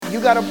you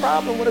got a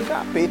problem with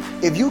agape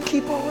if you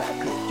keep a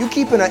record. You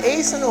keeping an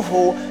ace in the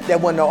hole that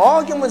when the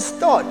arguments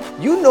start,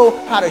 you know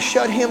how to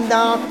shut him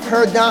down,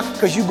 her down,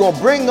 because you're going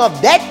to bring up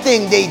that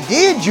thing they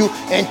did you,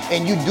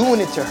 and you doing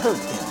it to hurt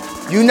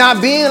them. You're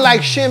not being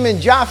like Shem and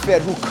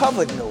Japheth who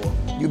covered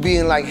Noah. You're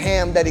being like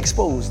Ham that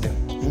exposed them.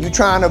 And you're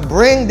trying to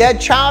bring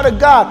that child of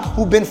God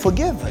who been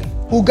forgiven,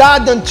 who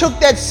God done took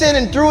that sin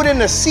and threw it in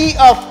the sea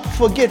of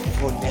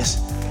forgetfulness.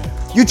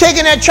 You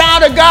taking that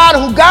child of God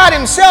who God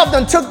himself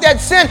done took that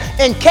sin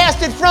and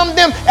cast it from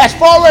them as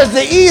far as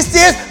the east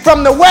is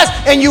from the west,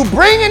 and you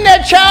bringing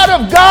that child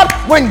of God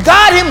when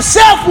God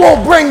himself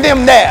won't bring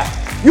them there.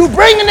 You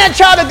bringing that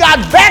child of God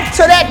back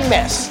to that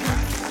mess.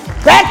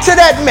 Back to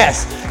that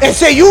mess. And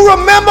say, you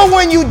remember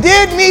when you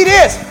did me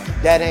this?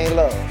 That ain't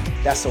love.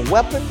 That's a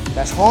weapon.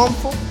 That's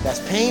harmful.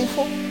 That's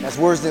painful. That's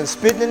worse than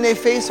spitting in their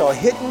face or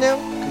hitting them,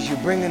 because you're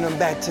bringing them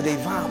back to their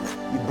vomit.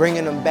 You're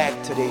bringing them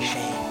back to their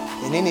shame.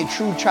 And any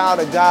true child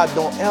of God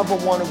don't ever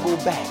want to go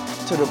back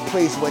to the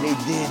place where they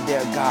did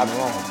their God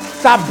wrong.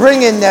 Stop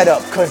bringing that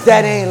up, because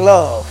that ain't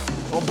love.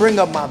 Don't bring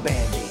up my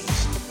bad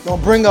days.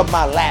 Don't bring up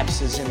my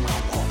lapses in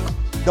my walk.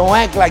 Don't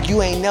act like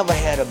you ain't never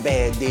had a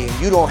bad day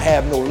and you don't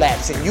have no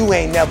lapse and you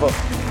ain't never.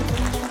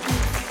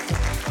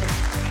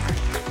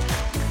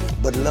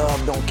 But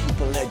love don't keep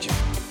a legend.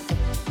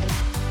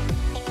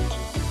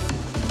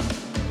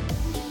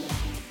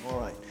 All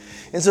right.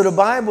 And so the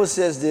Bible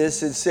says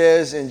this. It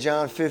says in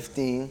John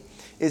 15,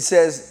 it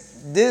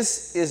says,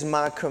 this is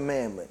my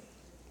commandment,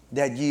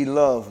 that ye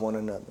love one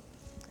another,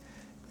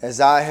 as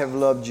I have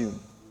loved you.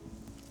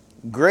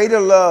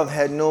 Greater love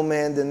had no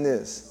man than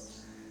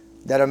this,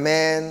 that a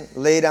man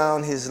lay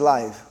down his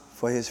life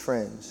for his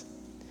friends.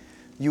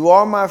 You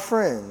are my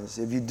friends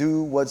if you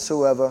do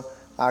whatsoever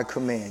I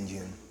command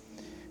you.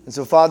 And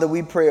so, Father,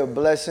 we pray a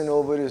blessing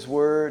over this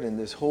word and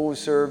this whole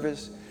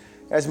service.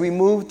 As we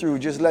move through,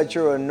 just let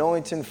your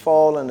anointing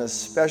fall in a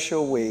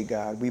special way,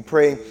 God. We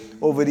pray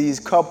over these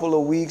couple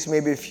of weeks,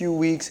 maybe a few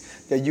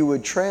weeks, that you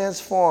would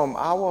transform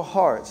our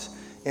hearts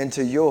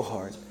into your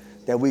heart,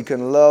 that we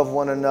can love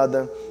one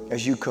another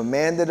as you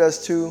commanded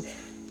us to,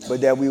 but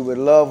that we would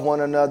love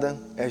one another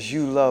as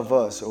you love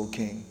us, O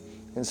King.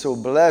 And so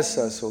bless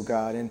us, O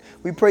God. And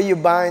we pray you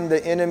bind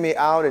the enemy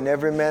out in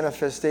every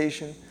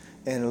manifestation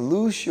and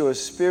loose your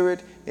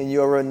spirit and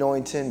your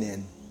anointing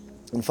in.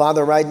 And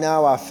Father, right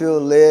now I feel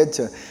led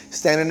to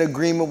stand in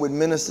agreement with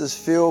Ministers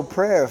Phil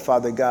prayer,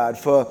 Father God,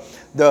 for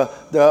the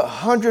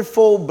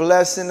 100-fold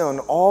blessing on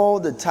all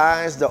the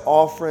tithes, the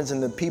offerings,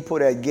 and the people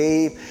that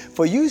gave.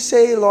 For you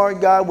say, Lord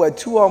God, where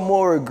two or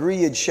more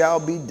agree, it shall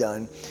be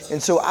done.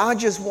 And so I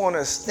just want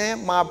to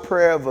stamp my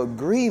prayer of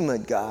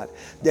agreement, God,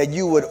 that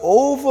you would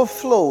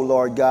overflow,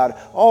 Lord God,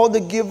 all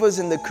the givers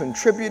and the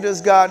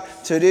contributors, God,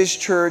 to this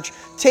church.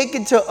 Take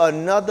it to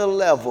another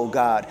level,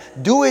 God.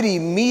 Do it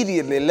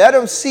immediately. Let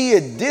them see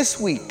it this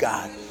week,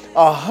 God.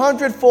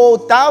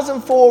 100-fold,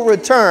 1,000-fold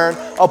return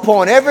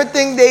upon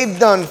everything they've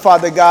done,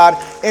 Father God,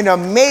 in a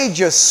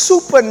major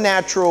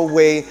supernatural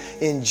way.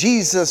 In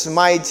Jesus'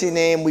 mighty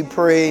name we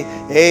pray.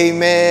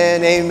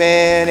 Amen,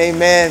 amen,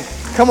 amen.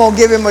 Come on,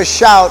 give him a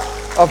shout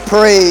of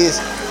praise.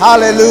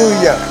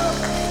 Hallelujah.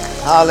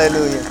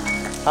 Hallelujah.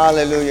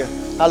 Hallelujah.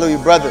 Hallelujah,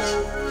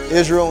 brothers.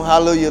 Israel,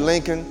 hallelujah,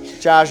 Lincoln.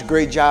 Josh,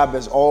 great job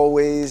as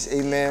always.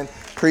 Amen.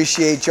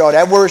 Appreciate y'all.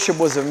 That worship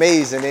was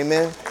amazing.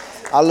 Amen.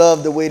 I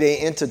love the way they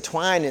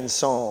intertwine in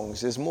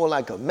songs. It's more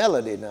like a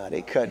melody now.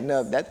 They cutting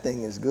up. That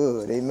thing is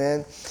good.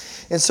 Amen.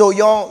 And so,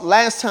 y'all,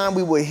 last time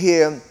we were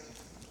here,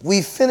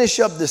 we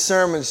finished up the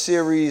sermon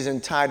series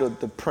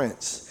entitled The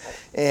Prince.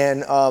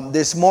 And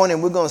this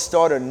morning, we're going to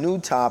start a new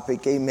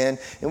topic. Amen.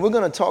 And we're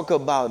going to talk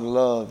about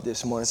love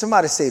this morning.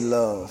 Somebody say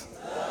love.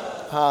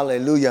 Love.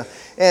 Hallelujah.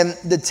 And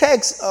the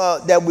text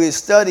that we're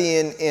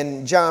studying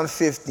in John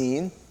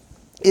 15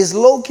 is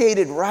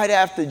located right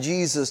after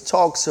Jesus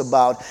talks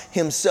about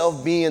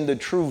himself being the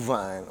true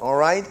vine, all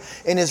right?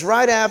 And it's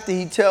right after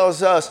he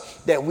tells us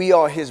that we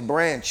are his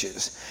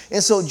branches.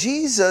 And so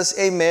Jesus,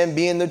 amen,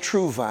 being the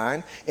true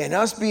vine and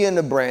us being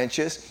the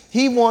branches,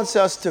 he wants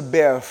us to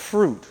bear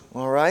fruit,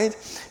 all right?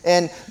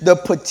 And the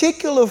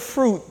particular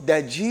fruit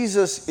that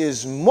Jesus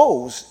is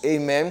most,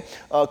 amen,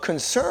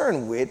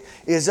 concerned with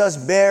is us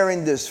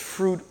bearing this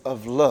fruit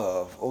of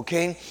love,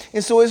 okay?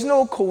 And so it's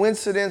no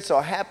coincidence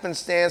or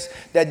happenstance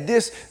that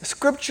this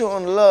scripture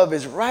on love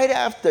is right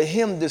after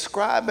him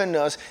describing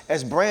us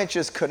as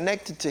branches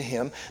connected to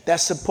him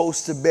that's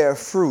supposed to bear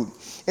fruit.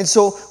 And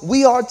so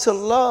we are to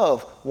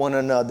love one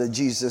another,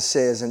 Jesus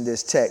says in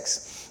this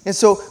text. And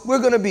so we're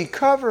going to be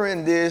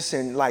covering this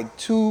in like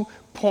 2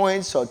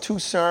 points or 2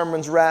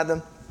 sermons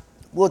rather.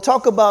 We'll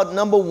talk about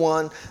number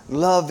 1,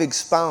 love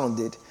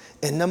expounded,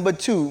 and number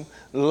 2,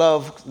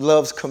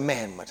 love's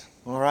commandment.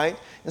 All right.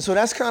 And so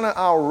that's kind of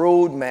our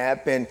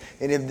roadmap. And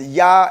if the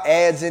Yah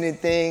adds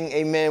anything,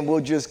 amen,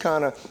 we'll just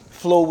kind of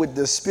flow with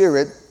the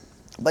Spirit.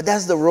 But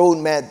that's the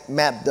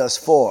roadmap thus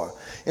far.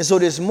 And so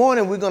this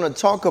morning we're going to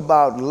talk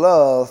about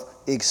love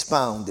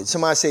expounded.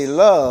 Somebody say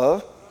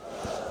love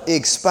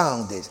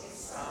expounded.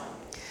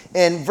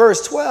 And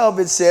verse 12,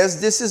 it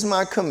says, this is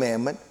my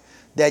commandment,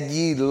 that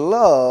ye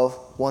love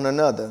one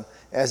another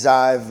as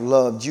I've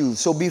loved you.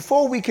 So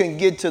before we can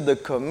get to the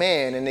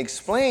command and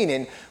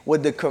explaining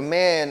what the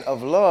command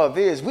of love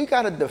is, we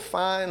got to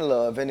define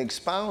love and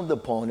expound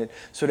upon it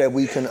so that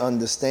we can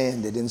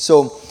understand it. And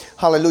so,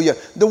 hallelujah,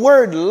 the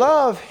word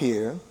love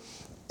here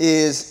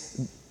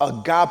is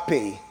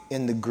agape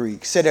in the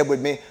Greek. Say that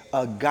with me,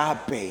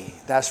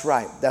 agape. That's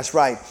right, that's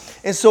right.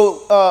 And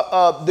so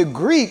the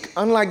Greek,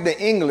 unlike the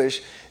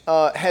English,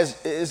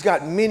 it's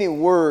got many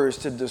words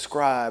to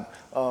describe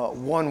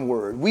one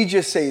word. We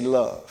just say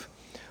love.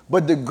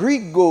 But the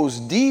Greek goes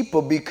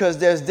deeper because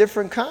there's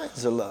different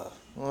kinds of love,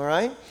 all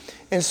right?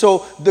 And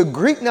so the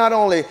Greek not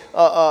only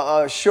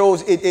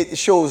shows, it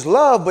shows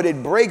love, but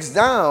it breaks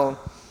down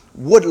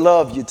what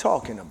love you're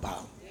talking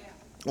about,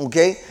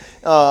 okay?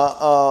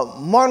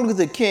 Martin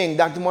Luther King,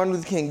 Dr. Martin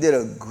Luther King did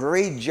a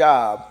great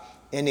job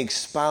in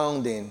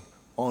expounding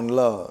on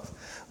love.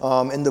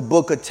 In the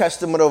book A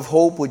Testament of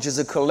Hope, which is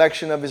a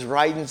collection of his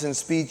writings and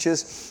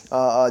speeches,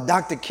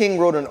 Dr. King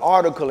wrote an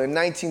article in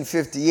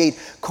 1958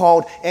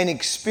 called An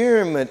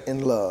Experiment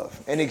in Love.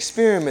 An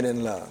Experiment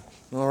in Love.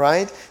 All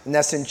right? And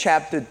that's in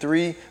chapter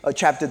 3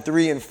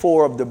 and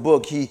 4 of the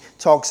book. He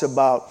talks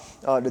about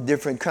the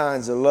different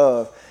kinds of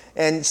love.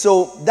 And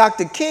so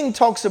Dr. King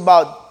talks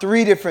about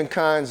 3 different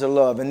kinds of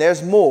love. And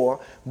there's more,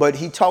 but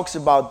he talks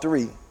about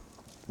 3.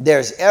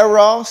 There's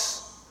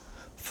eros,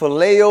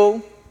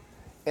 phileo,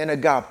 and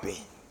agape.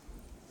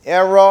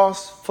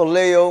 Eros,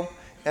 phileo,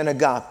 and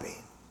agape.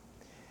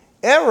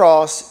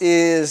 Eros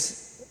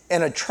is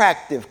an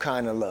attractive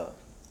kind of love.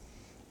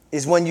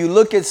 It's when you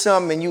look at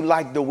something and you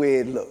like the way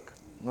it looks.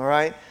 All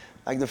right?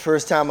 Like the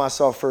first time I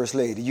saw First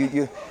Lady.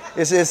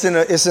 It's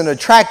an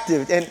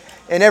attractive, and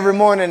every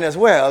morning as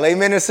well.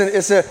 Amen. It's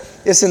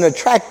an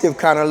attractive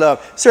kind of love.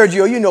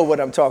 Sergio, you know what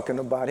I'm talking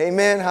about.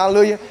 Amen.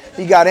 Hallelujah.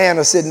 He got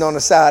Anna sitting on the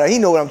side. He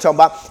know what I'm talking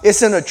about.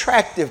 It's an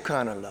attractive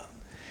kind of love.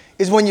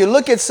 Is when you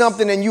look at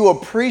something and you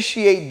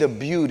appreciate the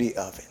beauty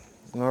of it,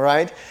 all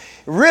right?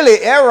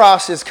 Really,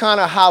 eros is kind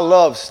of how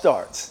love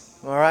starts,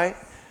 all right?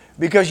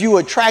 Because you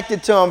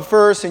attracted to him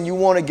first and you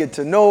want to get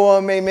to know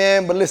him,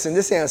 amen? But listen,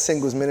 this ain't a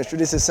singles ministry.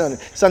 This is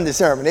Sunday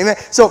sermon, amen?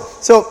 So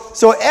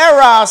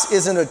eros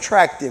is an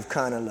attractive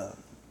kind of love.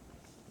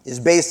 It's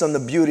based on the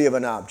beauty of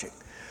an object.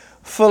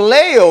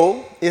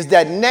 Phileo is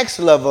that next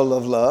level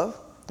of love,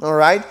 all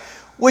right?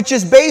 Which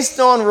is based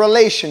on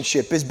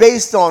relationship. It's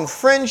based on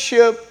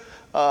friendship,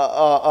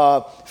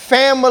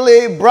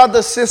 family,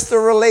 brother-sister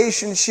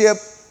relationship,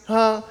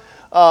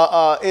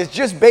 it's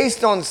just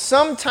based on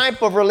some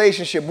type of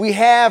relationship. We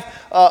have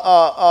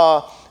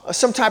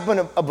some type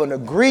of an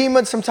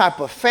agreement, some type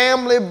of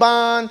family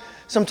bond,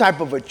 some type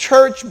of a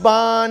church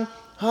bond,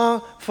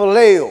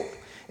 phileo.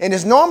 And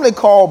it's normally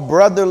called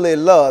brotherly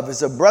love.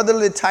 It's a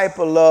brotherly type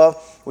of love,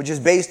 which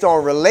is based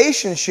on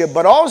relationship,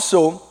 but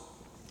also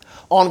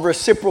on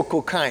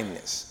reciprocal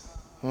kindness,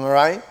 all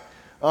right?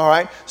 All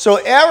right.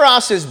 So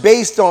eros is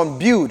based on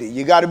beauty.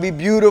 You got to be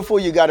beautiful.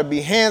 You got to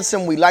be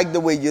handsome. We like the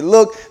way you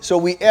look. So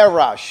we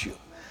eros you.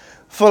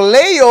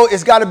 Phileo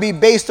is got to be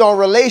based on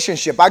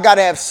relationship. I got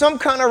to have some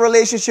kind of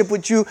relationship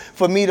with you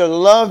for me to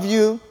love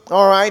you.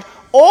 All right.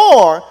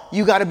 Or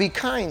you got to be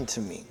kind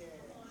to me.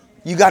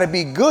 You got to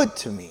be good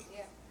to me.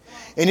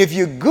 And if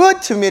you're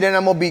good to me, then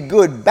I'm going to be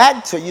good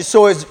back to you.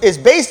 So it's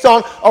based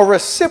on a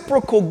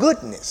reciprocal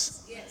goodness.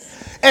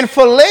 And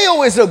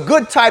phileo is a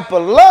good type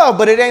of love,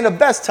 but it ain't the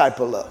best type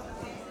of love.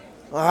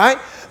 All right?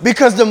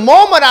 Because the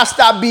moment I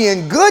stop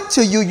being good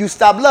to you, you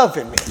stop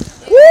loving me.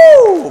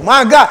 Woo!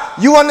 My God.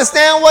 You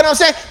understand what I'm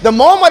saying? The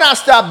moment I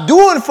stop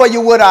doing for you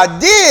what I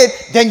did,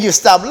 then you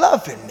stop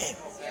loving me.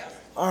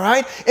 All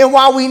right? And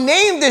while we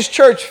named this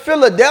church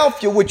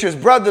Philadelphia, which is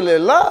brotherly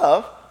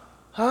love,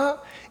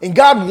 and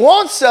God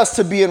wants us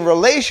to be in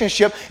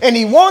relationship, and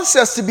he wants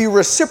us to be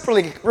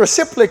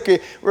reciprocally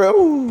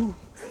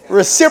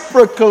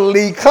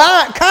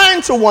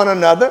kind to one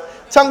another,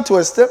 tongue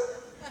twister.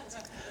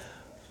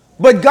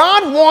 But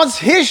God wants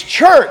his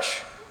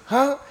church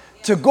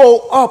to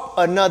go up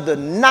another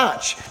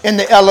notch in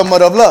the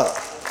element of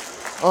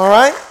love. All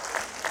right?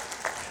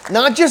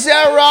 Not just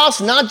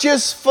eros, not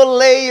just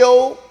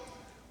phileo,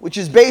 which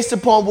is based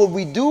upon what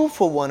we do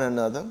for one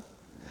another.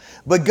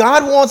 But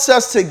God wants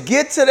us to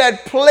get to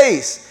that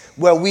place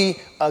where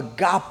we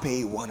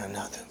agape one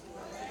another.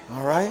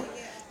 All right?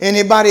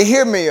 Anybody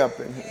hear me up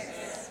in here?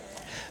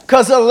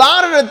 Because a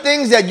lot of the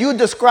things that you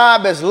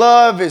describe as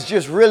love is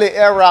just really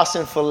eros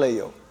and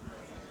phileo.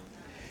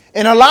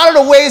 And a lot of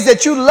the ways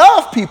that you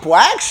love people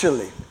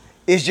actually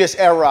is just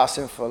eros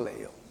and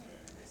phileo.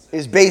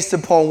 It's based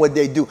upon what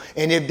they do.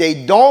 And if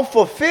they don't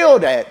fulfill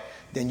that,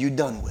 then you're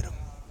done with them.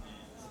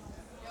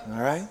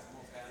 All right?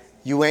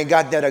 You ain't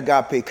got that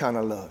agape kind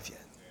of love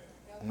yet.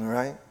 All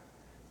right?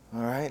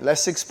 All right?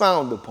 Let's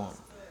expound upon it.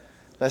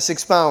 Let's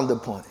expound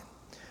upon it.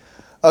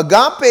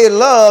 Agape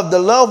love, the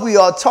love we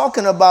are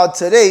talking about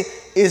today,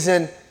 is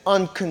an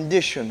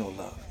unconditional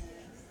love.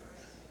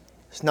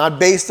 It's not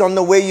based on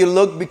the way you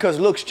look, because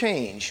looks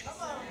change.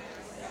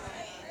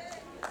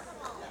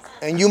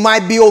 And you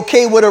might be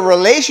okay with a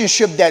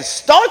relationship that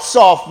starts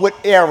off with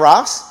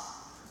eros,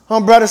 Huh,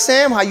 Brother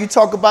Sam, how you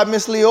talk about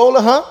Miss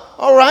Leola, huh?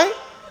 All right,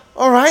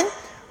 all right,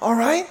 all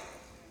right.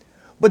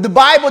 But the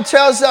Bible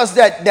tells us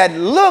that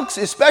looks,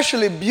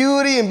 especially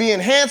beauty and being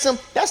handsome,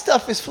 that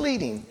stuff is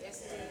fleeting.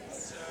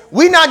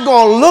 We're not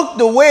going to look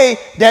the way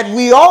that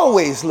we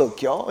always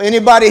look, y'all.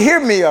 Anybody hear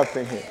me up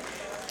in here?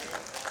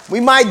 We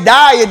might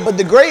dye it, but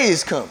the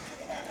grays come.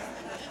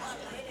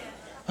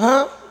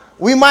 Huh?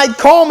 We might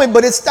comb it,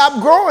 but it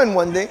stopped growing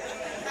one day.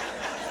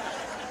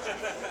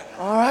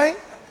 All right?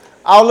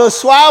 Our little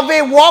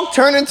suave walk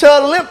turned into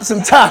a limp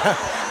sometime.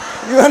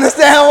 You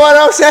understand what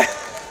I'm saying?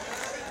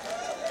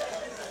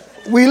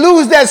 We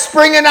lose that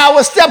spring in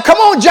our step. Come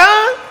on,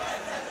 John.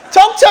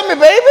 Talk to me,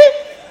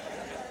 baby.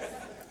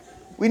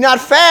 We're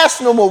not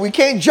fast no more. We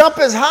can't jump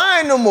as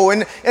high no more.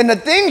 And the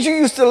things you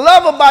used to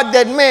love about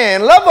that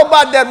man, love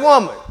about that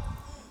woman.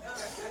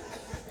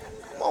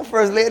 Come on,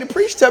 First Lady,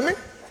 preach to me.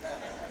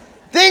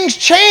 Things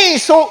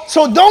change, so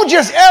don't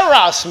just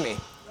eros me.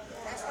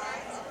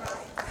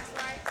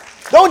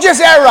 Don't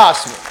just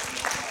eros me.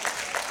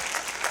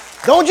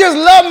 Don't just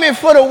love me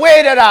for the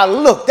way that I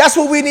look. That's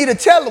what we need to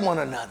tell one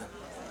another.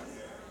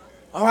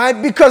 All right?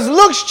 Because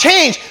looks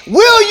change.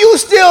 Will you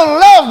still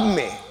love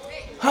me?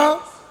 Huh?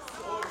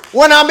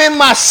 When I'm in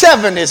my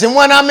 70s and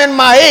when I'm in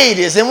my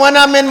 80s and when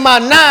I'm in my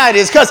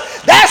 90s, because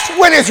that's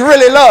when it's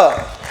really love.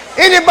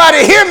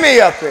 Anybody hear me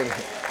up in here?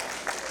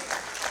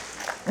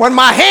 When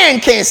my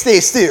hand can't stay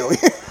still.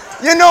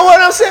 You know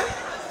what I'm saying?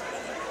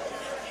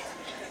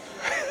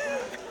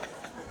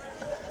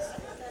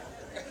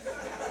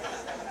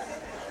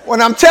 When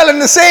I'm telling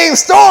the same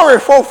story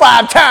 4 or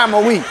 5 times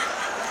a week.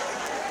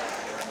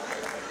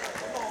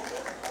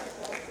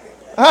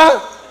 Huh?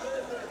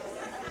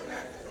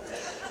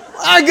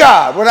 My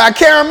God, when I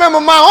can't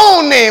remember my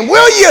own name,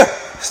 will you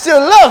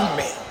still love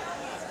me?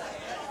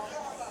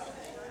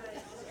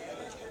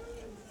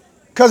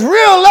 Because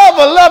real love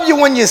will love you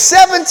when you're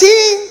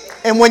 17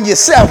 and when you're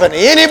 70.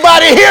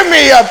 Anybody hear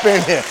me up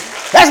in here?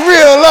 That's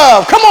real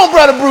love. Come on,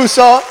 Brother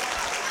Broussard.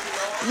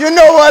 You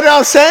know what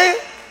I'm saying?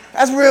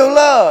 That's real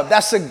love.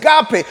 That's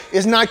agape.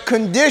 It's not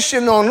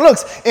conditioned on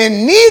looks.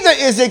 And neither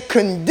is it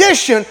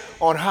conditioned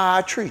on how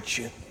I treat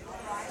you.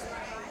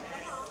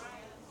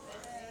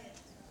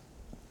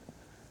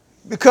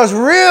 Because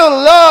real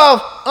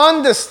love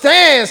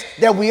understands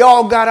that we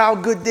all got our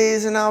good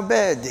days and our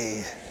bad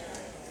days.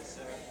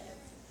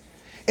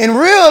 And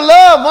real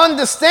love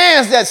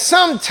understands that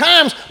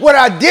sometimes what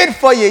I did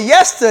for you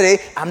yesterday,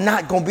 I'm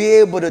not going to be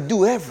able to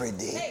do every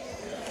day.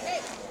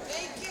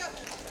 Thank you.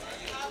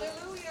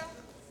 Hallelujah.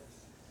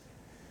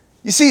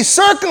 You see,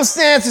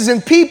 circumstances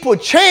and people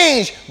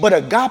change, but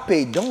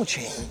agape don't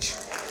change.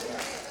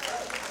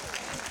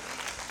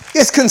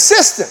 It's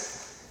consistent.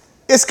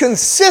 It's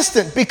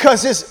consistent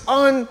because it's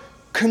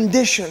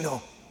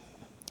unconditional.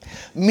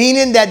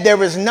 Meaning that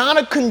there is not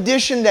a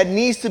condition that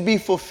needs to be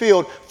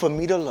fulfilled for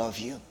me to love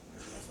you.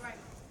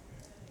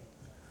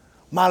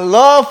 My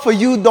love for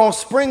you don't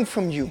spring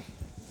from you.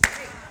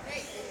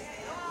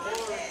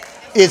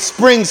 It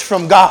springs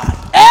from God.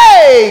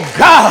 Hey,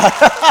 God!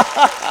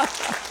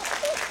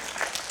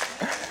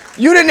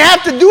 You didn't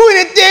have to do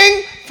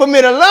anything for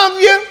me to love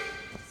you,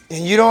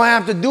 and you don't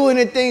have to do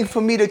anything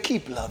for me to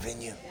keep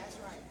loving you.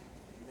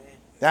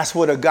 That's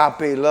what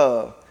agape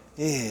love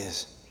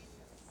is.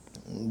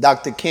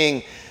 Dr.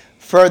 King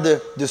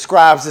further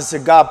describes this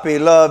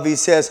agape love. He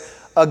says,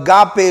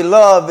 agape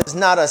love is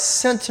not a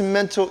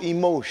sentimental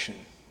emotion.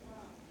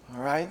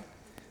 All right?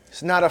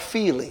 It's not a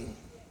feeling.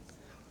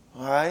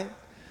 All right?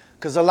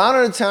 Because a lot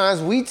of the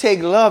times we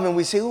take love and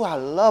we say, oh, I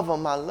love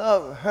him, I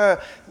love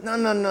her.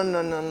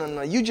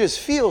 No. You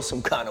just feel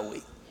some kind of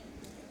way.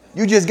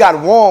 You just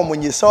got warm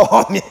when you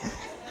saw me.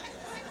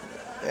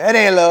 That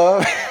ain't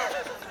love.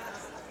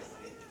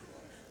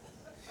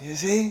 You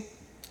see?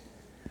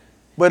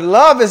 But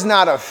love is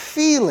not a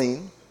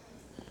feeling.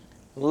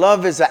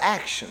 Love is an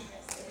action.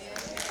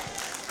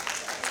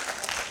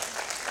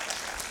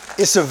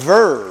 It's a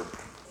verb.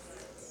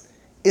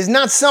 It's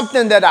not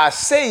something that I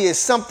say, it's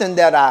something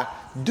that I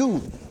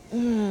do.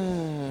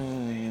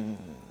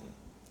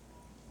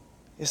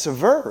 It's a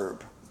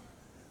verb.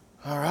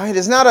 All right?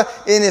 It's not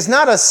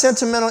a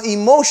sentimental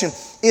emotion.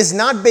 It's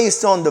not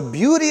based on the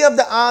beauty of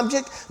the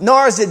object,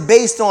 nor is it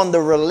based on the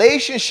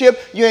relationship.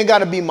 You ain't got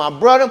to be my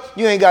brother.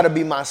 You ain't got to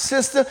be my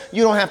sister.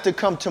 You don't have to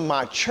come to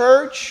my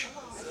church.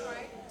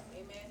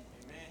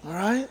 All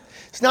right?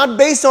 It's not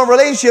based on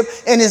relationship,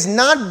 and it's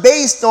not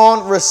based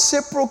on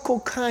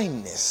reciprocal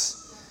kindness.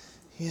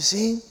 You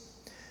see?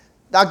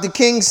 Dr.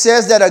 King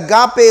says that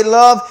agape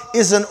love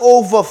is an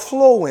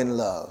overflowing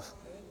love,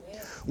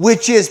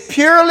 which is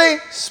purely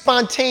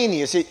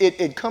spontaneous.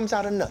 It comes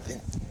out of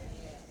nothing.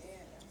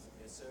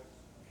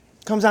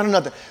 Comes out of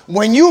nothing.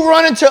 When you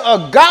run into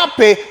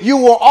agape, you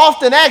will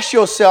often ask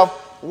yourself,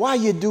 why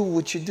you do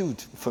what you do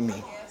for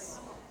me?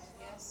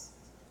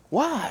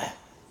 Why?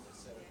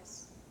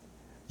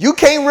 You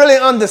can't really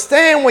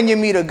understand when you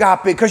meet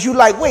agape because you're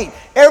like, wait,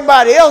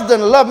 everybody else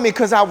doesn't love me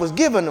because I was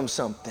giving them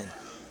something.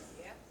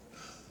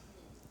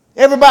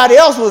 Everybody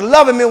else was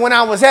loving me when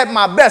I was at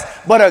my best.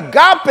 But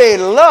agape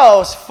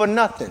loves for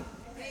nothing.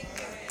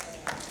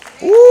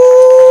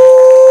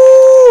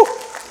 Ooh.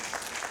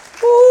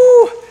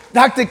 Ooh.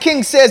 Dr.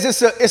 King says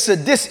it's a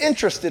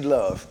disinterested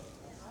love.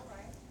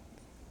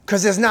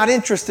 Because it's not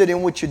interested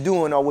in what you're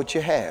doing or what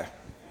you have.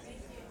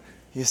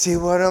 You see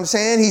what I'm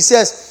saying? He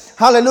says,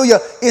 hallelujah,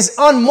 it's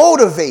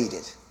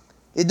unmotivated.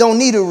 It don't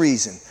need a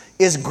reason.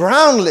 It's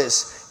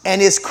groundless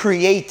and it's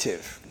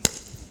creative.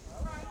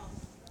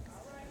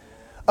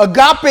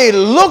 Agape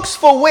looks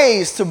for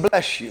ways to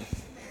bless you.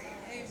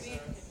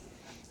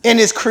 And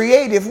is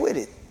creative with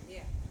it.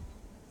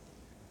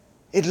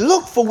 It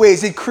looks for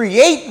ways. It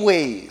creates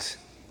ways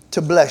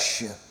to bless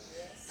you.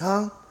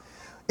 Huh?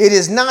 It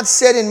is not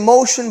set in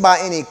motion by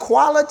any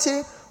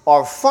quality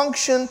or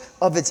function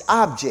of its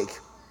object.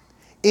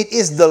 It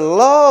is the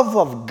love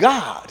of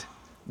God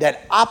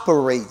that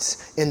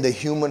operates in the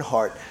human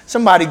heart.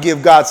 Somebody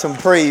give God some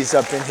praise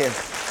up in here.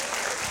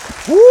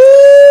 Woo!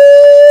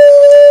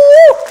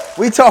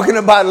 We talking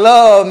about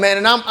love, man,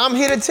 and I'm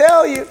here to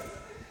tell you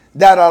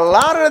that a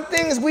lot of the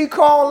things we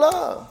call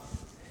love,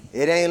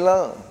 it ain't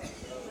love.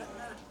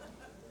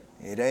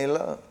 It ain't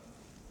love.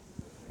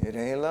 It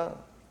ain't love.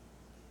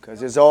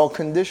 Because it's all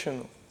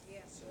conditional.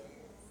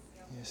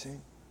 You see?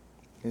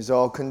 It's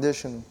all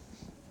conditional.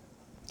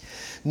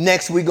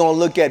 Next, we're going to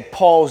look at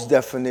Paul's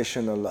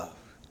definition of love.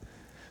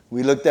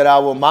 We looked at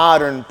our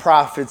modern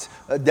prophet's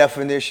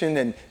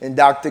definition and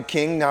Dr.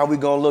 King. Now we're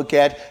going to look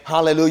at,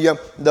 hallelujah,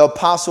 the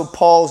Apostle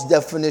Paul's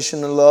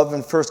definition of love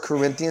in 1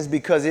 Corinthians,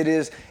 because it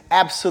is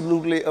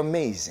absolutely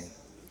amazing.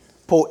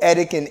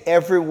 Poetic in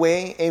every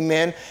way,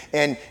 amen,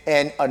 and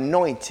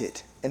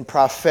anointed and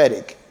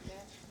prophetic.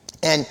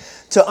 And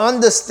to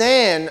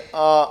understand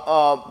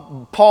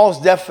Paul's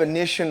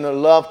definition of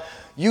love,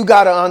 you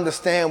got to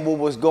understand what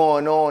was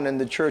going on in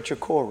the church of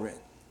Corinth.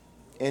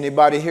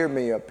 Anybody hear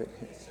me up in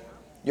here?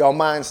 Y'all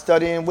mind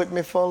studying with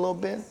me for a little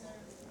bit?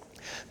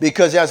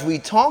 Because as we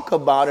talk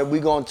about it,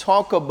 we're going to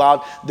talk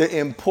about the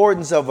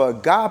importance of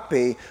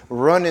agape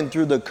running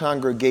through the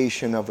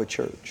congregation of a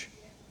church.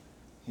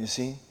 You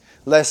see?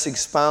 Let's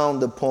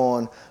expound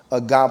upon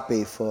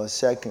agape for a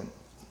second.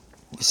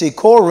 You see,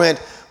 Corinth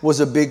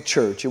was a big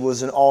church. It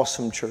was an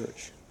awesome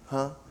church.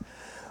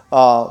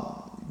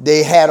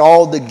 They had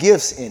all the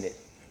gifts in it.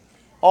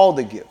 All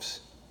the gifts.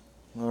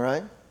 All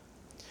right?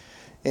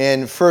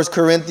 In 1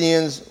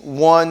 Corinthians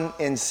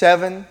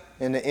 1:7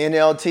 in the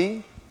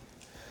NLT,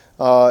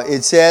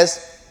 it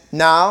says,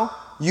 now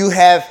you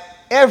have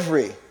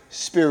every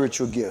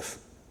spiritual gift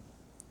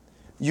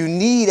you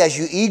need as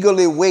you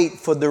eagerly wait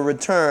for the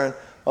return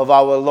of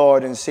our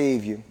Lord and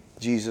Savior,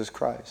 Jesus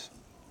Christ.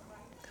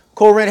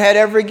 Corinth had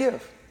every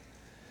gift.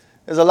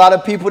 There's a lot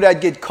of people that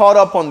get caught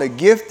up on the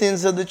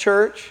giftings of the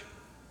church.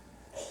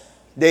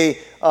 They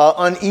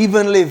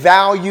unevenly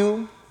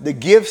value the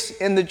gifts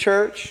in the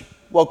church.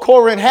 Well,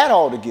 Corinth had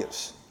all the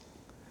gifts.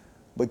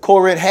 But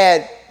Corinth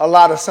had a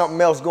lot of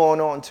something else going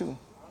on too.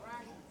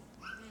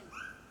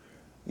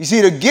 You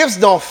see, the gifts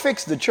don't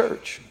fix the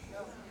church.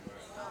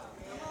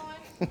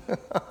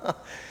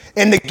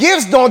 And the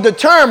gifts don't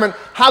determine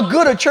how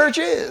good a church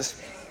is.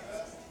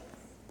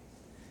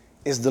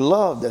 It's the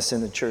love that's in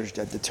the church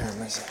that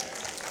determines it.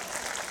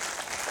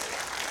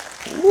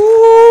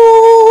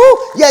 Woo!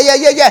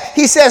 Yeah.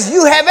 He says,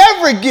 you have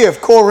every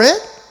gift,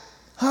 Corinth.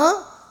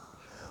 Huh?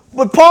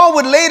 But Paul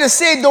would later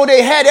say, though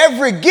they had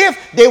every gift,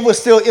 they were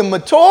still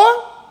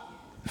immature,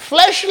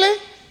 fleshly,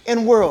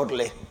 and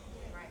worldly.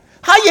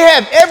 How you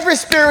have every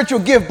spiritual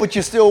gift, but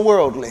you're still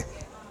worldly?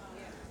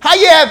 How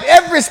you have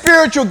every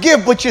spiritual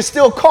gift, but you're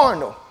still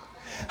carnal?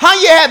 How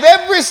you have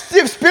every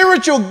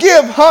spiritual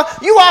gift,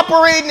 you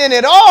operating in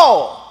it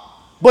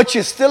all, but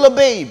you're still a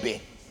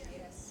baby?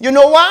 You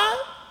know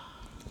why?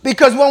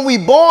 Because when we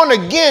born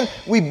again,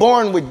 we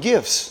born with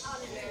gifts,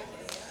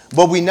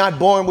 but we not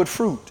born with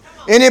fruit.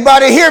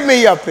 Anybody hear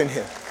me up in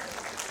here?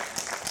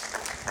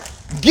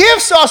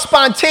 Gifts are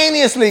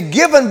spontaneously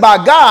given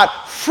by God.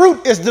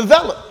 Fruit is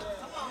developed.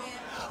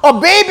 A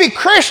baby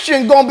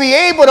Christian gonna be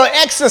able to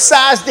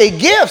exercise their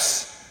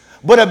gifts,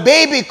 but a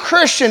baby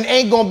Christian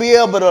ain't gonna be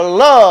able to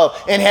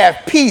love and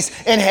have peace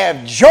and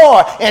have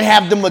joy and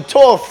have the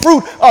mature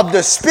fruit of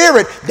the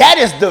Spirit that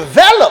is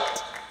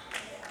developed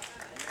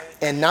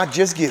and not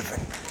just given.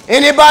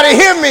 Anybody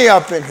hear me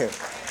up in here?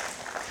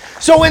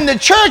 So in the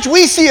church,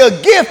 we see a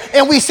gift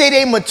and we say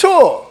they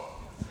mature.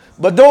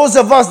 But those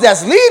of us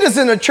that's leaders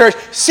in the church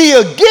see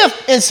a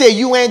gift and say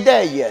you ain't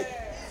there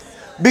yet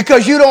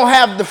because you don't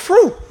have the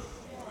fruit.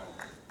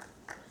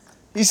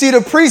 You see,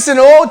 the priests in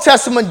the Old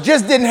Testament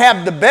just didn't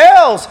have the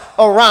bells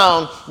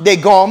around their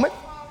garment.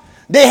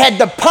 They had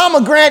the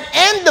pomegranate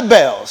and the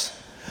bells.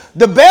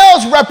 The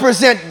bells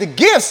represent the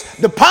gifts.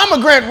 The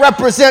pomegranate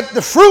represent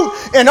the fruit.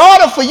 In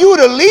order for you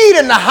to lead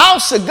in the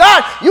house of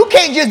God, you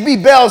can't just be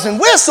bells and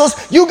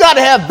whistles. You got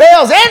to have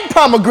bells and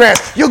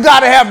pomegranates. You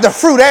got to have the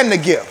fruit and the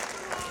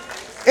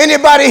gift.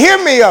 Anybody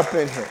hear me up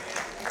in here?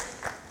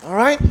 All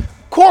right?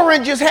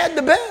 Corinth just had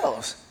the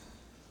bells.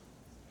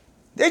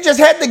 They just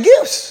had the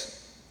gifts.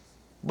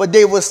 But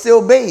they were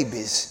still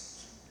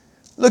babies.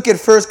 Look at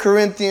 1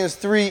 Corinthians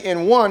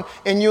 3:1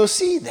 and you'll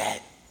see that.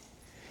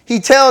 He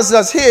tells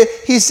us here,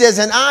 he says,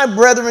 and I,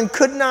 brethren,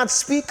 could not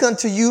speak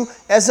unto you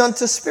as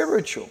unto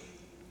spiritual.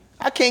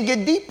 I can't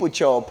get deep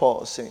with y'all,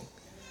 Paul saying.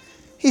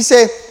 He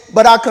said,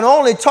 but I can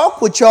only talk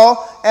with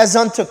y'all as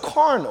unto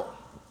carnal.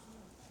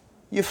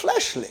 You're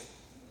fleshly.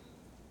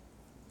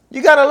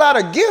 You got a lot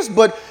of gifts,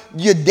 but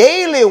your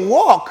daily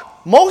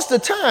walk, most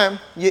of the time,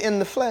 you're in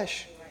the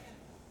flesh.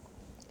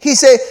 He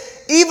said,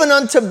 even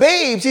unto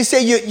babes, he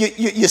said,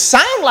 you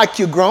sound like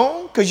you're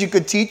grown because you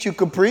could teach, you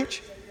could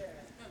preach.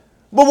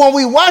 But when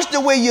we watch the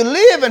way you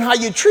live and how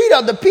you treat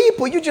other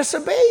people, you're just a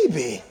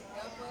baby.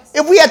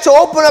 If we had to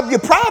open up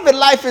your private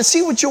life and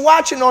see what you're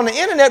watching on the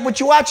internet, what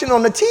you're watching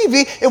on the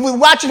TV, if we're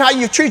watching how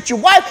you treat your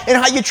wife and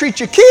how you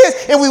treat your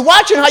kids, and we're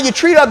watching how you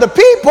treat other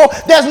people,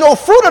 there's no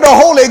fruit of the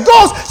Holy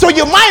Ghost. So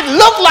you might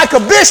look like a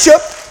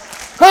bishop,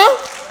 huh?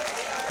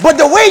 But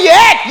the way you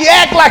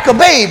act like a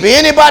baby.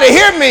 Anybody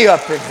hear me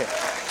up in here?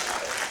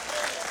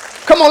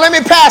 Come on, let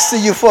me pastor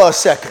you for a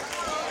second.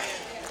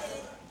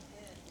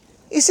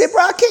 He said,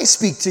 bro, I can't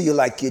speak to you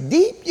like you're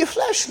deep. You're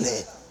fleshly.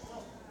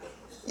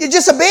 You're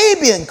just a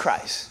baby in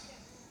Christ.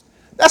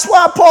 That's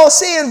why Paul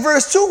said in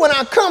verse 2, when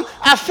I come,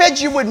 I fed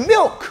you with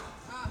milk.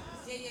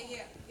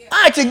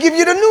 I had to give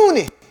you the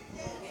noonie.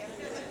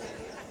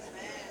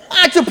 I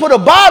had to put a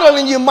bottle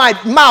in your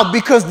mouth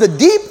because the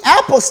deep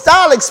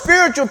apostolic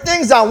spiritual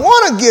things I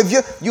want to give you,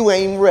 you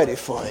ain't ready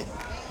for it.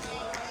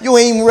 You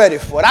ain't ready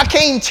for it. I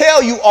can't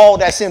tell you all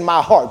that's in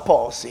my heart,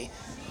 Paul said.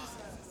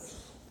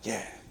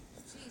 Yeah.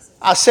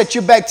 I'll set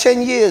you back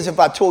 10 years if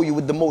I told you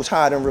what the Most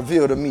High done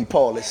revealed to me,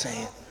 Paul is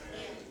saying.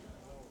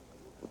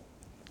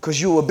 Because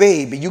you're a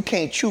baby. You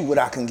can't chew what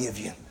I can give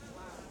you.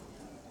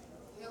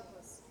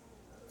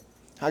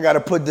 I got to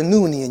put the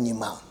noonie in your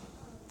mouth.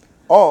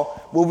 Or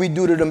what we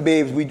do to them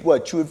babes, we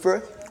what, chew it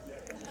first?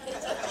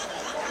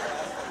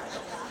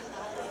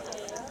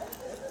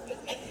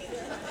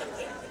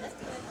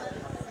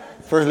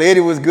 First lady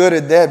was good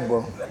at that,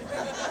 bro.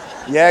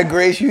 Yeah,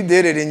 Grace, you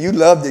did it and you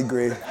loved it,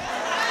 Grace.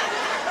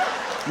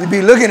 You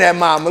be looking at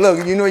mama.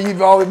 Look, you know you'd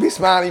always be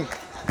smiling.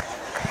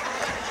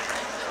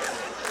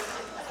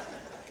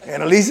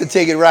 And Elisa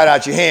take it right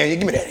out your hand. You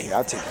give me that here.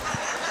 I'll take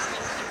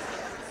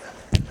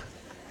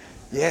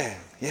it.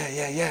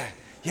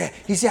 Yeah.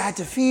 He said, I had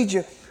to feed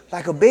you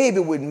like a baby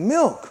with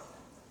milk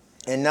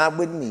and not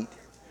with meat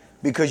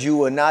because you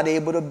were not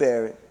able to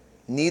bear it.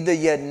 Neither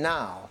yet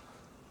now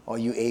are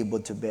you able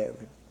to bear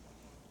it.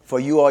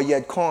 For you are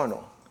yet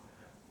carnal.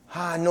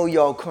 I know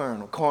y'all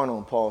carnal,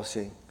 Paul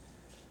said.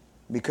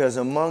 Because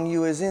among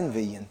you is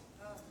envying.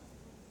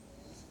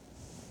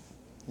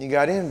 You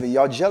got envy.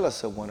 Y'all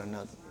jealous of one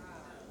another.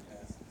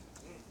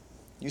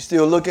 You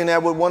still looking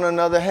at what one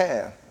another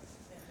have.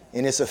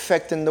 And it's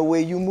affecting the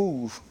way you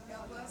move.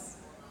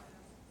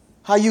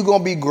 How you going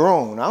to be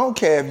grown? I don't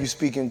care if you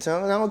speak in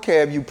tongues. I don't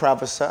care if you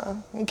prophesy. I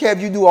don't care if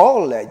you do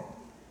all that.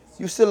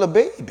 You still a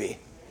baby.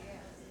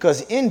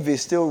 Because envy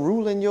is still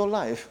ruling your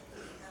life.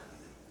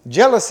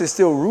 Jealousy is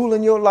still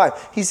ruling your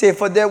life. He said,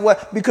 for that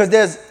what? Because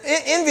there's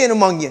envy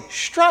among you.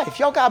 Strife.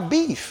 Y'all got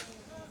beef.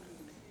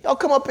 Y'all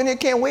come up in here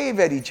can't wave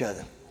at each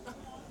other.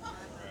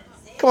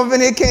 Come up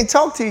in here can't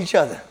talk to each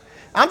other.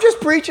 I'm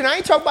just preaching. I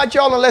ain't talking about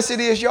y'all unless it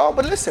is y'all,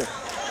 but listen.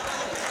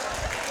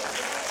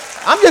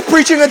 I'm just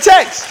preaching a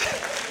text.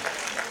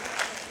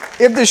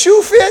 If the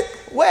shoe fit,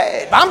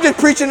 wait. I'm just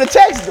preaching the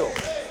text though.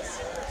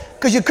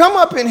 Because you come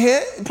up in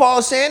here,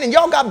 Paul's saying, and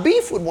y'all got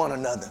beef with one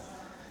another.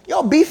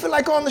 Y'all beefing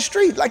like on the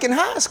street, like in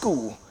high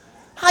school.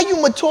 How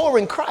you mature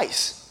in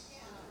Christ?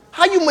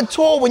 How you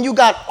mature when you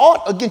got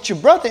aught against your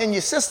brother and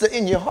your sister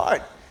in your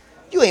heart?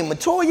 You ain't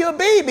mature, you're a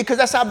baby, because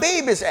that's how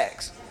babies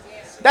act.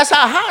 That's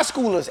how high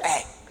schoolers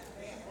act.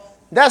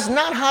 That's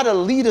not how the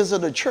leaders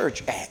of the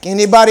church act.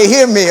 Anybody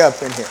hear me up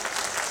in here?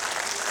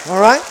 All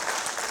right?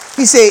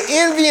 He said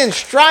envy and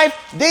strife.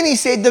 Then he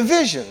said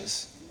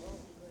divisions.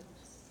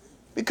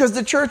 Because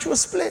the church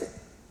was split.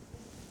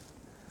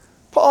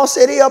 Paul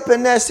said he up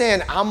in there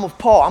saying, I'm on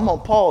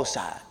Paul's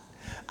side.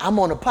 I'm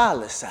on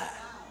Apollos' side.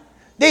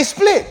 They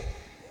split.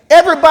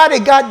 Everybody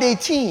got their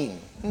team.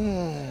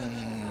 And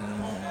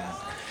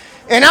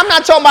I'm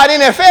not talking about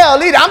NFL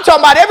leader. I'm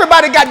talking about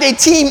everybody got their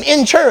team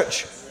in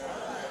church.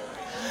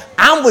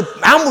 I'm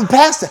with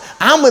pastor.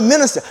 I'm with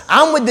minister.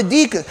 I'm with the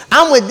deacon.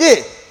 I'm with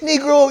this.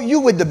 Negro, you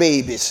with the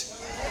babies.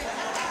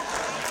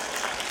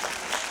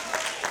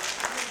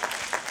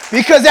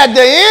 Because at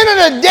the end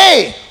of the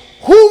day,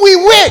 who we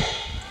with?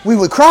 We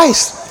with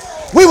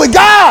Christ. We with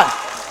God.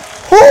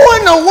 Who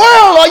in the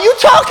world are you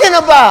talking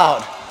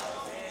about?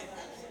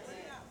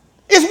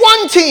 It's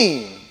one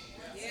team.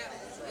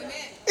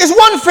 It's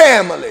one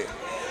family.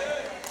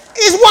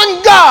 It's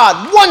one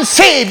God, one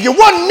Savior,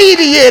 one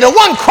mediator,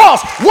 one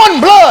cross, one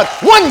blood,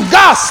 one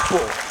gospel.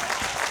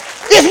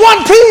 It's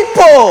one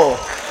people.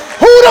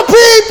 Who the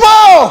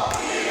people?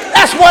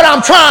 That's what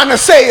I'm trying to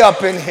say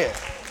up in here.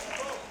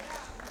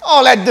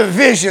 All that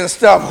division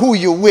stuff, who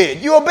you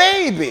with? You're a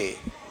baby.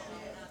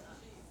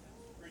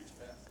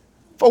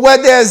 For where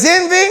there's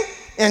envy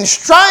and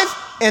strife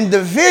and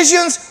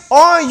divisions,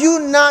 are you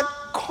not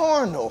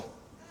carnal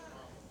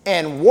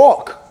and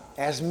walk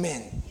as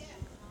men?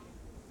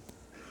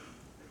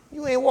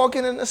 You ain't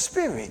walking in the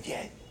spirit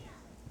yet.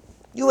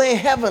 You ain't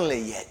heavenly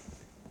yet.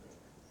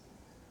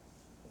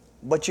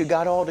 But you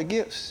got all the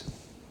gifts.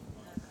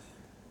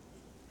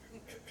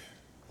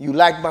 You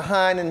lag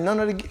behind in none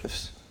of the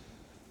gifts.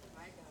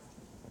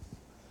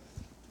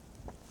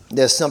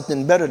 There's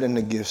something better than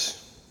the gifts.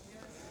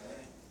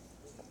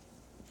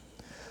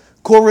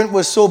 Corinth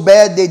was so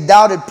bad they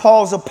doubted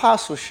Paul's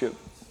apostleship.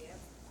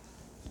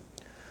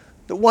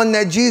 The one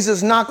that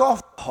Jesus knocked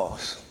off the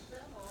horse.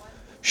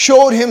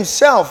 Showed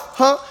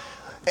himself,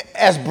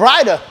 as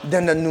brighter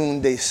than the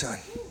noonday sun.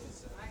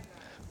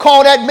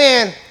 Called that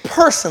man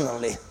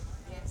personally,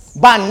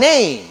 by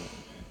name.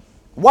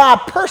 Why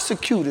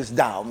persecutest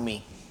thou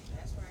me?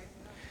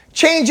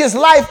 Change his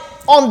life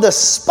on the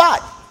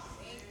spot.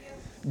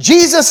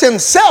 Jesus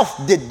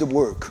himself did the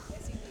work.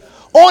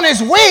 On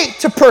his way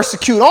to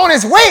persecute, on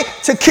his way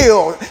to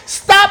kill,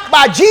 stopped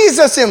by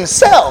Jesus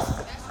himself.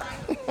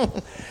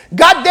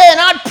 Got there and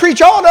I'd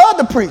preach all the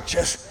other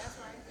preachers.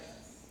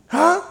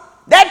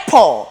 That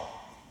Paul.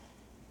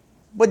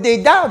 But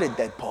they doubted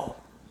that Paul.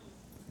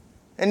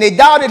 And they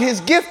doubted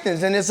his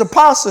giftings and his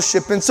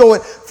apostleship. And so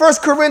in 1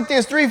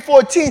 Corinthians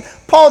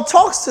 3:14, Paul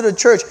talks to the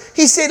church.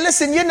 He said,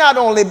 listen, you're not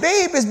only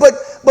babies, but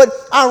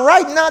I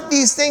write not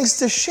these things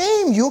to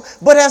shame you,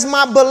 but as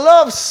my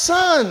beloved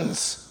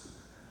sons.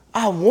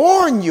 I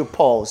warn you,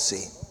 Paul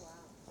said.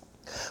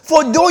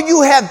 For though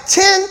you have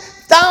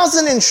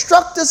 10,000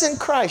 instructors in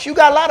Christ, you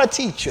got a lot of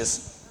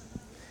teachers,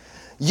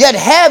 yet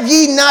have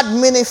ye not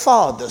many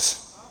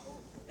fathers.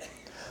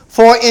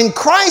 For in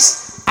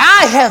Christ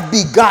I have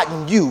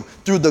begotten you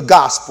through the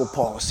gospel,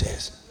 Paul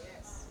says.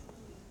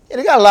 Yeah,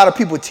 they got a lot of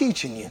people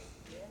teaching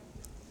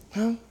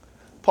you.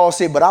 Paul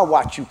said, but I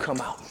watch you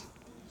come out.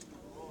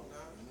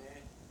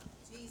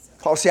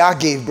 Paul said, I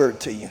gave birth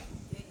to you.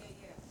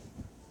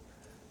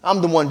 I'm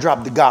the one who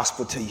dropped the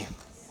gospel to you.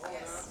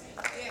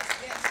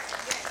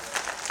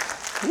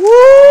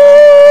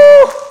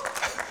 Woo!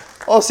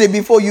 Paul said,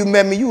 before you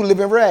met me, you were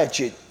living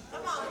ratchet.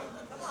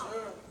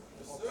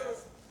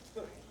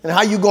 And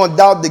how you going to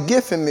doubt the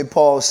gift in me,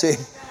 Paul said,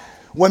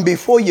 when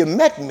before you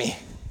met me,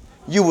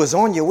 you was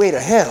on your way to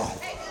hell.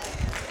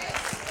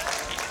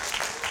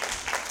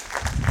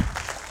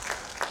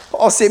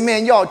 Paul said,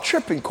 man, y'all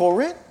tripping,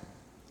 Corinth.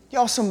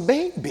 Y'all some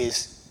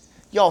babies.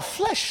 Y'all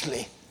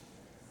fleshly.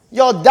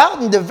 Y'all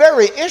doubting the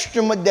very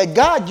instrument that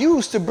God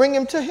used to bring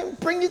him to him,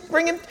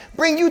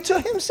 bring you to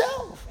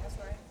himself.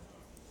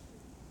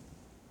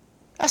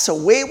 That's a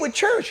wayward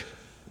church.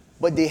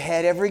 But they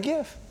had every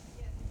gift.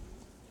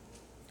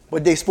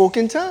 But they spoke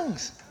in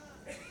tongues.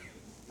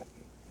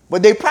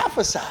 But they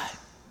prophesied.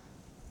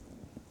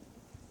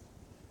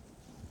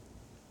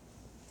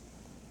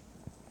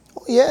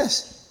 Oh,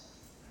 yes.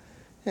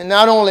 And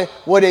not only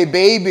were they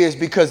babies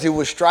because there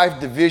was strife,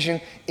 division,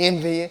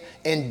 envy,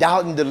 and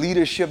doubting the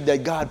leadership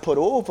that God put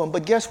over them,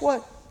 but guess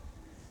what?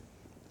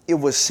 It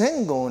was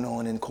sin going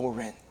on in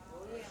Corinth.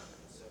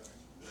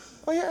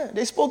 Oh, yeah,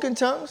 they spoke in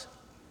tongues.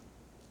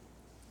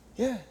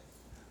 Yeah,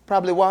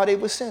 probably while they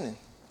were sinning.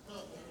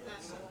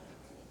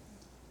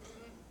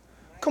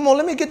 Come on,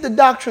 let me get the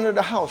doctrine of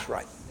the house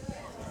right.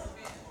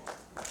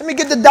 Let me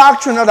get the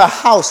doctrine of the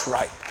house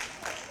right.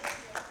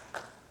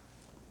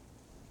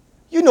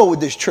 You know what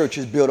this church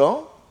is built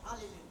on.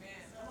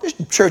 This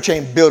church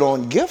ain't built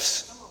on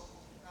gifts.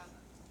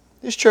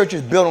 This church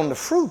is built on the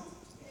fruit.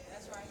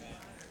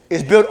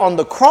 It's built on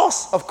the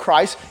cross of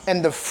Christ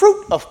and the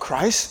fruit of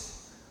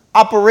Christ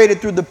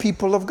operated through the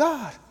people of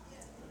God.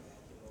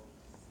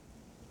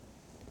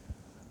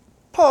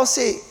 Paul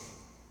said,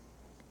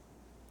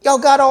 y'all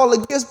got all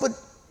the gifts, but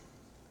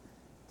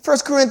 1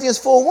 Corinthians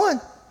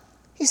 4:1,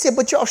 he said,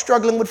 but y'all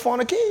struggling with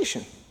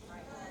fornication.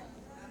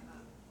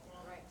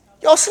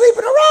 Y'all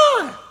sleeping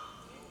around.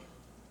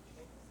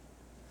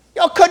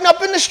 Y'all cutting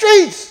up in the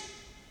streets.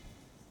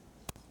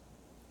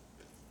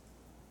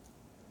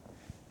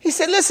 He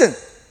said, listen,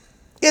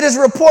 it is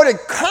reported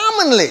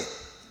commonly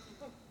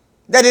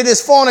that it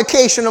is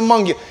fornication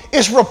among you.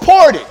 It's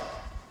reported.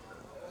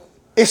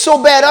 It's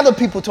so bad other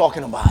people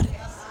talking about it.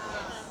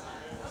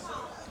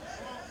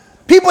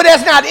 People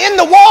that's not in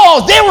the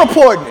walls, they're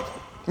reporting it.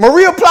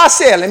 Maria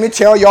Placel, let me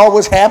tell y'all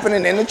what's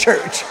happening in the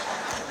church.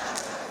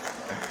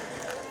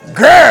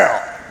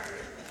 Girl,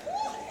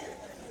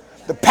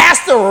 the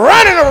pastor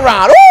running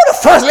around. Oh, the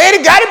first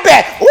lady got it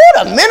back.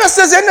 Oh, the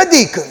ministers and the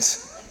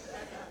deacons.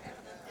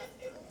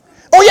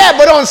 Oh, yeah,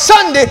 but on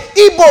Sunday,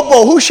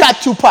 Ibobo, who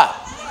shot Tupac?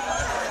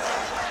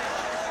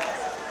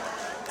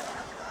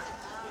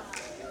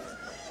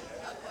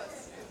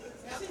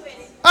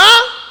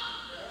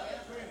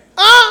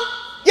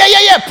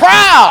 Yeah,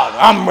 proud.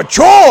 I'm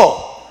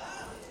mature.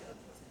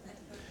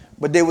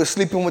 But they were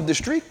sleeping with the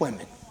street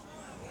women.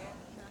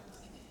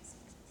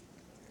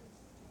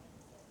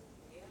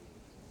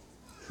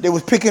 They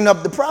was picking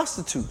up the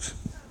prostitutes.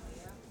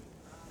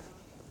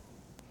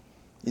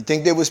 You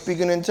think they were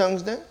speaking in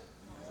tongues then?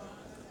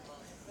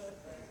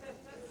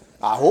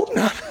 I hope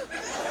not.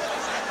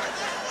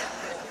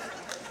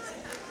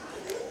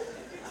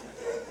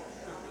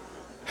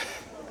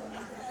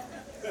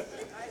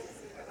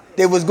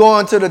 They was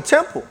going to the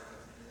temple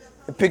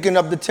and picking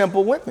up the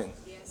temple women.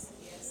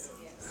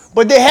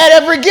 But they had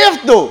every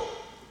gift though.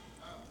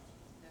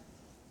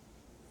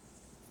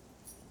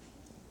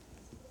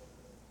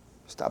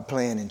 Stop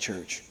playing in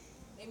church.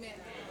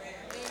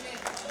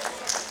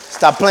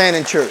 Stop playing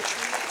in church.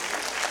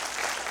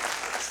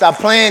 Stop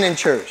playing in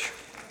church.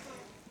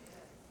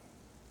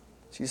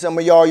 See, some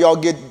of y'all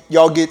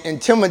get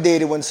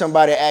intimidated when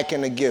somebody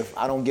acting a gift.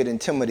 I don't get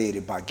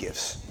intimidated by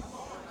gifts.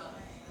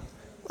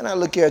 When I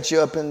look at you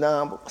up and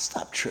down,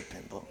 stop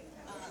tripping, bro.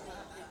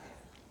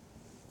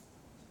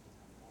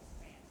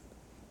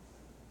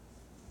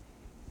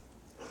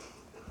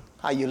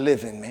 How you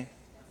living, man?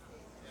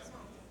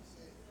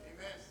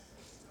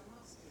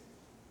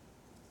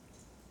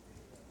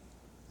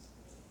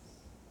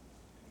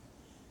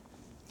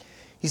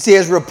 He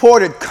says,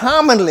 reported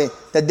commonly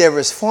that there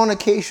is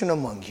fornication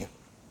among you.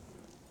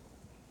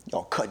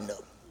 Y'all cutting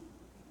up.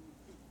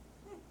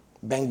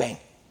 Bang, bang.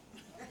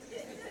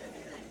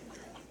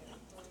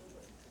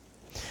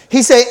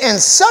 He said, and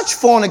such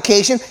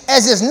fornication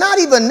as is not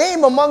even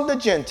named among the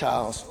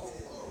Gentiles.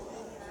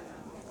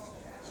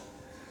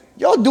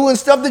 Y'all doing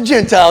stuff the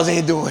Gentiles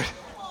ain't doing.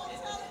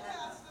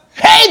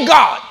 Hey,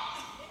 God.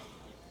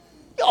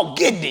 Y'all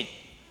getting it.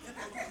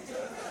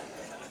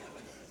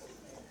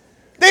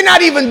 They're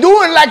not even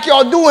doing like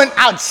y'all doing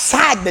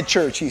outside the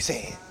church, he's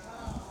saying.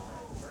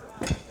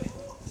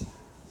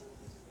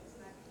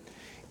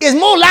 It's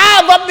more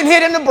live up in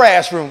here in the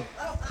brass room.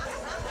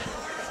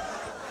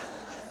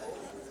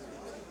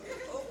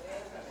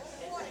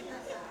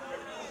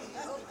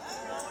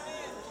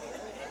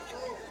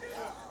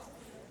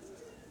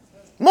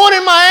 More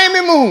than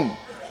Miami Moon.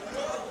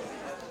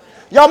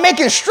 Y'all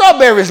making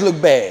strawberries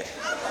look bad.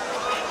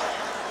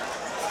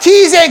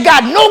 Cheese ain't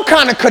got no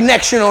kind of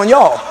connection on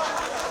y'all.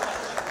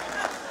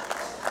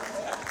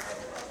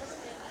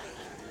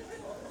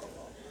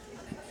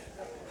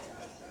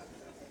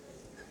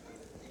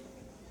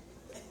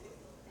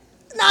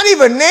 Not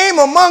even name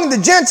among the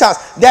Gentiles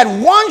that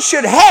one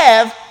should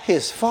have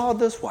his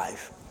father's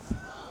wife.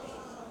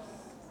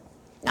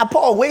 Now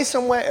Paul way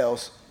somewhere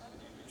else,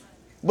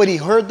 but he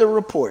heard the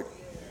report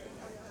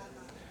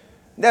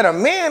that a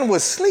man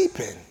was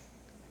sleeping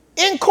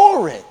in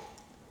Corinth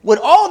with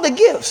all the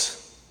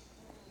gifts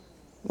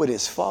with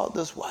his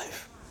father's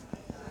wife.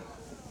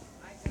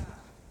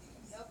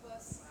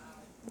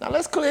 Now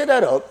let's clear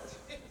that up.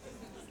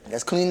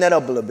 Let's clean that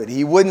up a little bit.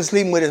 He wasn't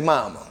sleeping with his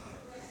mama.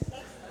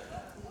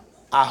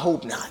 I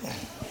hope not.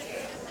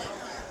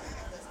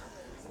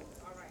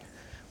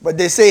 But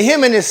they say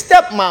him and his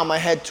stepmama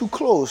had too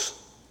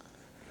close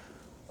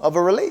of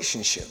a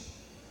relationship.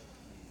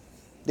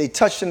 They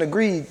touched and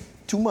agreed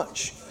too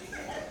much.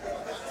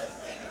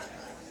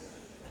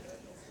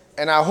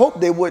 And I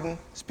hope they wouldn't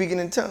speaking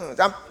in tongues.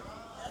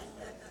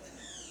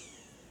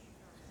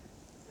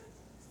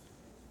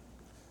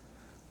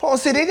 Paul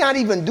said they're not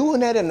even doing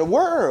that in the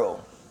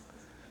world.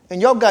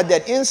 And y'all got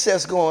that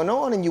incest going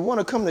on and you want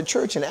to come to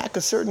church and act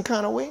a certain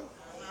kind of way?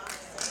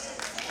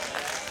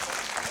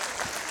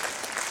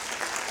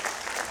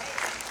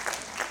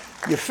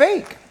 You're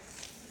fake.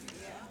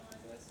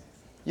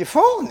 You're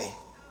phony.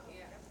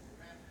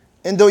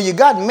 And though you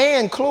got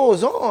man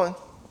clothes on,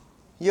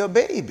 you're a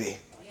baby.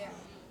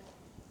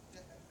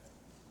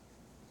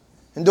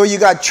 And though you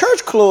got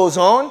church clothes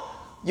on,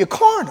 you're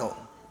carnal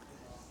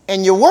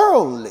and you're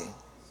worldly.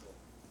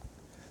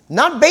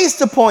 Not based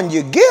upon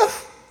your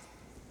gift,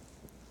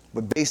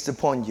 but based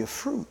upon your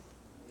fruit.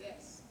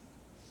 Yes.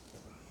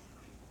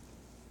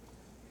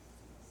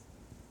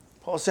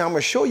 Paul said, I'm going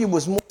to show you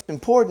what's most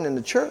important in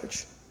the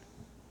church.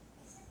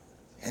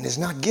 And it's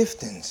not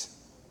giftings.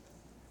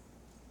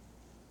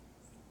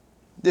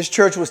 This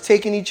church was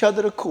taking each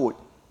other to court.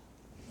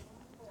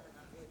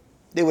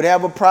 They would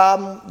have a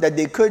problem that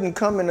they couldn't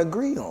come and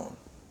agree on.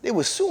 They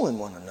were suing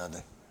one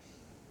another.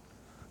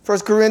 1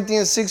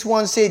 Corinthians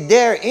 6:1 said,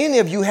 dare any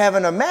of you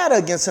having a matter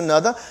against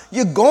another,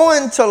 you're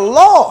going to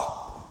law.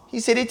 He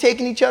said they're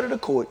taking each other to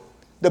court.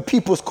 The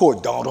people's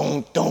court.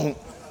 Don't.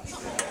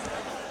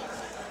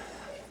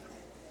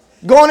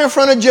 Going in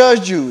front of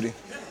Judge Judy.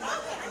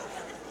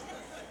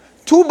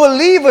 Two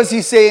believers,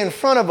 he said, in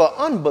front of an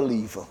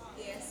unbeliever.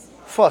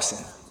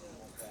 Fussing.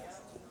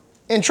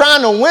 And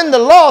trying to win the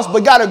loss,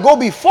 but got to go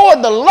before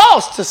the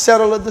loss to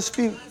settle a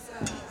dispute.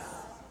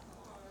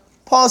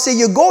 Paul said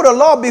you go to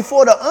law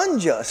before the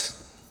unjust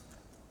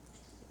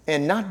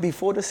and not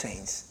before the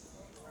saints.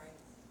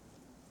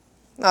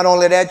 Not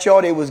only that,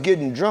 y'all, they was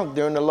getting drunk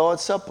during the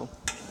Lord's Supper.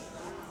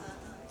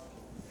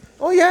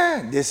 Oh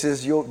yeah, this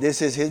is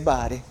his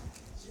body.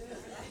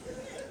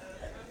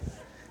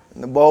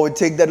 And the boy would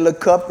take that little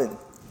cup and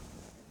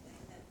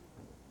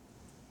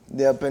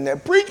they're up in there,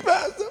 preach,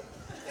 pastor.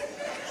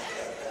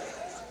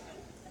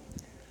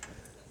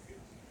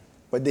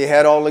 But they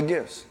had all the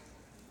gifts.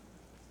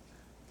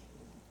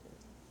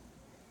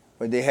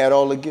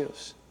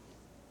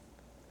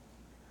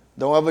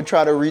 Don't ever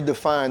try to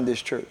redefine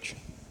this church.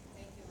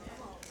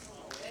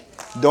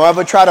 Don't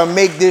ever try to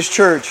make this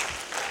church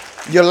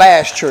your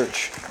last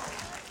church.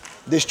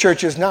 This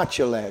church is not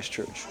your last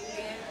church.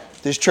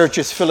 This church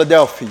is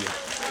Philadelphia.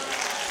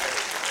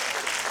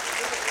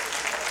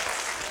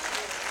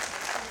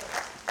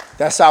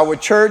 That's our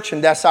church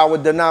and that's our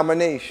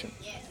denomination.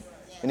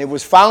 And it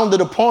was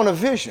founded upon a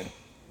vision.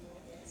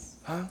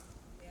 Huh?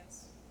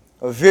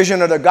 A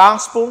vision of the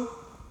gospel,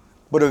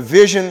 but a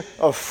vision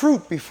of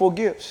fruit before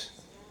gifts.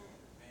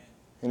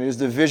 And it is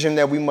the vision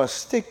that we must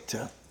stick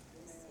to,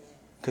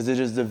 because it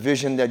is the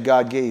vision that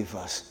God gave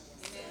us.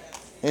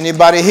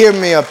 Anybody hear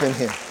me up in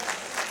here?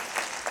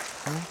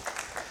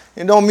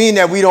 It don't mean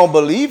that we don't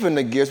believe in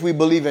the gifts. We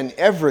believe in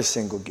every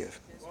single gift.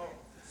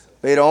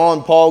 Later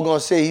on, Paul going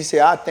to say, he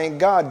said, I thank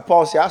God.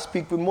 Paul said, I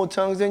speak with more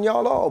tongues than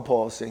y'all all,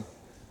 Paul said.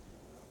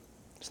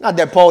 It's not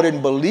that Paul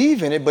didn't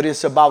believe in it, but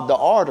it's about the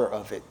order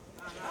of it.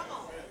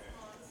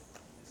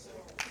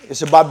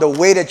 It's about the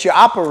way that you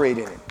operate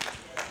in it.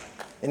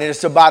 And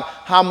it's about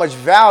how much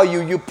value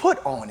you put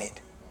on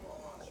it.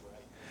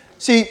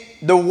 See,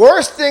 the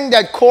worst thing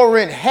that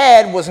Corinth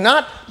had was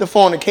not the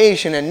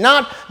fornication and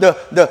not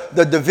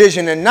the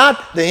division and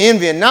not the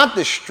envy and not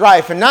the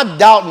strife and not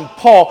doubting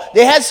Paul.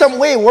 They had something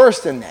way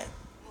worse than that.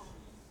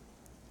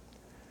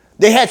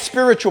 They had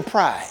spiritual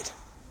pride.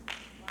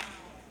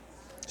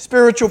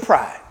 Spiritual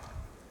pride.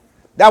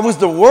 That was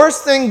the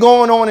worst thing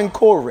going on in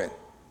Corinth.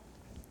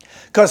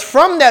 Because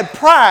from that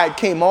pride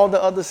came all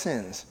the other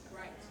sins.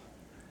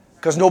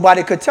 Because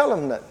nobody could tell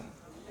them nothing.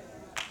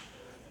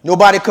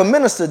 Nobody could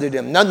minister to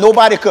them.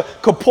 Nobody could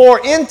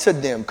pour into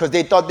them because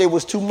they thought they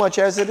was too much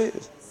as it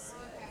is.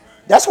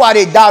 That's why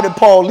they doubted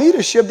Paul's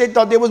leadership. They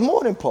thought they was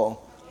more than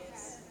Paul.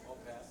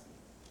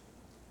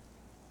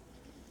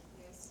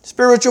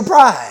 Spiritual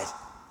pride.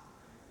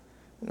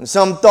 And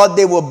some thought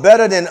they were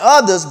better than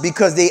others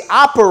because they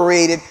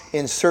operated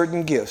in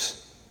certain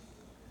gifts.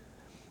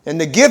 And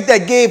the gift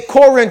that gave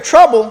Corinth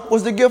trouble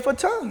was the gift of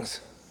tongues.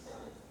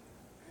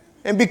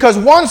 And because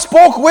one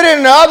spoke with it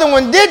and the other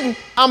one didn't,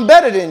 I'm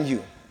better than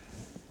you.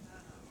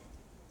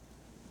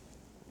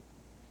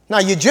 Now,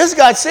 you just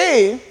got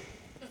saved.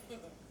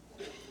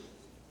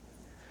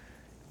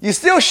 You're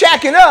still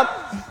shacking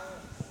up.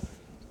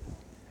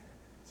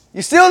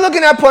 You're still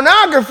looking at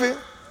pornography.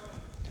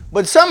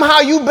 But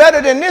somehow you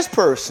better than this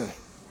person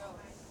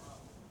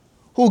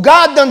who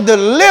God done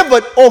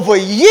delivered over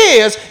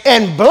years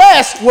and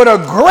blessed with a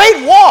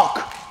great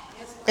walk.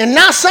 And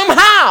now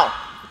somehow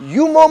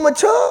you more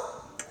mature.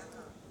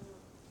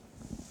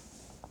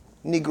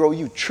 Negro,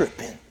 you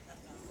tripping.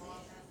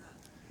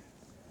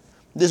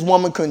 This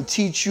woman can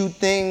teach you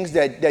things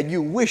that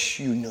you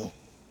wish you knew.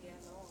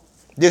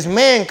 This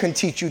man can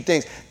teach you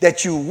things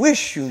that you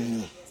wish you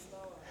knew.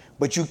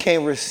 But you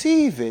can't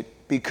receive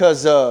it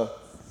because of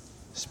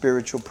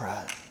spiritual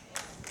pride.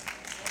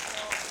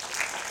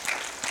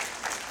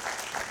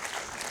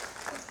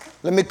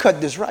 Let me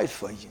cut this right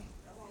for you.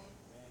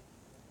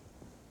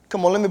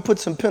 Come on, let me put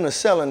some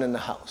penicillin in the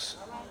house.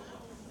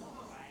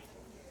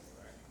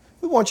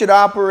 We want you to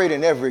operate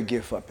in every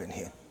gift up in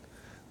here.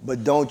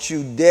 But don't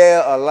you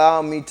dare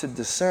allow me to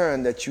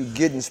discern that you're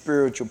getting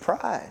spiritual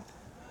pride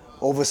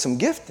over some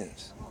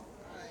giftings.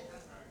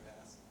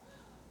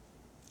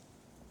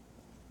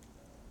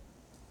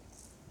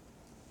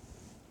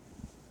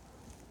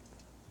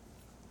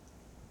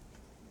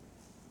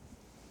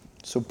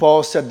 So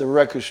Paul set the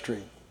record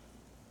straight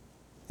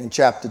in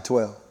chapter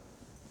 12.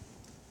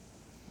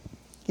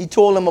 He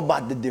told them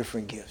about the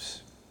different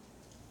gifts.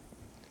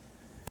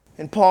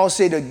 And Paul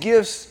said the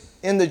gifts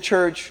in the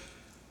church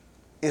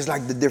is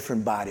like the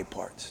different body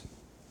parts.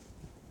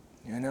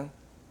 You know?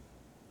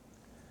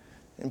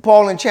 And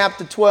Paul in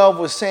chapter 12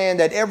 was saying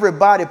that every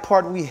body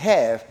part we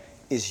have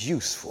is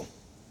useful.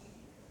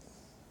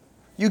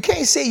 You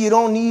can't say you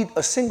don't need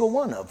a single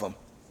one of them.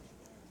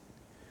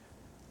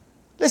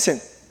 Listen,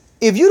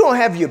 if you don't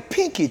have your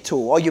pinky toe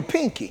or your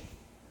pinky,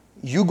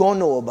 you gonna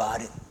know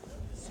about it.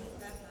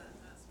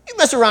 You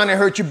mess around and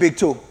hurt your big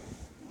toe.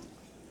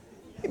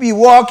 You be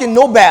walking,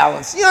 no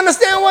balance. You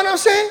understand what I'm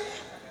saying?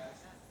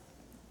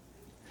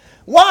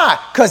 Why?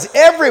 Because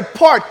every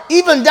part,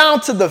 even down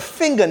to the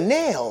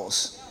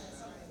fingernails,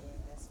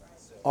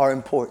 are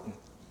important.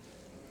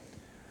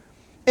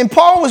 And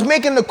Paul was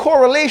making the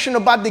correlation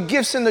about the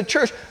gifts in the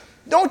church.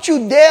 Don't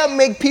you dare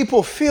make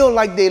people feel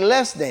like they're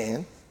less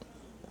than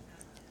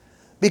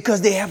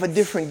because they have a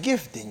different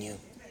gift than you.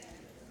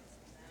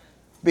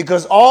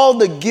 Because all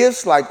the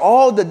gifts, like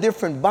all the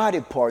different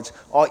body parts,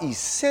 are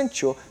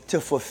essential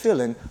to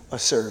fulfilling a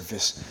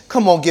service.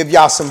 Come on, give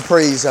y'all some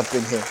praise up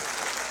in here.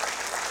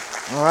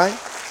 All right?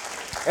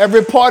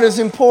 Every part is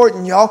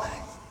important, y'all.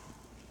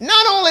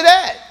 Not only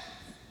that,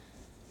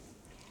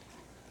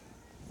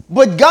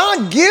 but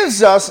God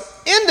gives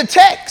us in the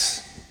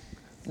text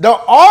the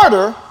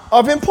order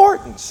of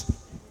importance.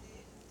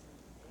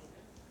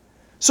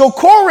 So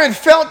Corinth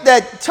felt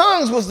that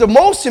tongues was the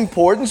most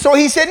important. So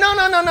he said,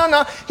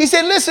 no. He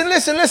said,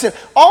 listen.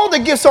 All the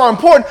gifts are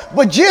important.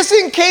 But just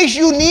in case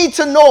you need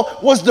to know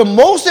what's the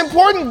most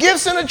important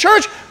gifts in the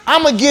church,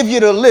 I'm going to give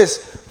you the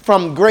list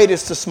from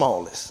greatest to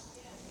smallest.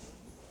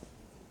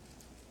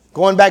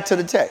 Going back to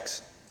the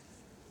text.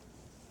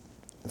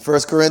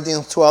 1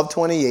 Corinthians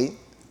 12:28.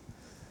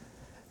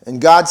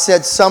 And God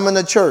said some in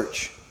the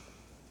church.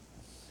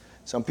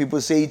 Some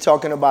people say he's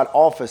talking about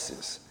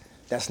offices.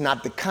 That's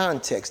not the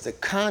context. The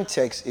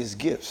context is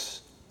gifts.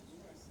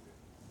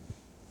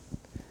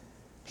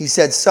 He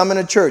said some in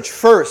the church.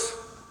 First,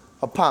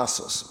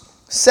 apostles.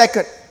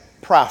 Second,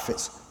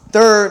 prophets.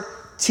 Third,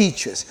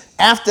 teachers.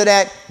 After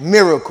that,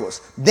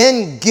 miracles.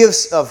 Then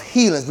gifts of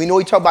healings. We know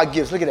we talk about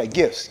gifts. Look at that,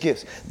 gifts.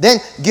 Then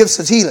gifts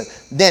of healing.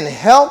 Then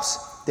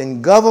helps.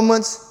 Then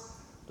governments.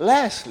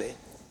 Lastly,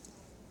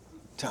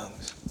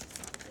 tongues.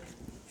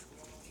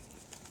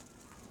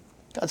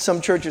 Got some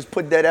churches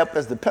put that up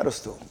as the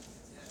pedestal.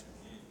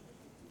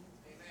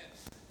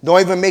 Don't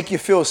even make you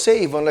feel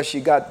saved unless you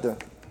got the...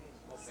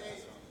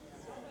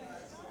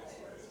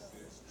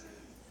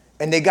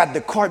 And they got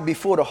the cart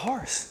before the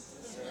horse.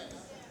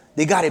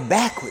 They got it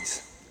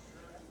backwards.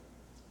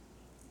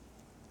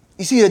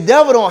 You see, the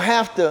devil don't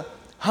have to,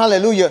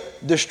 hallelujah,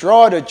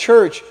 destroy the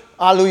church,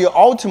 hallelujah,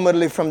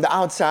 ultimately from the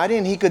outside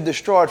in. He could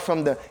destroy it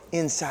from the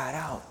inside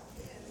out.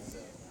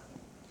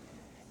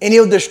 And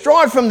he'll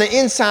destroy it from the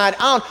inside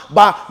out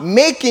by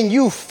making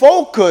you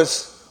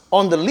focus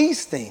on the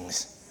least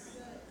things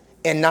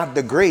and not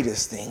the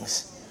greatest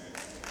things.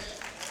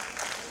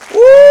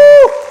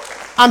 Woo!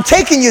 I'm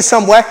taking you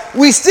somewhere.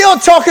 We still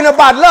talking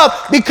about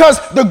love because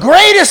the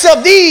greatest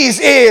of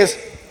these is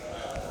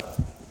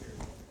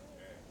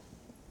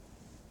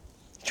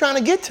trying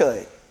to get to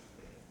it.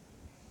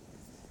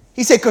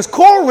 He said, because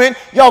Corinth,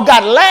 y'all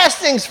got last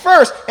things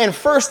first and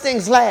first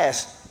things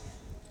last.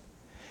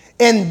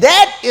 And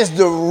that is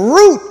the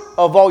root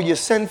of all your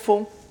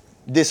sinful,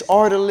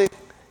 disorderly,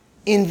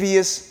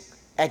 envious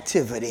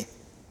activity.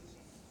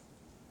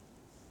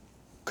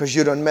 Because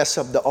you done mess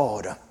up the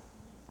order.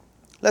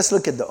 Let's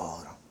look at the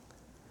order.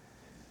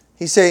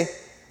 He say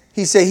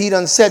he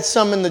done set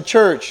some in the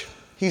church.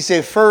 He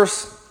said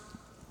first,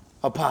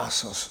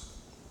 apostles.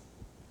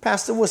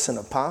 Pastor, what's an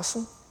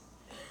apostle?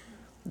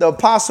 The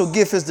apostle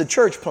gift is the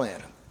church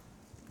planter.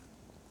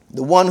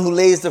 The one who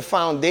lays the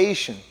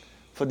foundation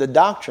for the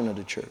doctrine of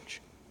the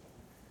church.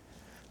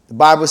 The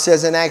Bible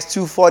says in Acts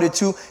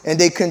 2:42, and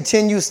they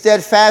continue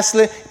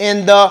steadfastly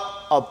in the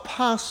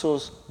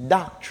apostles'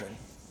 doctrine.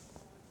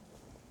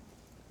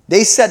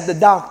 They set the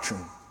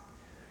doctrine.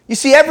 You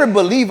see, every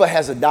believer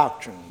has a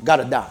doctrine, got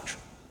a doctrine.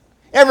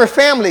 Every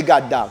family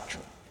got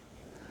doctrine.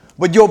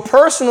 But your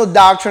personal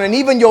doctrine and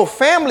even your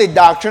family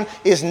doctrine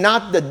is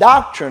not the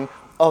doctrine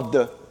of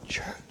the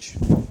church.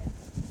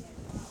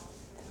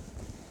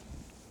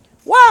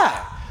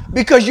 Why?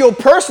 Because your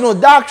personal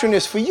doctrine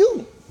is for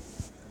you.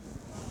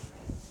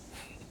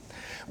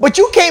 But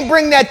you can't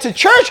bring that to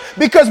church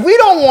because we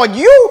don't want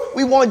you.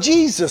 We want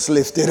Jesus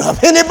lifted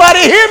up. Anybody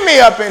hear me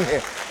up in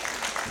here?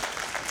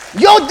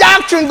 Your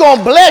doctrine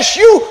gonna bless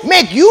you,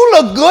 make you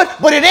look good,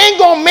 but it ain't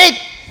gonna make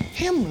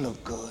him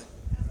look good.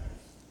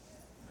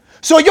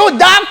 So your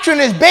doctrine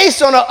is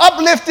based on an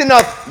uplifting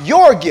of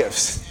your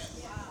gifts.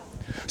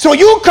 So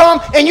you come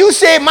and you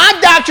say, my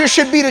doctrine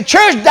should be the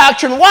church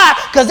doctrine. Why?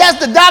 Because that's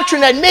the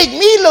doctrine that make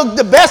me look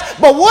the best.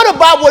 But what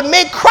about what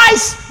make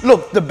Christ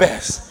look the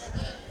best?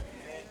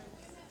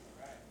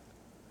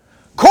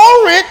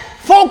 Corinth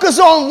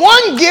focused on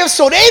one gift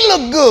so they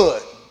look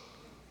good.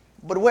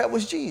 But where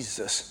was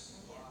Jesus?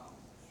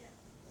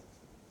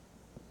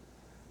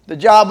 The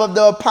job of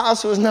the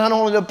apostle is not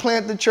only to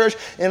plant the church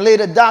and lay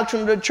the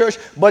doctrine of the church,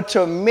 but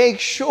to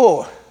make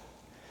sure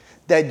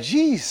that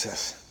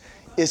Jesus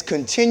is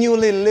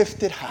continually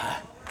lifted high.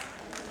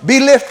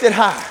 Be lifted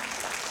high.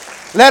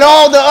 Let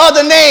all the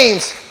other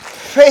names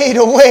fade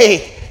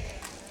away.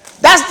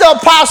 That's the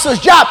apostle's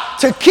job,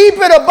 to keep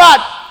it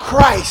about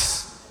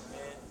Christ.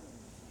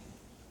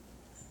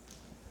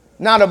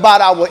 Not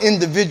about our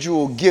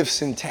individual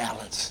gifts and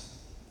talents.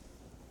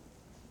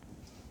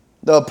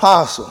 The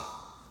apostle,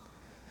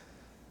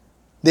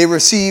 they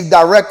received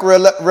direct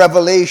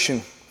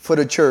revelation for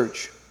the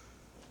church.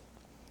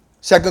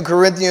 2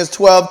 Corinthians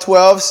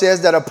 12:12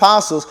 says that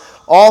apostles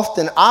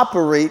often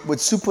operate with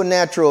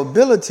supernatural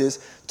abilities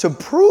to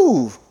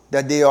prove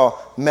that they are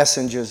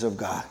messengers of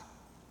God.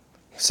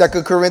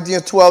 2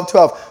 Corinthians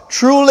 12:12.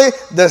 Truly,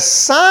 the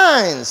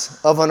signs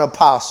of an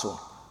apostle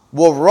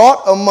were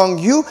wrought among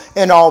you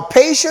in all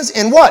patience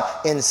in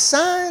what? In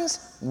signs,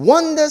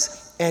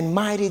 wonders, and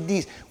mighty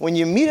deeds. When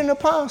you meet an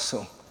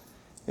apostle,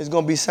 there's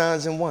going to be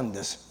signs and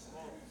wonders.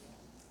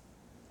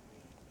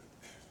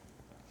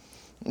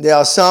 There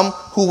are some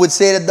who would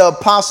say that the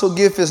apostle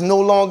gift is no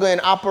longer in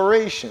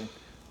operation.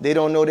 They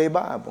don't know their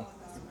Bible.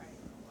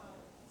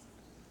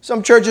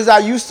 Some churches I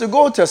used to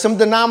go to, some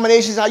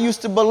denominations I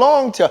used to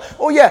belong to.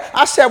 Oh yeah,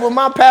 I sat with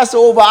my pastor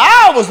over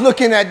hours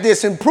looking at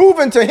this and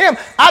proving to him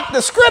out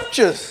the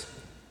scriptures.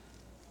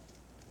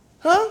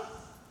 Huh?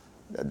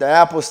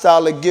 The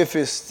apostolic gift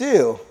is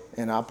still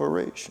in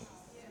operation.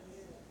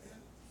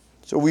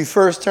 So we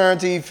first turn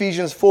to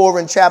Ephesians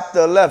 4 in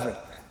chapter 11.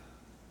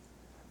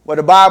 Where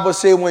the Bible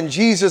says when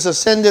Jesus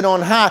ascended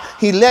on high,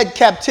 he led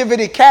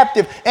captivity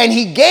captive and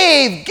he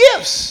gave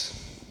gifts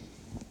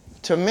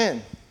to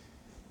men.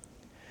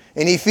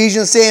 In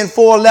Ephesians saying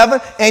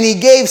 4:11, and he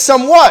gave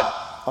some what?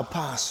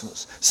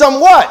 Apostles. Some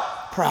what?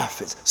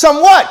 Prophets.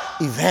 Some what?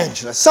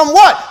 Evangelists. Some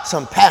what?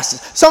 Some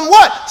pastors. Some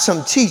what?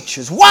 Some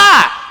teachers.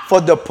 Why? for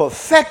the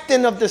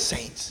perfecting of the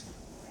saints.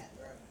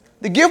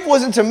 The gift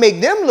wasn't to make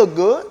them look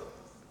good,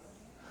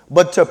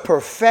 but to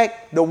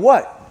perfect the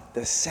what?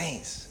 The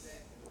saints.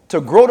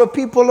 To grow the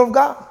people of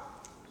God.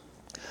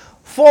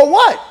 For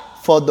what?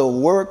 For the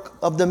work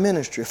of the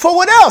ministry. For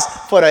what else?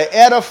 For the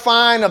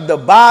edifying of the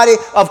body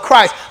of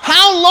Christ.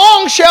 How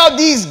long shall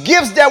these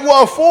gifts that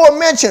were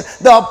aforementioned,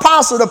 the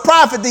apostle, the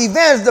prophet, the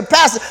evangelist, the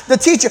pastor, the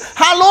teacher,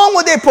 how long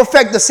will they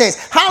perfect the saints?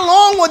 How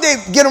long will they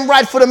get them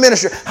right for the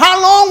ministry?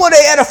 How long will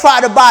they edify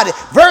the body?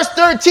 Verse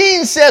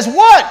 13 says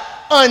what?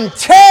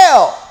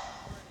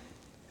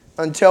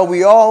 Until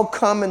we all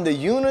come in the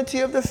unity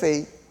of the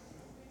faith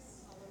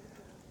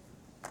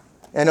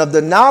and of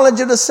the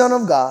knowledge of the Son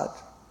of God,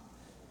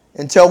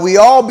 until we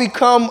all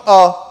become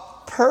a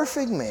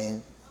perfect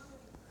man,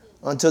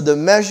 unto the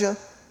measure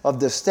of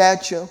the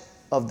stature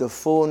of the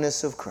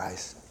fullness of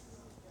Christ.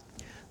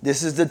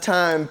 This is the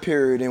time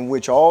period in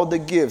which all the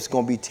gifts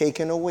going to be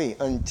taken away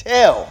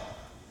until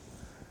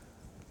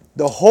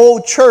the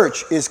whole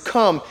church is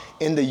come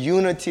in the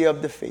unity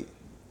of the faith.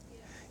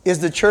 Is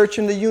the church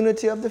in the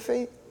unity of the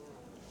faith?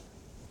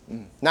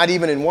 Not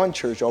even in one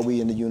church are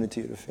we in the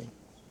unity of the faith.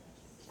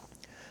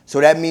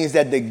 So that means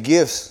that the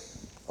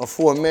gifts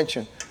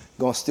aforementioned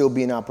going to still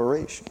be in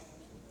operation.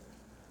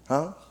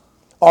 Huh?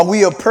 Are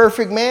we a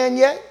perfect man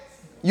yet?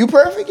 You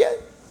perfect yet?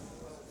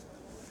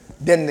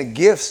 Then the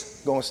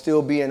gifts going to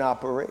still be in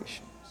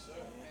operation.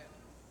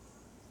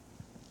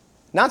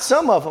 Not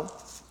some of them,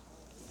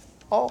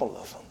 all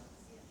of them.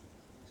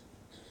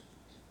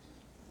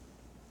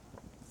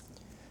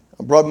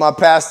 I brought my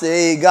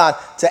pastor, God,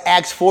 to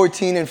Acts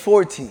 14 and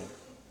 14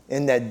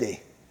 in that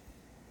day.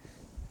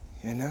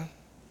 You know?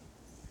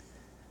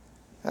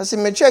 I said,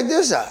 man, check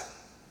this out.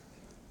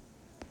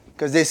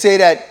 Because they say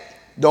that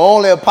the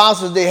only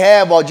apostles they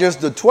have are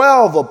just the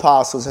 12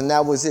 apostles, and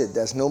that was it.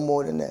 That's no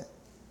more than that.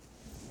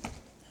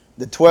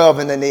 The 12,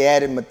 and then they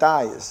added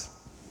Matthias.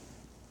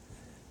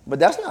 But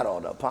that's not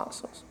all the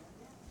apostles.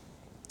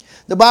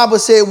 The Bible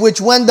said, which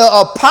when the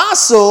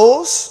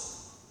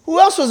apostles, who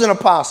else was an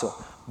apostle?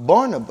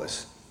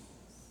 Barnabas.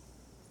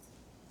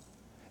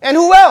 And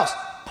who else?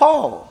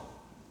 Paul.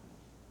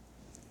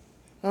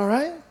 All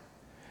right?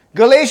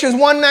 Galatians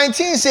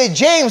 1:19 said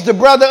James, the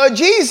brother of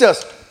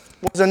Jesus,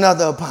 was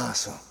another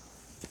apostle.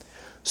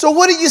 So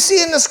what do you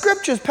see in the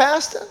scriptures,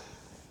 Pastor?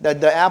 That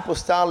the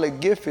apostolic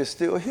gift is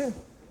still here.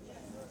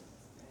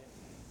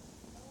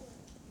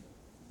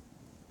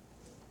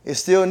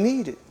 It's still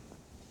needed.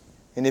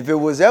 And if it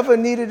was ever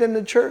needed in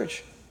the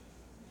church,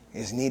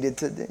 it's needed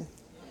today.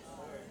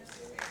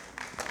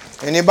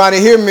 Anybody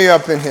hear me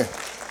up in here?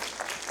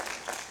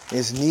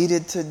 It's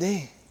needed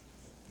today.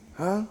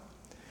 Huh?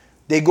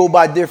 They go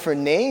by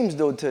different names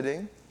though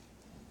today.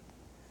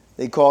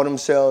 They call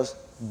themselves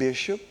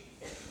bishop.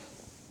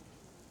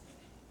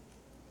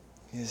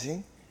 You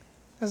see?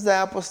 That's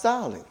the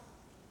apostolic.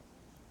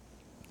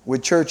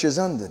 With churches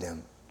under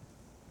them.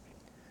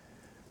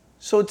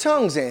 So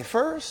tongues ain't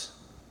first.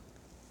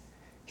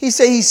 He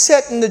said he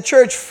set in the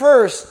church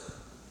first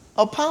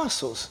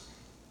apostles.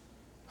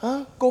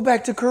 Huh? Go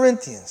back to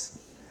Corinthians.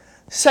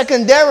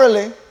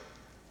 Secondarily,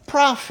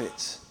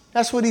 prophets.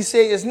 That's what he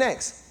said is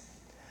next.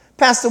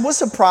 Pastor,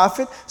 what's a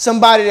prophet?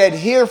 Somebody that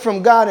hear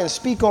from God and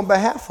speak on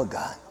behalf of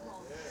God.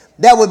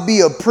 That would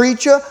be a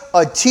preacher,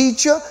 a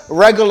teacher,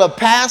 regular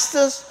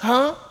pastors,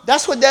 huh?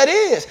 That's what that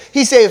is.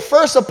 He said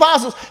first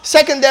apostles,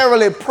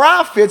 secondarily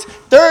prophets,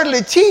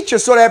 thirdly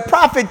teachers. So that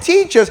prophet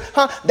teachers,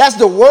 huh? That's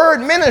the word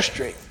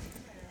ministry.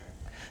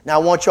 Now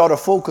I want y'all to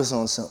focus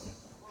on something.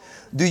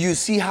 Do you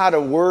see how the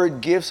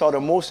word gifts are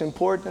the most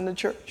important in the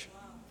church?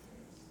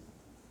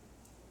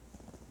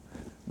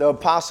 The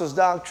apostles'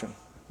 doctrine,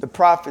 the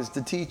prophets,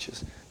 the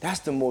teachers. That's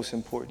the most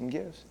important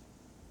gifts.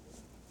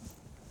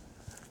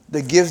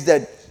 The gifts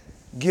that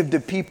give the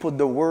people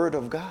the word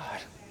of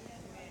God.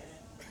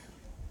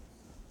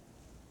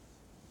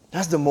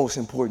 That's the most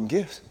important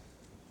gifts.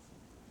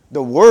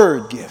 The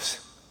word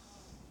gifts.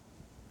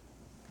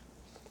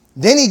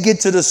 Then he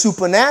gets to the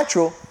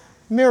supernatural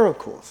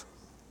miracles.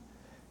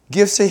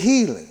 Gifts of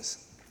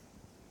healings.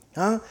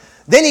 Huh?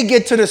 Then he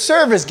gets to the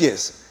service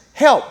gifts.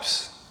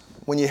 Helps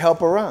when you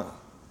help around.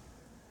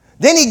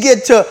 Then he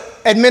get to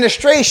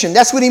administration.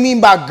 That's what he mean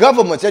by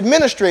governments,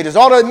 administrators,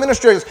 all the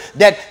administrators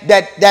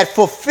that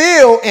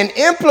fulfill and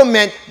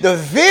implement the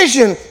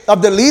vision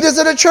of the leaders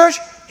of the church.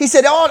 He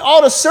said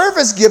all the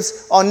service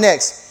gifts are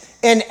next.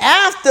 And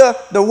after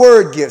the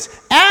word gifts,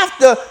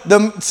 after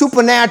the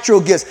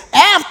supernatural gifts,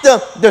 after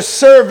the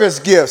service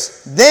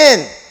gifts,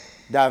 then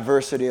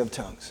diversity of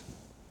tongues.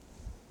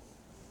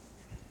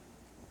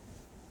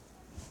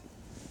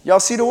 Y'all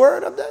see the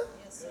word up there?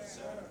 Yes,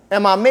 sir.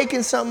 Am I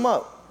making something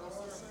up?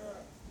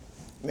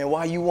 Man,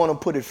 why you want to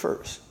put it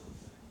first?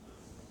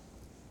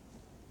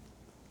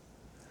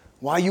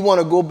 Why you want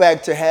to go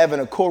back to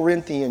having a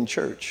Corinthian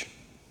church?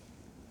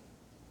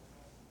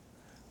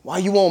 Why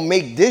you won't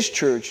make this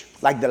church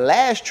like the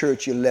last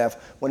church you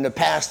left when the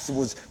pastor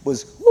was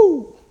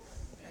woo?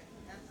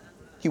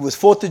 He was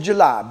 4th of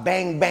July,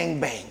 bang, bang,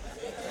 bang.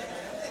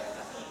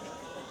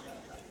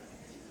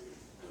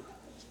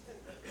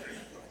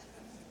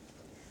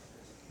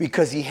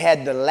 because he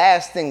had the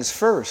last things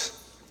first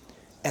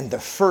and the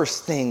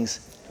first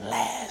things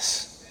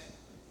last.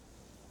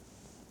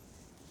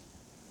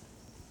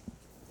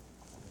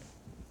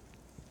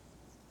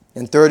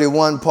 In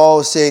 31,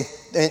 Paul say,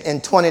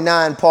 in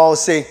 29, Paul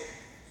say,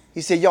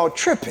 he said, y'all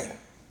tripping.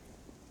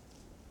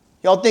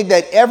 Y'all think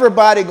that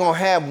everybody gonna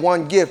have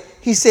one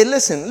gift. He said,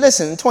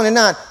 listen, in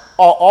 29, are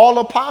all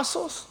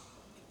apostles?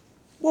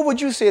 What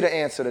would you say the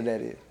answer to that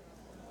is?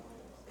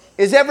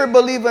 Is every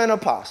believer an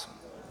apostle?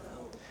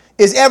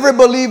 Is every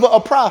believer a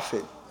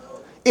prophet?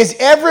 Is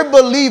every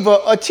believer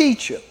a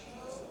teacher?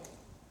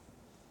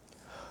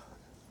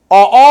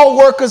 Are all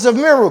workers of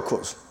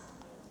miracles?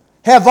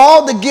 Have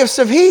all the gifts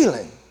of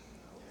healing?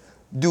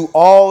 Do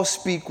all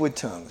speak with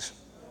tongues?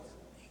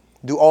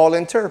 Do all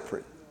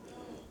interpret?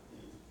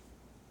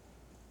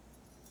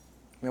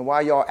 Man,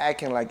 why y'all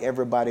acting like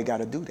everybody got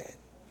to do that?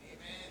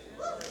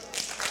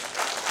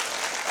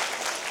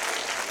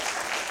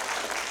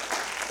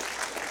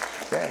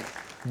 Okay.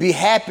 Be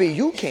happy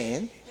you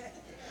can.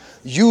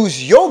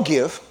 Use your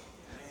gift,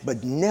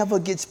 but never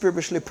get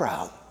spiritually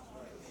proud.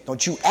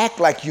 Don't you act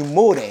like you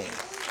more than,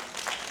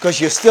 because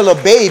you're still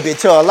a baby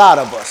to a lot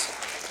of us.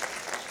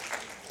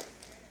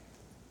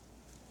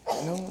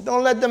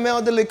 Don't let them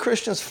elderly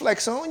Christians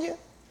flex on you.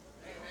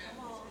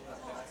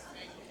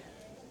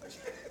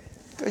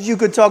 Because you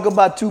could talk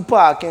about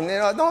Tupac, and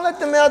don't let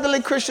them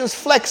elderly Christians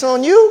flex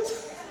on you.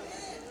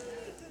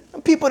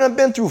 People that have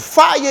been through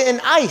fire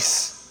and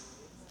ice.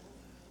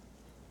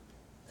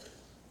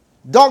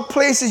 Dark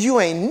places you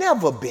ain't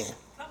never been.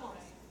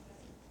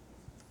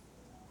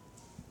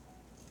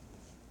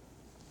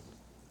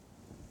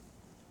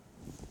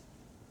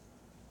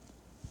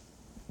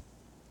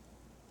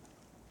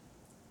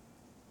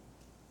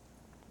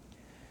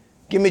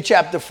 Give me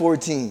chapter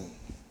 14.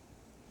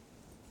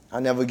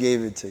 I never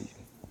gave it to you.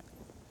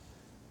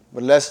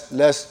 But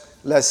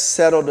let's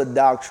settle the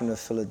doctrine of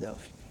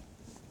Philadelphia.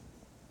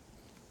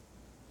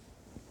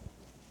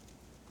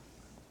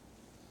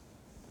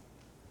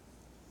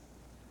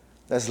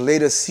 Let's lay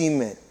the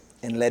cement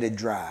and let it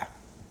dry.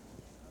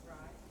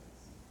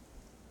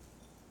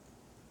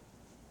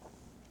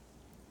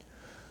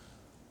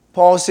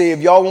 Paul said, if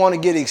y'all want to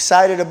get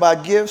excited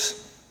about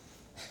gifts,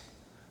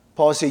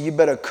 Paul said, you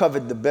better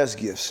covet the best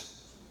gifts.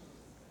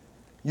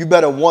 You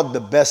better want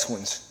the best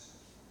ones.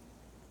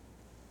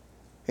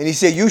 And he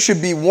said, you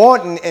should be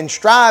wanting and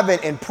striving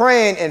and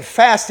praying and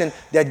fasting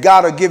that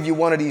God will give you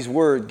one of these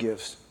word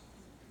gifts.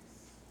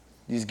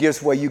 These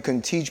gifts where you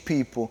can teach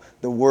people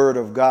the word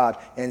of God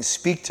and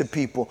speak to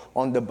people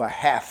on the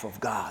behalf of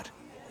God.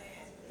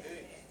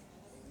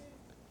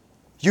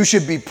 You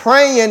should be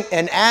praying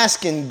and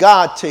asking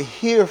God to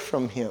hear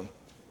from him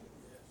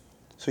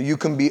so you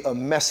can be a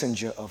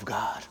messenger of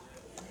God.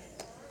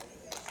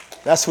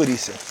 That's what he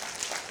said.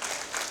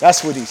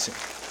 That's what he said.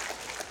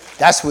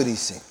 That's what he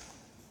said.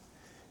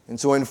 And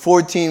so in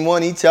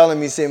 14:1, he telling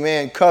me, he said,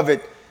 man,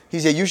 covet.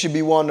 He said, you should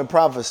be wanting to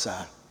prophesy,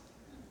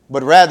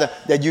 but rather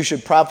that you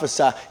should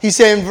prophesy. He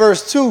said in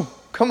verse 2,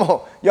 come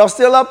on, y'all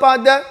still up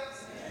on that?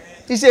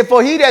 He said,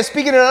 for he that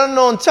speaketh in an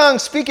unknown tongue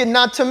speaketh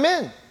not to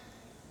men,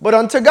 but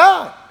unto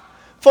God.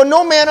 For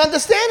no man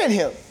understandeth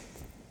him.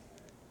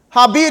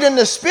 Howbeit in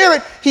the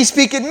spirit, he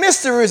speaketh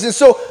mysteries. And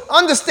so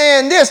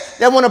understand this,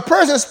 that when a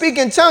person speaks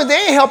in tongues, they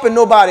ain't helping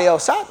nobody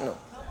else out. No.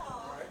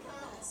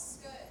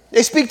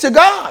 They speak to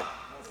God.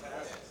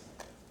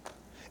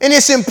 And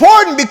it's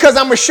important because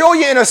I'm going to show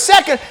you in a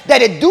second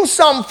that it do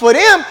something for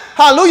them.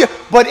 Hallelujah.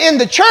 But in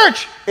the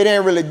church, it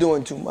ain't really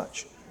doing too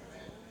much.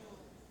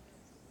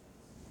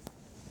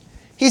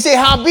 He said,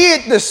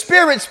 howbeit the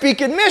spirit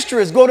speaketh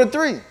mysteries. Go to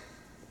 3.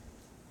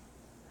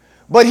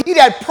 But he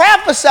that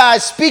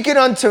prophesies speaketh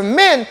unto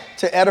men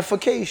to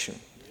edification.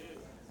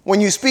 When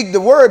you speak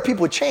the word,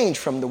 people change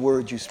from the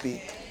word you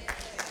speak.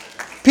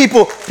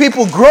 People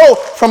grow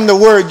from the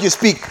word you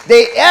speak.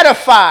 They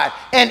edify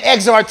and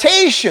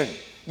exhortation.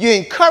 You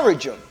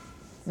encourage them.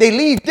 They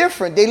leave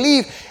different. They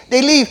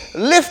leave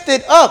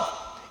lifted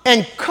up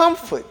and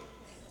comfort.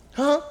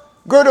 Huh?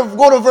 Go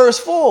to verse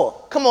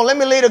 4. Come on, let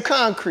me lay the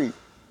concrete.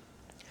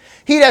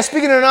 He that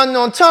speaketh in an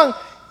unknown tongue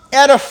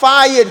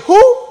edifieth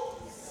who?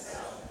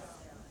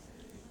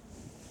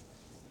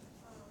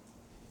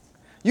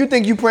 You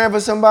think you praying for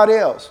somebody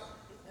else.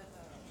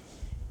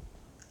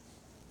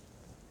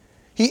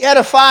 He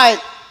edified.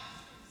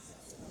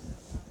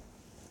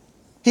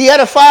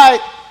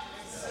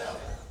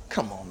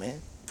 Come on, man.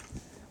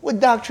 What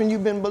doctrine you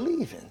been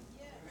believing?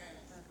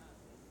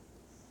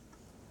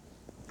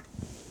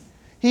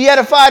 He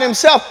edified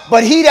himself,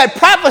 but he that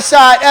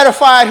prophesied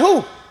edified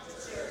who?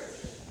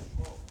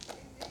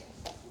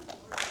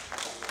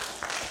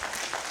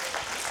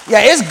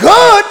 Yeah, it's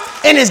good,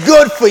 and it's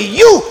good for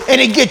you, and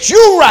it gets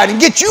you right, and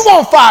get you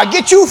on fire,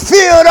 get you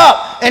filled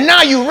up, and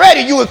now you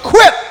ready, you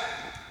equipped.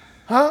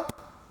 Huh?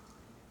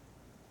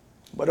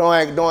 But don't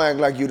act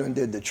like you done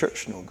did the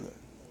church no good.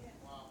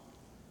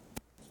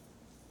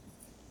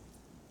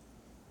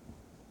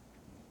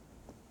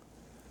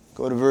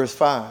 Go to verse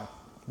 5.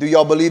 Do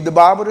y'all believe the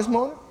Bible this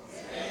morning?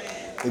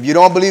 Amen. If you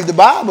don't believe the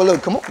Bible,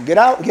 look, come on, get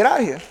out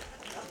here.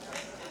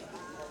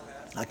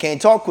 I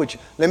can't talk with you.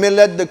 Let me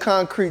let the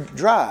concrete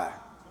dry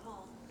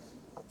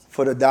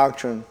for the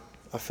doctrine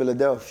of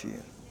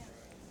Philadelphia.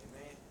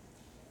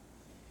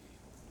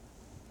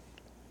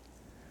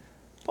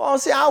 Paul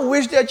said, I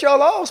wish that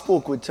y'all all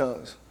spoke with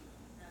tongues,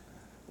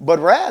 but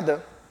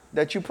rather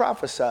that you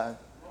prophesied.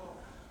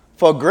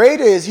 For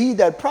greater is he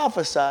that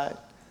prophesied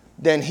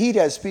than he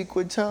that speak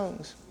with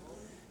tongues,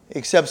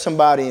 except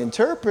somebody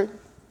interpret,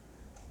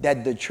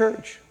 that the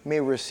church may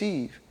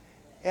receive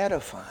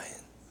edifying.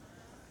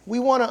 We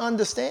want to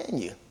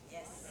understand you.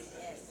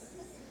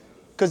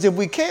 Because if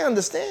we can't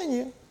understand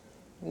you,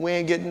 we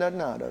ain't getting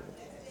nothing out of it.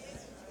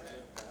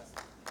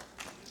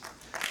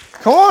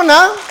 Come on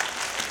now.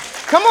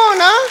 Come on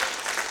now.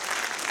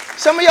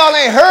 Some of y'all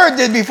ain't heard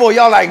this before.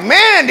 Y'all like,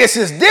 man, this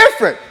is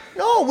different.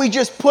 No, we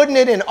just putting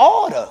it in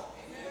order.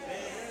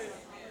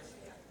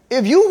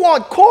 If you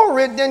want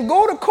Corinth, then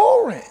go to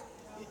Corinth.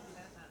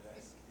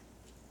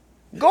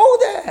 Go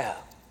there.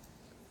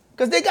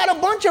 Because they got a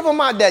bunch of them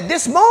out there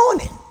this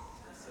morning.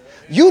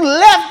 You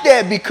left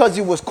there because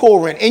it was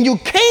Corinth, and you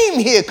came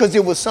here because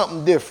it was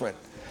something different.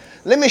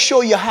 Let me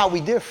show you how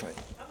we different.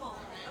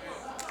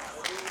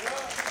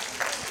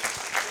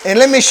 And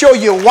let me show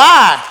you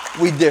why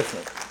we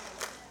different.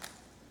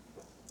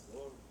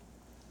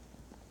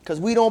 Because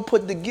we don't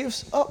put the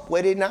gifts up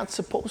where they're not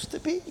supposed to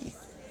be.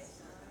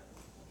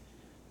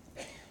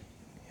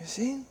 You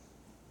see?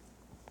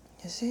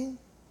 You see?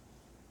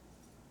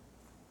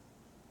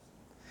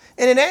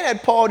 And it ain't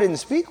that Paul didn't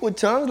speak with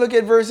tongues. Look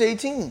at verse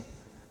 18.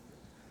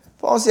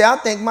 Paul said, I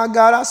thank my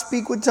God I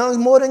speak with tongues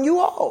more than you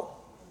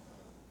all.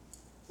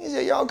 He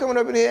said, y'all coming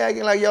up in here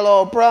acting like y'all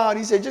all proud.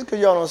 He said, just because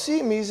y'all don't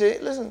see me, he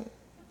said, listen. He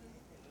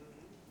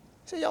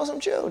said, y'all some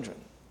children.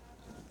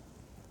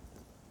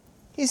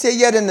 He said,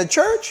 yet in the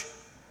church,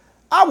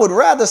 I would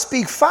rather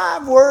speak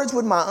 5 words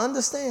with my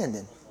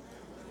understanding.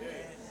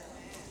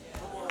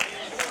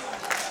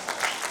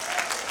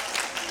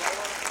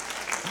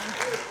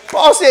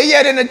 Paul said,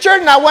 yet in the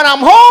church, now when I'm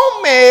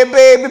home, man,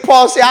 baby,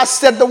 Paul said, I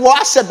set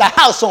the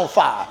house on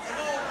fire.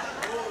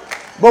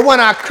 But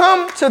when I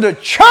come to the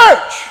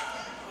church,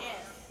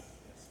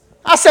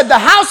 I set the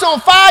house on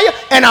fire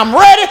and I'm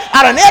ready.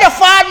 I done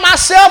edified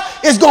myself.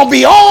 It's going to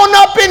be on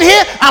up in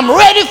here. I'm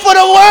ready for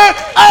the word.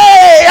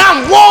 Hey,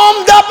 I'm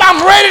warmed up.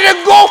 I'm ready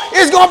to go.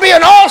 It's going to be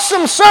an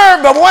awesome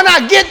serve. But when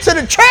I get to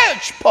the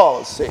church,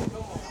 Paul said,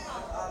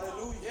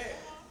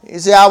 he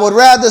said, I would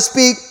rather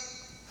speak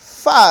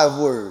 5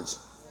 words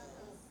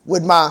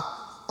with my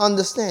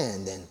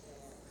understanding,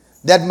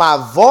 that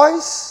my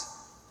voice,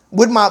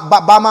 by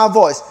my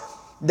voice,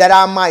 that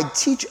I might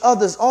teach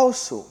others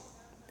also.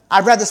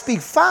 I'd rather speak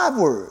 5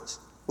 words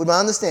with my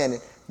understanding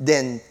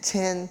than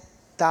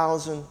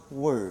 10,000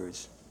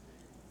 words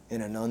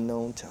in an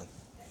unknown tongue.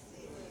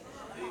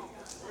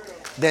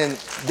 Than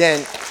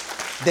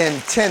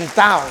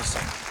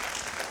 10,000.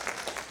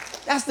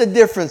 That's the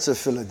difference of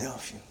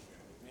Philadelphia.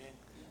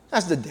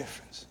 That's the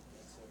difference.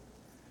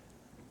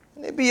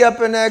 They be up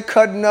in there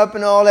cutting up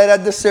and all that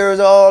at the service,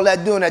 all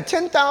that, doing that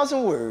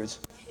 10,000 words.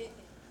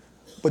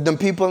 But them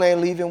people ain't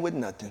leaving with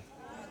nothing.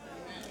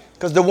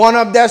 Because the one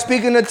up there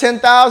speaking to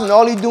 10,000,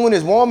 all he doing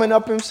is warming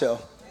up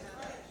himself.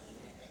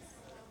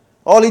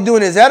 All he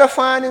doing is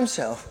edifying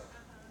himself.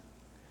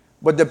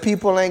 But the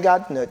people ain't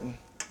got nothing.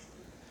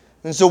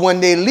 And so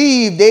when they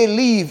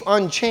leave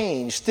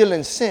unchanged, still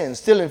in sin,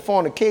 still in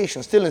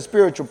fornication, still in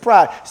spiritual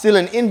pride, still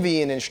in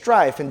envying and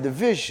strife and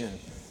division.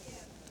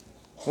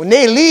 When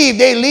they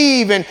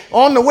leave, and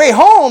on the way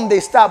home, they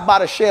stop by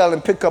the Shell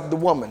and pick up the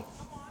woman.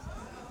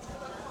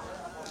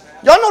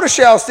 Y'all know the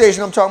Shell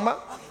station I'm talking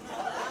about?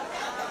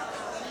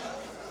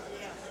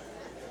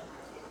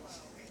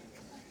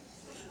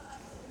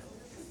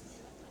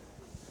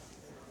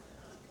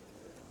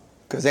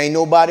 Because ain't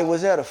nobody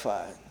was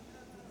edified.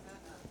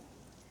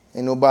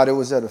 Ain't nobody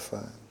was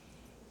edified.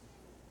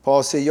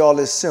 Paul said, y'all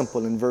is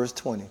simple in verse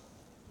 20.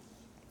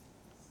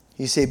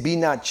 He said, be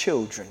not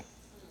children.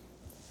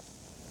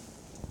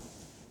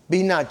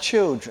 Be not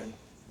children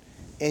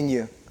in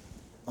your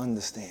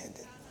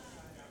understanding.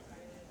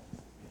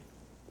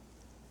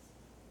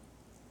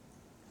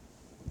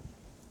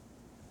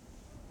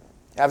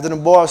 After the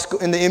boys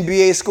in the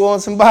NBA scoring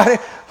somebody,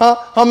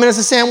 how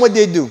Minister Sam, what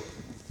they do?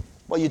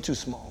 Well, you're too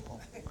small.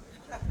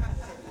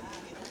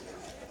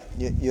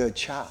 You're a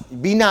child.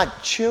 Be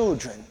not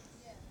children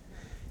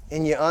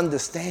in your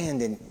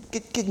understanding.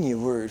 Get in your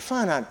word.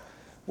 Find out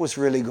what's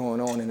really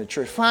going on in the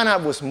church. Find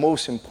out what's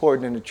most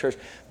important in the church.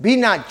 Be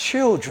not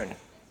children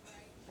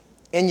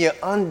in your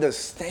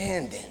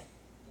understanding.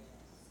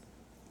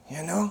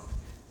 You know?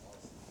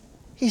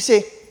 He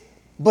said,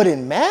 but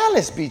in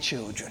malice be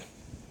children.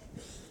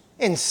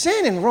 In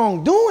sin and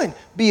wrongdoing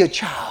be a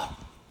child.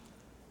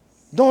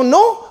 Don't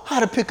know how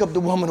to pick up the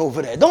woman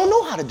over there. Don't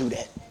know how to do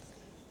that.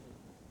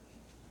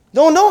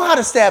 Don't know how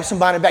to stab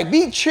somebody back.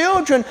 Be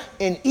children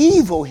in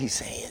evil, he's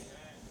saying.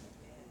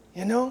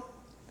 You know?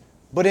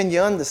 But in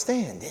your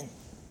understanding,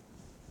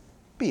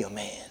 be a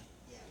man.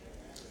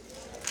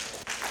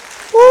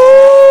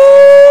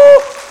 Woo!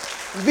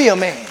 Be a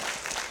man.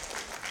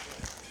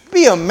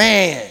 Be a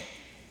man.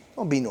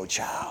 Don't be no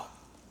child.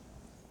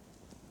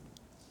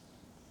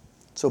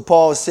 So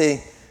Paul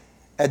say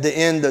at the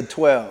end of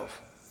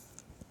 12,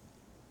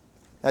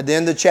 at the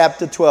end of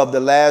chapter 12, the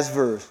last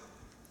verse,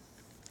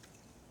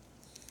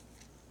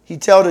 he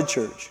tell the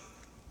church,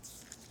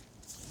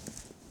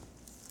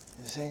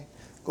 you see,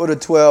 go to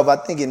 12, I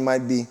think it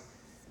might be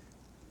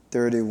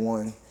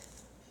 31.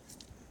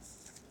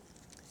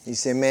 He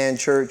said, man,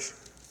 church,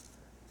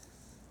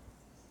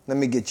 let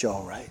me get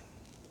y'all right.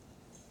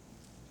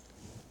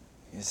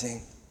 You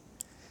see?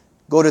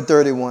 Go to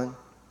 31.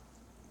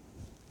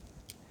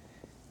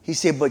 He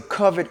said, but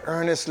covet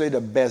earnestly the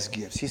best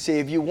gifts. He said,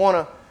 if you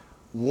want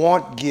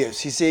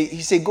gifts, he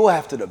said, go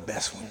after the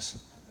best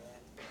ones.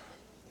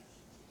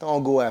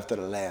 Don't go after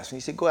the last one.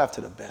 He said, go after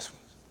the best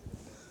ones.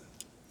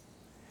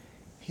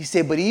 He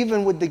said, but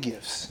even with the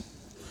gifts,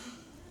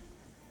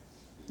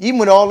 even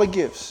with all the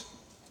gifts,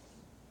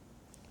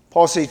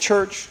 Paul said,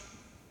 church,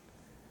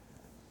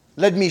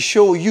 let me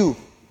show you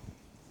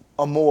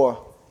a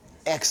more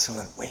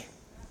excellent way.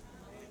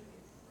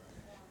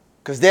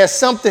 Because there's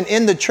something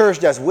in the church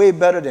that's way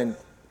better than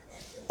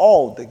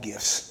all the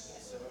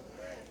gifts.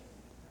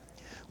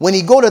 When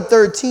he go to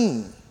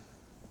 13,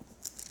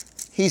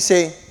 he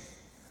say,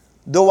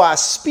 though I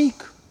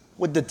speak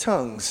with the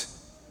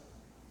tongues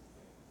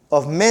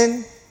of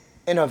men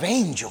and of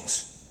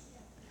angels,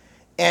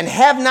 and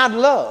have not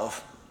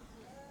love,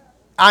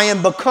 I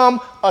am become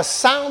a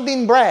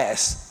sounding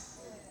brass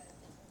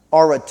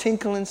or a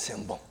tinkling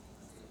cymbal.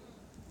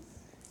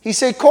 He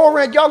said,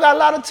 Corinth, y'all got a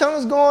lot of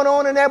tongues going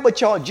on in there,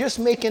 but y'all just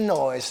making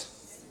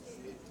noise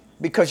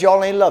because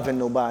y'all ain't loving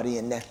nobody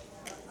in there.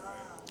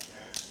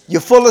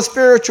 You're full of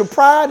spiritual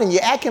pride and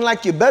you're acting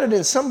like you're better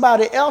than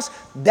somebody else.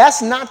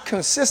 That's not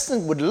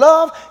consistent with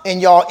love,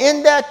 and y'all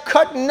in there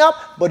cutting up,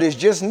 but it's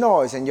just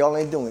noise and y'all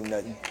ain't doing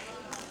nothing.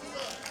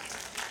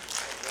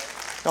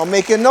 Y'all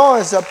making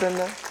noise up in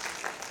there.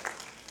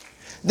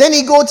 Then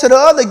he go to the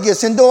other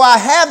gifts, and though I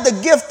have the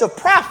gift of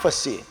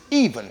prophecy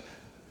even,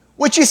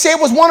 which he said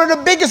was one of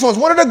the biggest ones,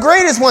 one of the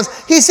greatest ones.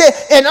 He said,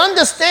 and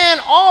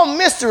understand all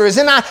mysteries,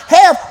 and I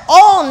have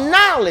all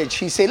knowledge.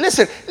 He said,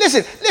 listen,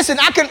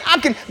 I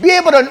can be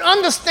able to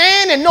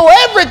understand and know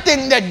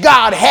everything that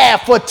God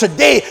has for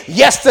today,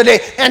 yesterday,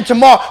 and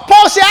tomorrow.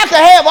 Paul said, I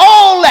can have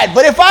all that,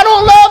 but if I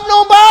don't love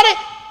nobody,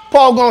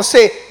 Paul gonna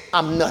say,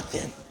 I'm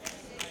nothing.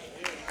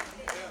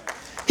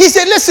 He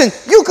said, listen,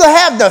 you could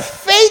have the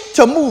faith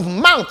to move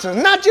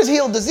mountains, not just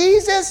heal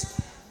diseases,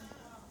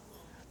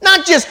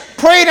 not just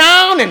pray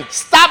down and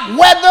stop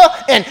weather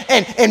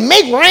and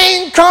make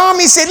rain come.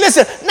 He said,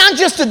 listen, not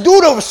just to do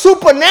the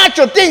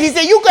supernatural thing. He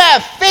said, you can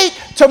have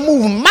faith to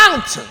move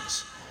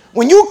mountains.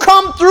 When you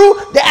come through,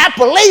 the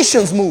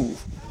Appalachians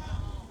move.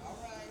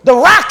 The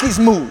Rockies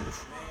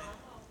move.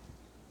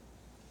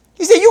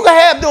 He said, you can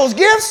have those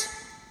gifts.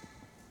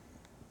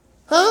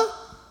 Huh?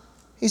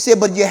 He said,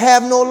 but you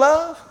have no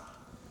love?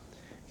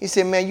 He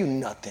said, man, you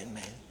nothing,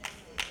 man.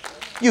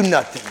 You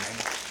nothing,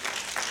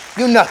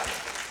 man. You nothing.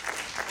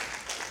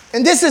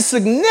 And this is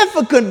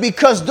significant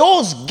because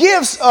those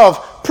gifts of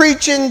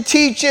preaching,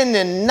 teaching,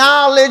 and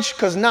knowledge,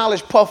 because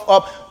knowledge puff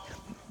up,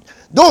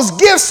 those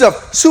gifts of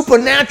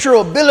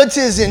supernatural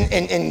abilities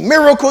and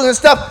miracles and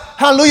stuff,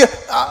 hallelujah,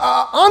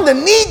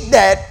 underneath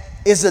that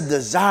is a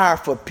desire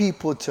for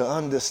people to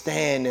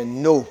understand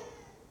and know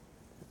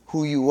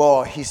who you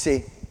are. He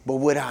said, but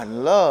without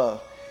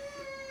love,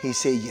 he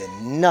said,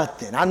 you're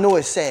nothing. I know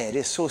it's sad.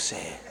 It's so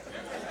sad.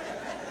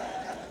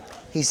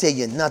 He said,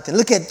 you're nothing.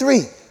 Look at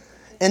 3.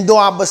 And though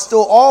I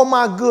bestow all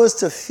my goods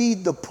to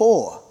feed the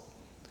poor,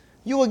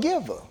 you a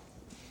giver.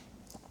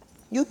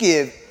 You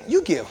give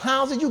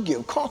houses, you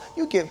give cars,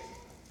 you give,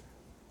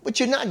 but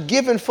you're not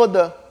giving for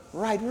the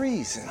right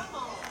reason.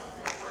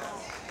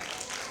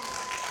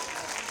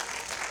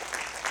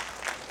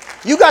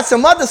 You got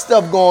some other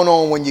stuff going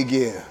on when you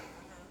give.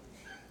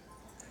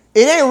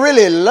 It ain't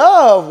really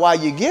love while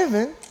you're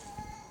giving.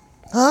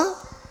 Huh?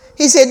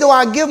 He said, though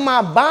I give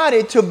my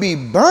body to be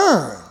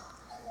burned.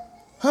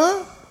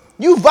 Huh?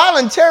 You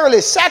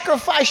voluntarily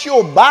sacrifice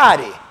your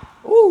body.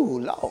 Ooh,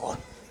 Lord.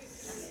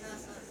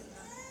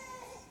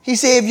 He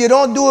said, if you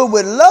don't do it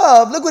with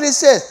love, look what it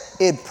says.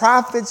 It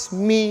profits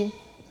me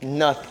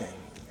nothing.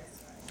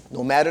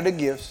 No matter the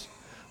gifts,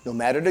 no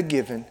matter the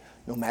giving,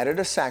 no matter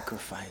the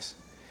sacrifice.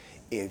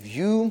 If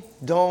you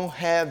don't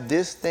have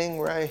this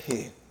thing right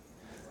here,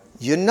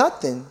 you're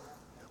nothing.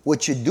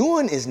 What you're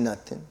doing is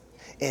nothing.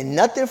 And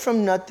nothing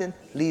from nothing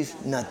leaves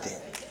nothing.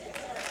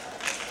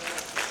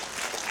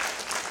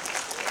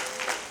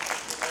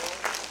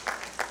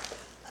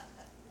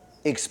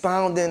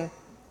 Expounding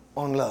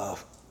on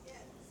love.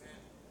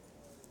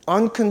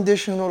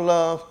 Unconditional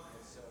love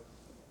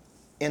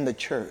in the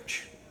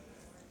church.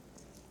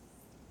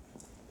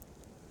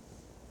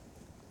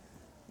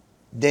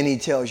 Then he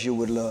tells you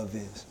what love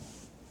is.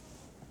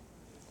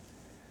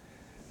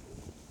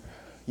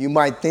 You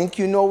might think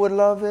you know what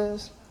love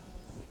is.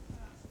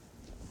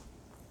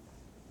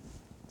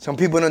 Some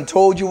people done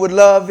told you what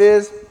love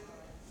is.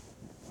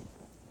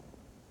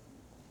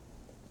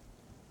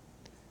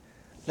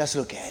 Let's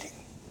look at it.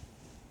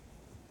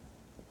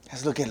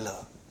 Let's look at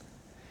love.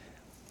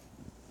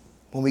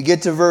 When we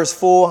get to verse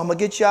 4, I'm going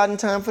to get you out in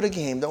time for the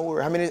game. Don't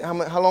worry.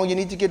 How long you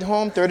need to get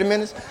home? 30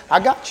 minutes? I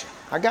got you.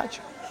 I got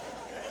you.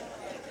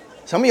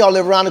 Some of y'all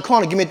live around the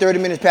corner. Give me 30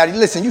 minutes, Patty.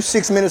 Listen, you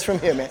 6 minutes from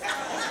here, man.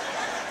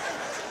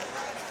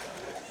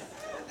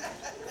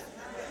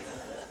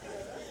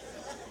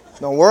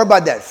 Don't worry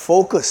about that.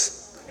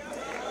 Focus.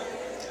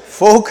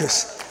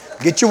 Focus.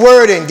 Get your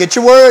word in. Get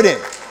your word in.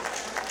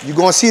 You're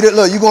going to see the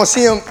look. You're going to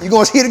see him. You're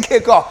going to see the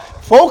kickoff.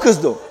 Focus,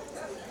 though.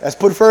 Let's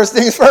put first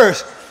things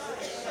first.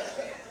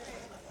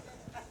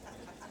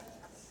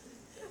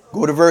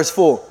 Go to verse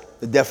 4,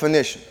 the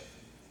definition.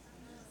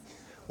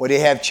 Where they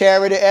have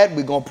charity at,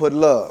 we're going to put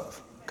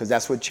love. Because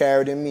that's what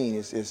charity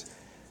means.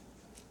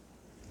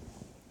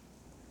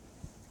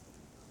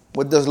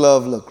 What does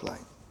love look like?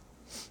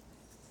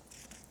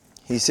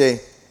 He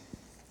say,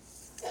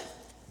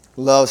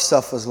 love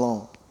suffers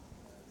long.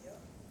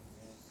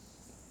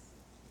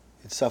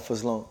 It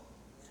suffers long.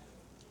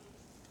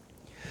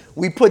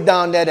 We put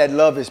down that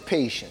love is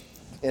patient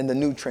in the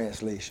new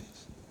translations.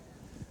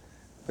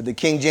 But the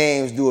King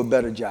James do a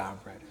better job,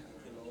 right?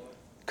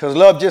 Because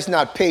love just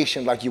not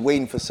patient like you're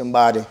waiting for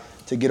somebody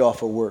to get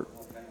off of work.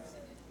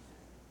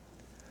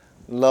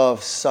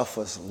 Love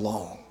suffers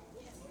long.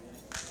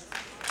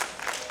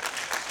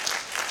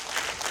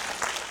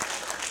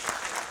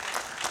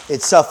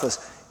 It suffers.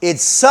 It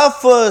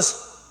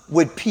suffers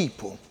with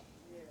people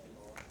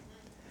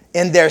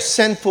and their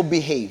sinful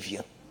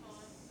behavior.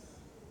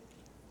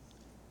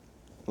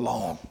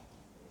 Long.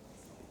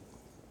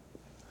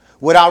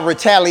 Without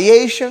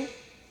retaliation,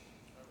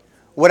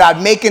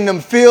 without making them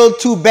feel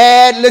too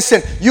bad.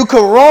 Listen, you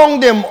can wrong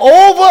them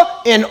over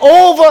and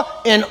over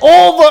and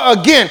over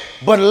again,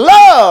 but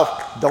love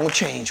don't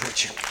change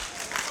with you.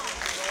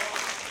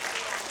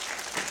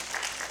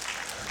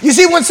 You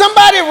see, when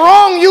somebody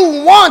wrong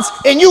you once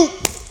and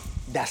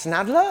that's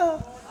not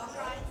love.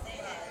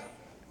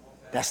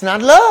 That's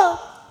not love.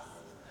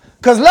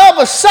 Because love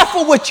will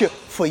suffer with you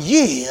for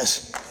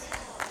years.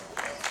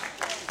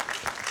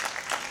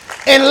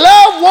 And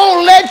love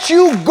won't let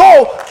you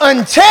go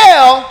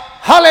until,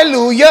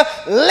 hallelujah,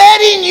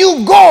 letting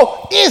you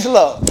go is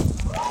love.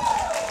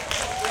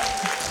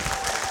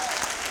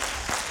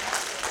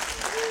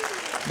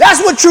 That's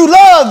what true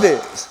love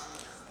is.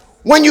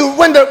 When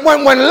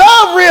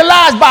love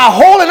realized by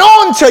holding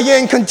on to you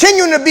and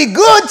continuing to be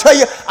good to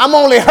you, I'm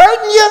only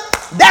hurting you,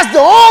 that's the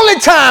only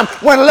time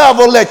when love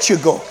will let you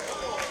go.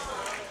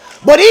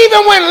 But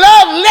even when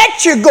love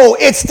lets you go,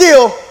 it's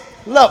still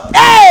love.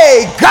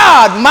 Hey,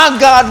 God, my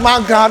God,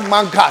 my God,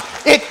 my God.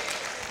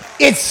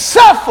 It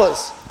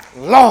suffers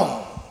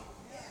long.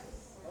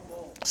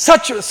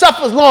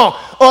 Suffers long.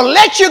 Or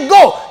let you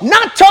go,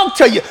 not talk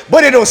to you,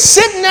 but it'll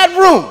sit in that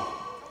room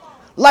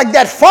like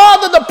that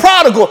father, the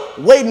prodigal,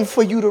 waiting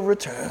for you to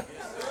return.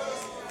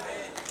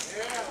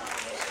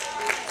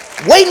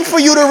 Waiting for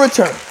you to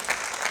return.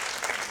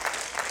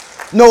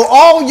 No,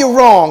 all your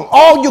wrong,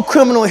 all your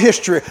criminal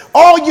history,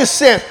 all your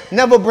sin,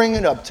 never bring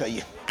it up to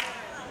you.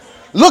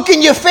 Look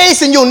in your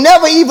face and you'll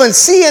never even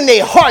see in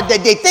their heart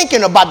that they're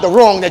thinking about the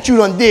wrong that you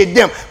done did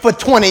them for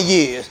 20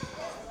 years.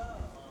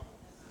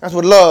 That's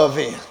what love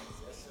is.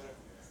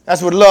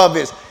 That's what love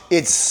is.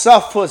 It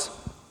suffers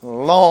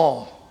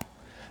long.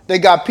 They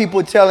got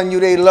people telling you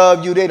they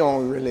love you. They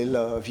don't really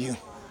love you.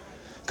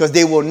 Because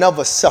they will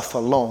never suffer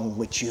long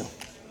with you.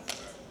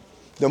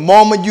 The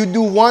moment you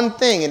do one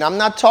thing, and I'm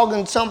not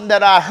talking something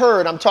that I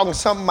heard, I'm talking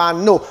something I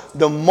know.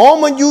 The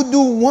moment you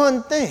do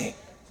one thing,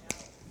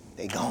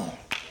 they gone.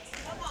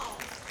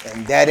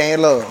 And that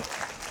ain't love.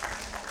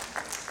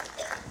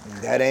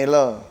 And that ain't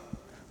love.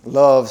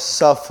 Love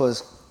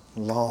suffers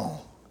long.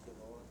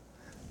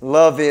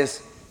 Love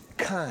is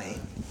kind.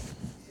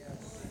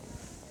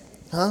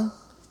 Huh?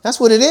 That's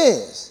what it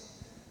is.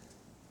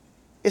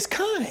 It's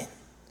kind.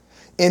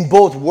 In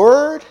both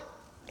word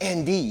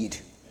and deed.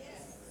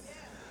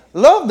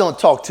 Love don't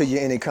talk to you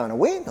any kind of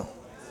way, no.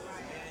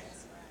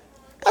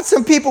 Got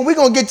some people we're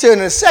going to get to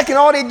in a second.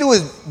 All they do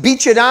is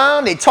beat you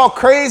down. They talk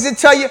crazy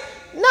to you.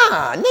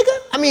 Nah,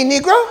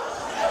 Negro.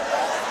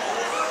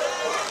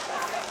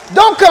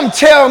 Don't come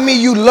tell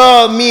me you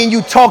love me and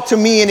you talk to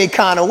me any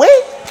kind of way.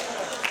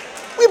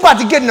 We about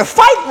to get in a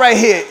fight right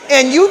here.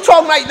 And you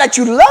talk like that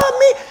you love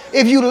me.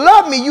 If you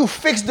love me, you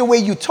fix the way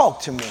you talk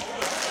to me.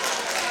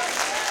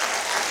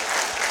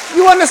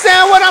 You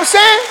understand what I'm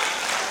saying?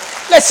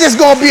 That's just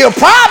going to be a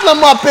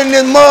problem up in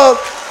this mug.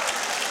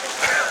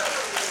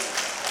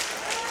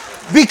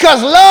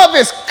 Because love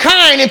is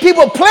kind and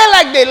people play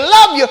like they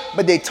love you,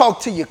 but they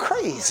talk to you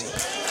crazy.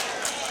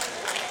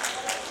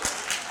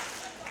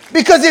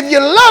 Because if you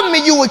love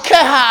me, you would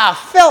care how I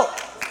felt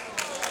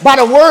by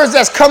the words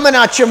that's coming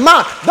out your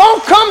mouth.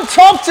 Don't come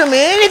talk to me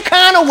any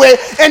kind of way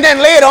and then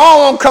later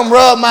on come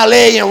rub my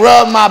leg and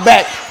rub my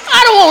back.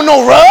 I don't want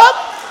no rub.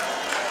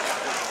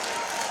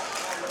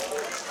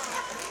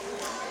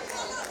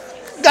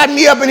 Got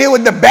me up in here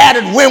with the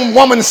battered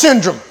woman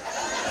syndrome.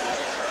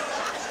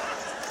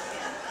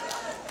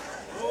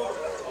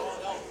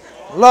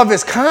 Love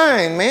is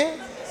kind, man.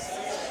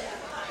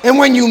 And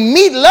when you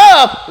meet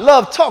love,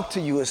 love talk to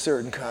you a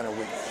certain kind of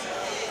way.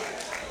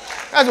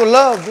 That's what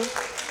love do.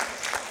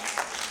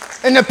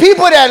 And the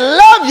people that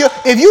love you,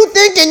 if you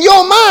think in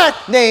your mind,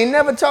 they ain't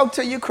never talk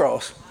till you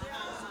cross.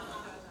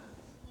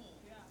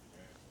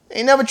 They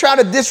ain't never try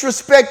to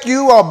disrespect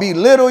you or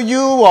belittle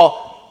you,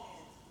 or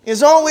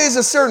there's always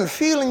a certain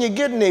feeling you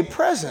get in their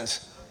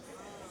presence.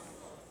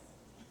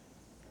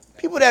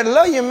 People that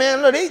love you,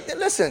 man, look,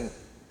 listen.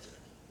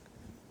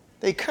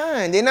 They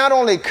kind. They're not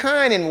only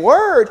kind in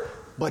word,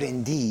 but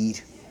in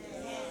deed.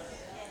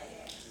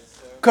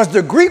 Because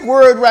the Greek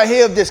word right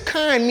here of this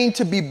kind means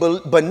to be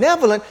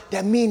benevolent.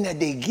 That means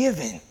that they're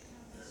giving.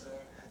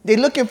 They're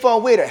looking for a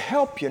way to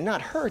help you,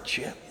 not hurt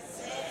you.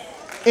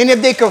 And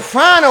if they can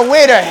find a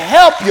way to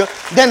help you,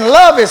 then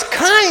love is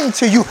kind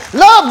to you.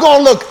 Love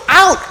gonna look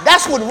out.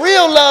 That's what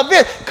real love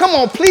is. Come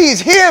on, please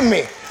hear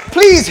me.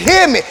 Please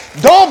hear me.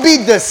 Don't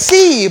be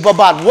deceived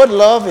about what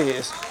love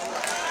is.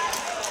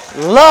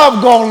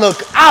 Love gonna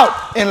look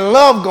out, and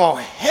love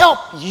gonna help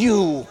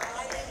you.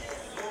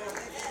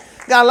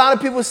 Now, a lot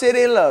of people say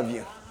they love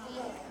you,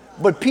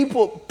 but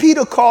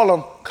Peter called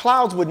them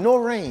clouds with no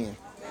rain.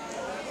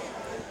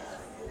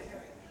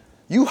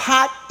 You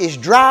hot, it's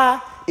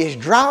dry, it's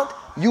drought,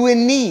 you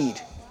in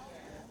need.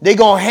 They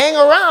gonna hang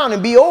around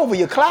and be over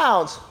your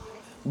clouds,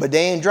 but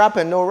they ain't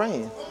dropping no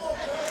rain.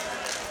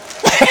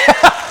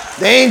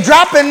 They ain't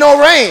dropping no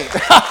rain.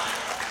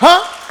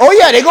 Huh? Oh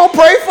yeah, they gonna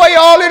pray for you,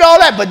 all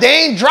that, but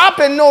they ain't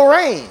dropping no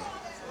rain.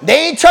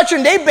 They ain't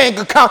touching their bank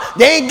account.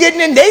 They ain't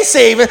getting in their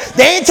savings.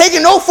 They ain't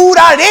taking no food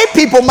out of their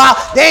people's mouth.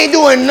 They ain't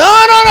doing none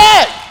of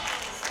that.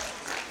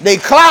 They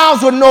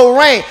clouds with no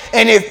rain.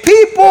 And if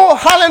people,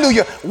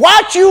 hallelujah,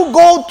 watch you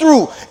go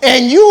through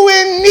and you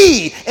in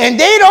need and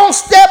they don't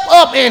step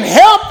up and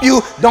help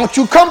you, don't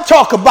you come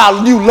talk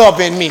about you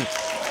loving me.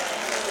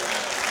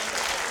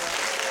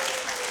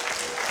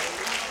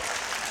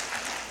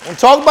 Don't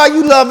talk about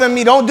you loving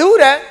me. Don't do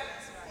that.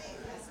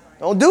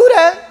 Don't do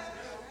that.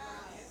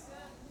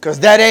 Because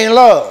that ain't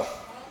love.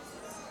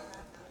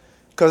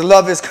 Because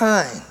love is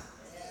kind.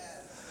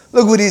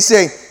 Look what he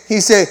said. He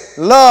said,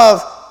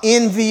 love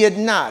envieth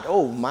not.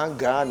 Oh, my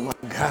God, my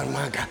God,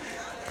 my God.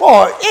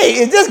 Boy, hey,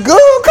 is this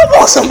good? Come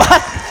on,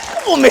 somebody.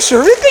 Come on, Miss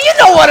Sharika. You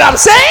know what I'm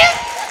saying.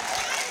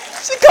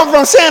 She come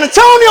from San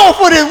Antonio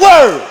for this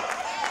word.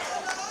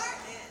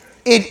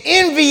 It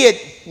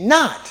envieth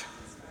not.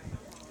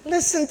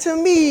 Listen to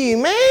me,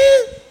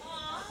 man.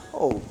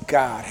 Oh,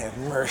 God have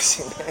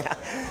mercy, man.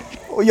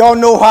 Oh, y'all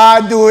know how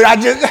I do it. I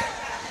just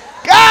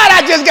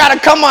got to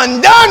come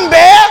undone,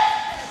 bear.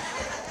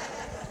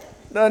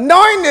 The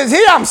anointing is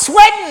here. I'm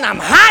sweating. I'm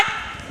hot.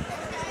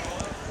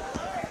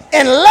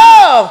 And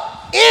love,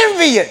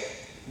 envy it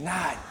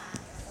not.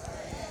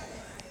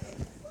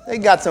 They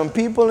got some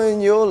people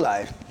in your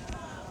life.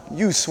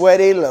 You swear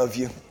they love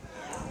you.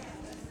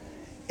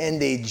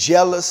 And they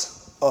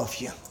jealous of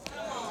you.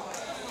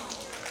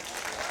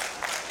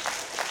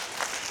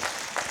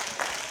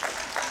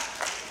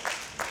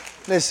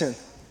 Listen,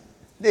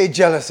 they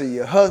jealous of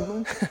your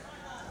husband,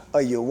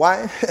 of your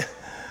wife,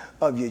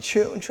 of your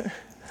children,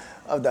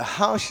 of the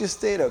house you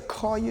stay, the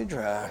car you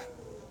drive.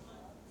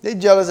 They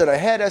jealous of the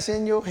hair that's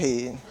in your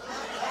head.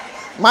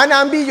 Might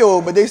not be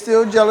yours, but they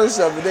still jealous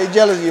of it. They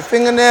jealous of your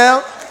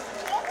fingernail.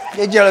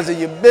 They jealous of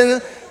your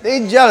business.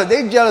 They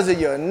jealous of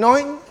your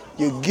anointing,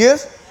 your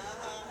gifts.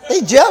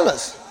 They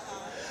jealous.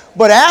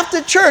 But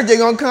after church, they're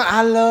going to come,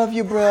 I love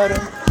you,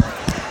 brother.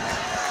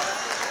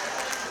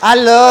 I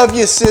love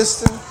you,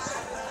 sister.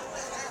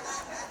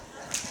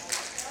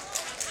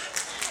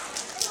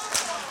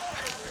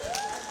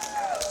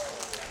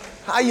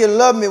 How you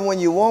love me when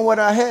you want what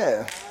I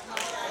have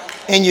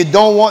and you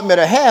don't want me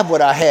to have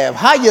what I have?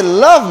 How you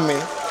love me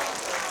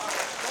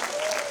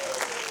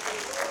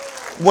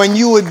when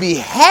you would be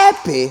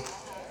happy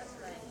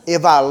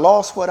if I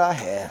lost what I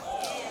have?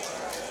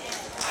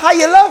 How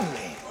you love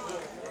me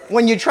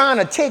when you're trying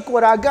to take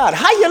what I got?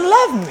 How you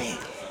love me?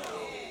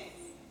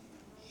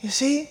 You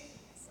see?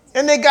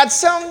 And they got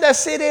some that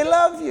say they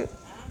love you.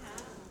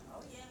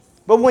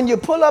 But when you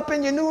pull up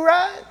in your new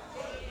ride,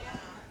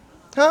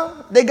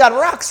 they got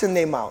rocks in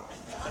their mouth.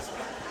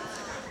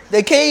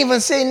 They can't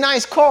even say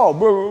nice car.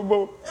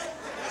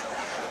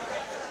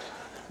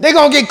 They're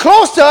going to get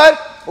close to it.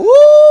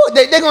 Ooh,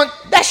 they're going,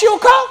 that's your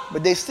car?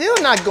 But they still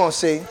not going to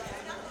say,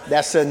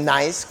 that's a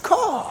nice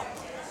car.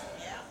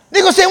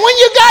 They're going to say, when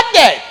you got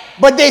that?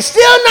 But they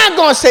still not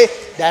going to say,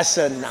 that's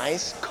a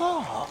nice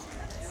car.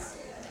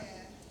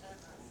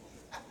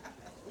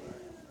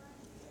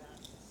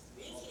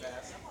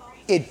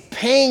 It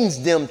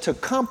pains them to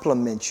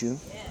compliment you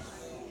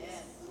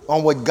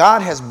on what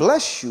God has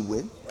blessed you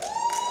with.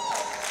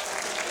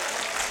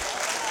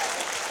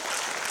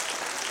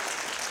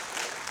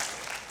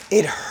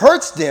 It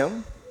hurts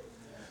them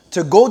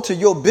to go to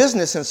your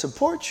business and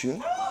support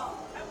you.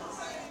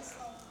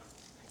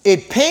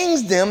 It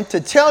pains them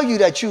to tell you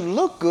that you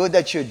look good,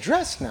 that you're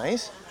dressed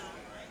nice.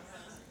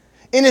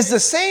 And it's the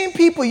same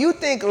people you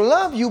think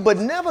love you but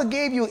never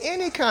gave you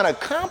any kind of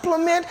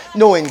compliment,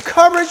 no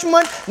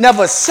encouragement,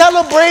 never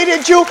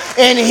celebrated you.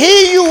 And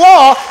here you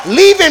are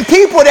leaving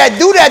people that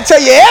do that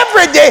to you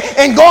every day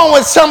and going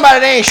with somebody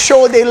that ain't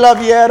sure they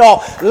love you at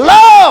all.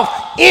 Love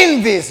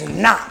envies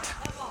not.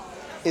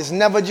 It's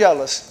never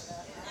jealous.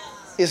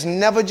 It's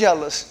never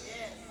jealous.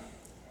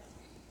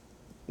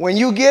 When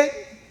you get,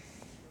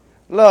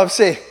 love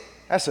say,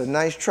 that's a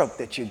nice truck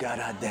that you got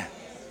out there.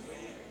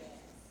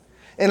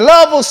 And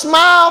love will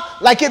smile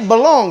like it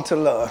belonged to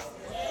love.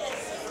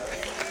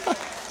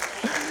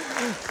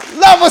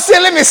 Love will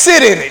say, let me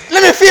sit in it.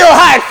 Let me feel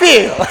how it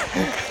feels.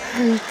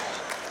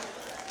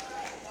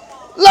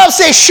 Love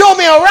say, show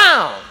me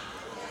around.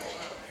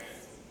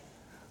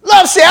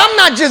 Love say, I'm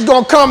not just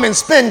going to come and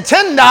spend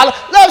 $10.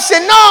 Love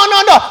say, no,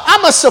 I'm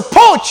going to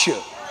support you.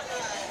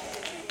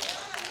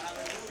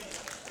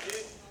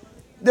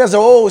 There's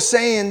an old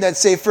saying that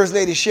say, First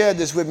Lady shared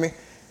this with me.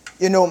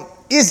 You know,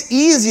 it's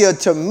easier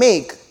to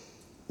make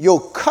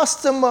your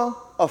customer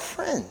a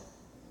friend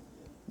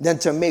than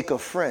to make a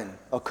friend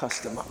a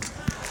customer.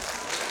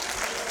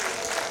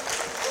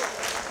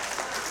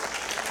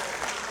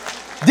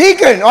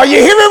 Deacon, are you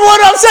hearing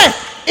what I'm saying?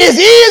 It's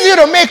easier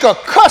to make a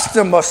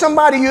customer,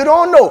 somebody you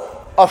don't know,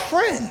 a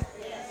friend.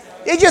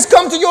 They just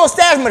come to your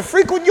establishment,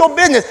 frequent your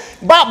business,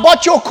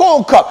 bought your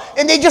cold cup,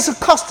 and they just a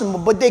customer,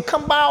 but they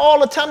come by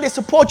all the time, they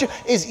support you.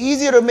 It's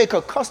easier to make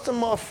a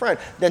customer a friend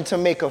than to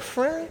make a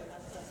friend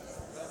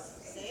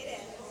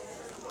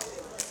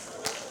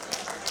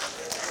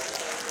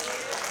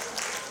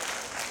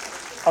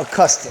a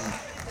customer.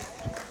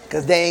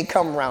 Because they ain't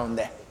come around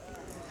that.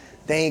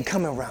 They ain't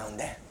coming around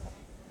that.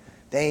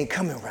 They ain't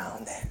coming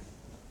around that.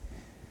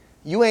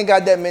 You ain't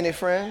got that many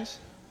friends.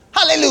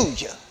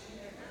 Hallelujah.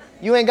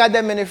 You ain't got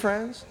that many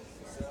friends.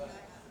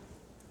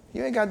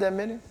 You ain't got that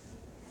many.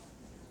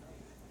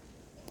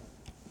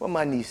 What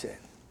my niece said.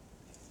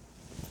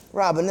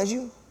 Robin, that's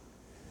you?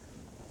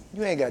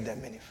 You ain't got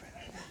that many friends.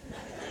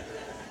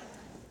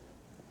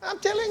 I'm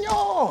telling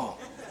y'all.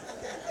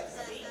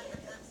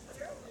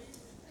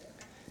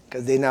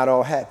 Because they're not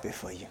all happy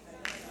for you.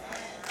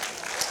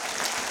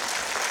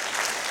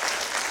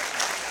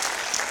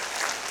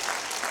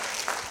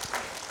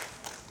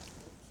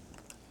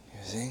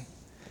 You see?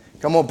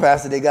 Come on,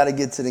 Pastor, they got to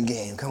get to the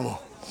game. Come on.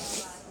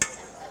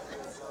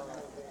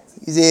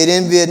 He said, it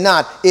envied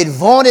not. It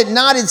vaunted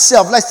not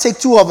itself. Let's take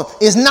two of them.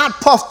 It's not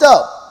puffed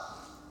up.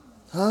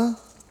 Huh?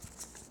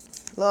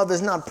 Love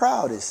is not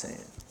proud, it's saying.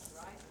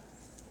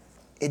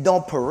 It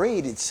don't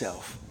parade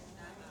itself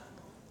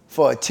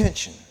for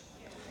attention.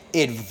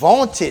 It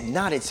vaunted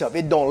not itself.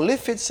 It don't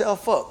lift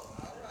itself up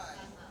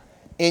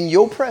in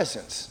your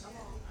presence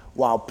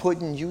while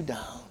putting you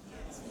down.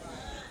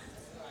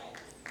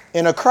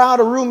 In a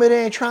crowded room, it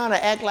ain't trying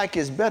to act like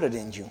it's better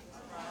than you,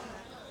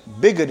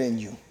 bigger than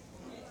you,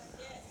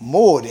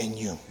 more than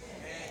you.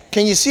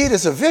 Can you see it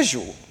as a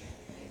visual?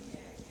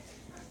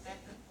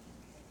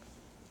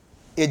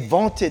 It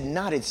vaunted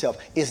not itself.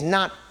 It's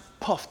not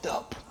puffed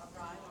up.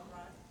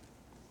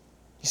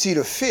 You see,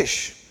 the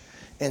fish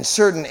and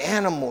certain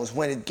animals,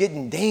 when it get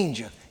in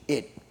danger,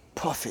 it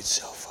puff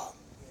itself up.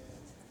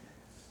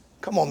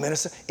 Come on,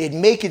 minister. It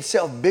make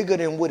itself bigger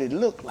than what it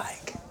look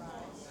like.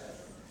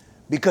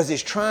 Because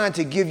it's trying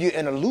to give you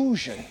an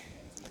illusion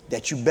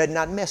that you better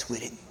not mess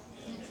with it.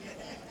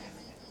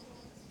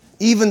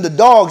 Even the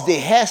dogs, they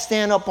have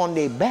stand up on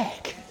their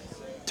back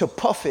to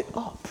puff it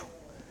up.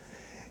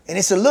 And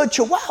it's a little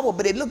chihuahua,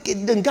 but it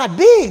done got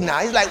big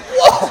now. It's like,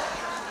 whoa,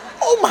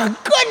 oh my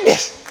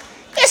goodness,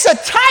 it's a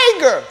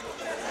tiger.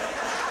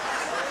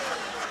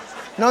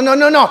 No,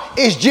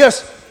 it's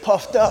just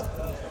puffed up.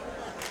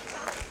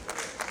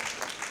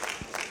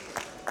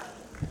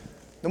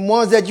 The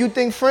ones that you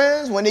think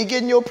friends, when they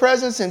get in your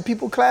presence and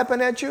people clapping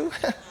at you,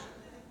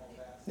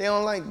 they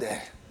don't like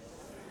that.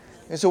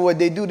 And so what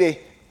they do,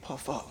 they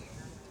puff up.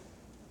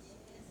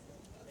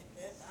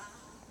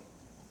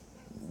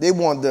 They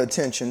want the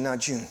attention,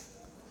 not you.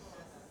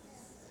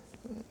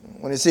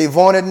 When it say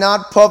vaunted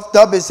not, puffed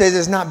up, it says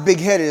it's not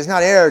big-headed, it's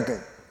not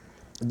arrogant.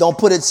 It don't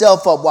put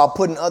itself up while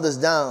putting others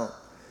down.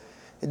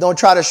 It don't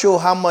try to show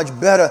how much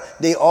better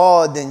they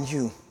are than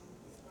you.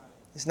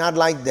 It's not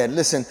like that.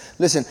 Listen,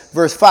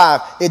 verse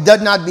 5. It does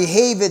not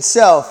behave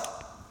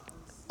itself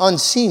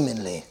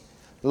unseemly.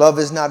 Love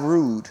is not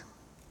rude.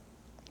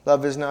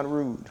 Love is not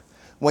rude.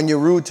 When you're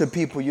rude to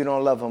people, you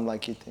don't love them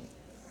like you think.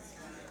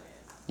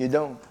 You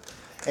don't.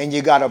 And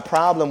you got a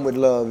problem with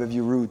love if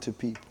you're rude to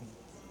people.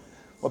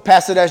 Well,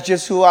 Pastor, that's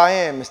just who I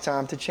am. It's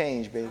time to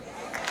change, baby.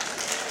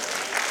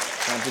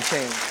 Time to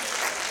change.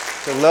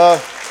 So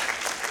love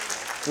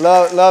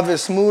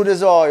is smooth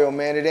as oil,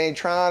 man. It ain't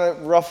trying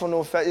to ruffle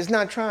no feathers. It's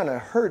not trying to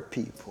hurt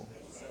people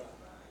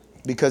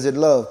because it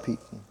loves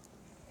people.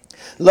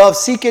 Love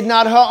seeketh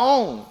not her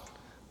own.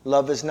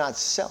 Love is not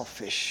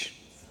selfish.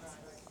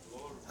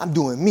 I'm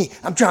doing me.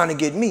 I'm trying to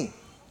get me.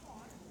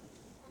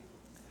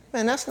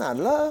 Man, that's not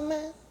love,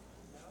 man.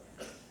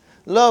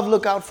 Love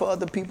look out for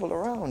other people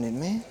around it,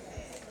 man.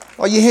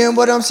 Are you hearing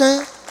what I'm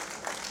saying?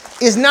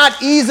 It's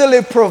not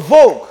easily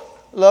provoked.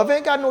 Love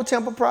ain't got no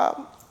temper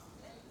problem.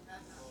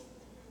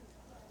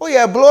 Oh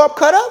yeah, blow up,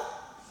 cut up,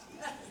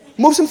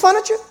 move some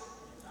furniture,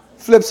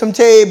 flip some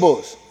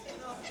tables,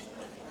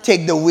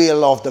 take the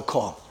wheel off the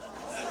car.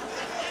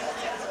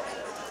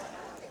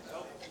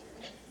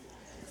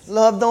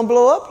 Love don't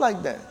blow up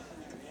like that.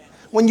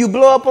 When you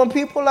blow up on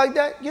people like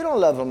that, you don't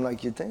love them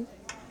like you think.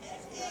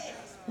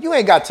 You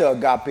ain't got to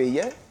agape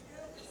yet.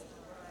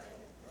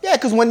 Yeah,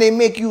 because when they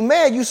make you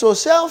mad, you so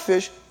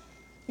selfish,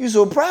 you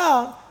so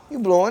proud, you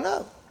blowing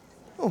up.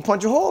 You gonna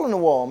punch a hole in the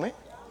wall, man.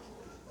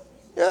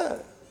 Yeah.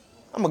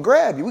 I'm gonna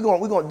grab you. We're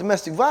going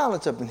domestic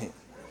violence up in here.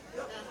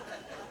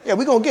 Yeah,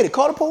 we're gonna get it.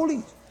 Call the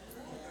police.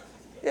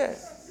 Yeah.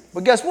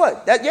 But guess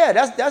what?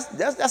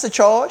 That's a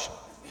charge.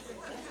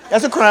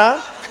 That's a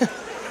crime.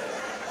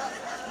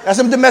 That's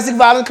some domestic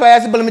violence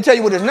classes, but let me tell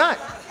you what it's not.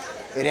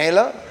 It ain't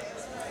love.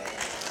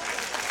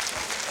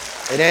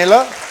 It ain't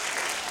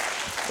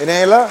love. It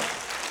ain't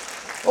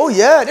love. Oh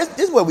yeah, this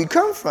is where we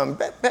come from.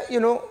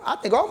 You know, I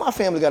think all my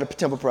family got a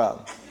temper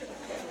problem.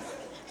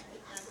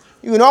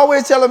 You can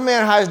always tell a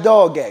man how his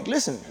dog act.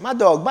 Listen, my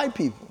dog bite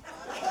people.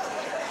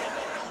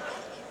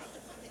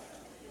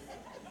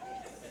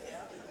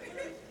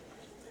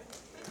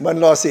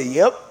 Mother-in-law said,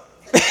 yep.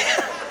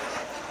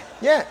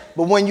 Yeah,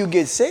 but when you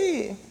get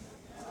saved,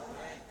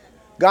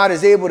 God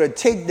is able to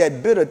take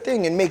that bitter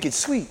thing and make it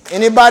sweet.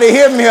 Anybody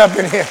hear me up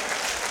in here?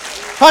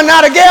 Huh,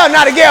 not a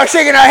girl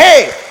shaking her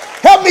head.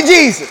 Help me,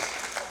 Jesus.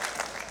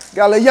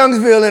 Got a little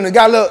Youngsville in it,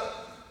 got a little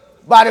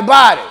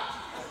body.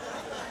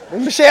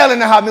 Michelle in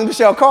the house,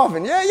 Michelle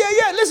coughing. Yeah,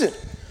 listen.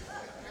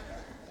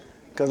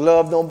 Because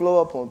love don't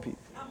blow up on people.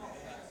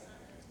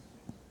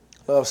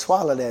 Love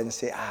swallow that and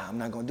say, I'm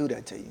not going to do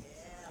that to you.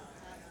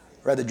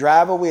 Rather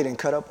drive away than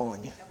cut up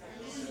on you.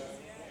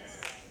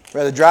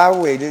 Rather drive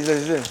away.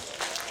 Listen.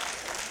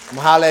 I'm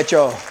going to holler at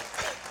y'all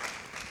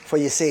for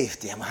your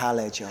safety. I'm going to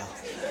holler at y'all.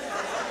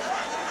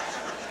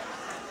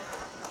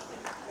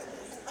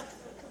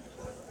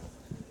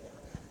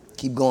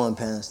 Keep going,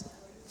 Pastor.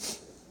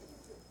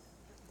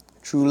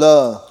 True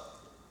love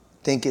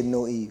thinketh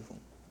no evil.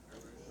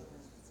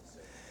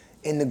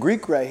 In the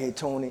Greek right here,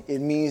 Tony, it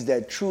means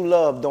that true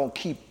love don't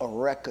keep a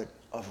record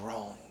of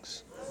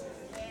wrongs.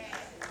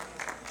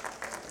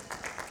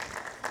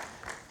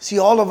 See,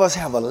 all of us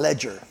have a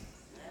ledger,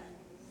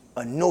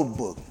 a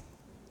notebook,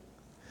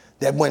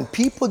 that when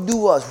people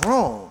do us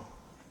wrong,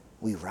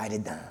 we write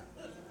it down.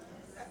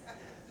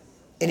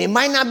 And it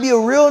might not be a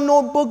real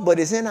notebook, but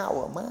it's in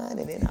our mind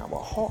and in our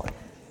heart.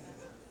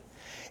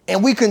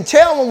 And we can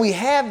tell when we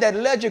have that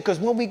ledger, because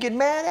when we get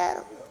mad at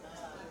them,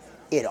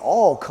 it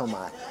all come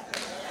out.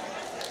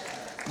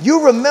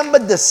 You remember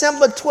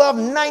December 12,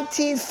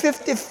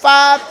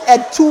 1955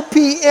 at 2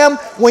 p.m.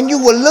 when you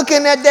were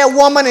looking at that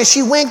woman and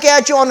she winked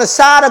at you on the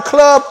side of the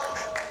club?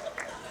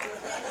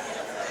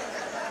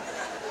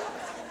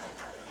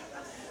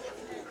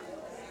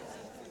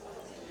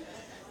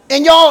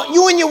 And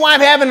you and your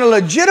wife having a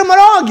legitimate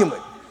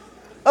argument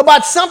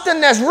about something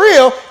that's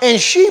real, and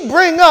she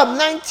bring up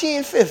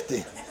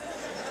 1950.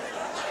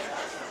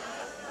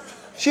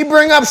 She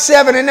bring up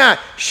 79.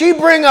 She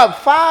bring up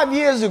 5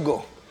 years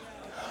ago.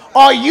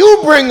 Or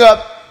you bring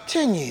up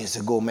 10 years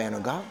ago, man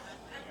of God.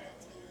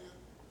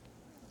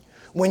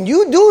 When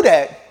you do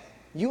that,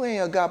 you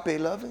ain't agape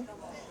loving.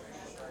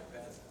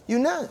 You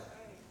not.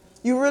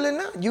 You really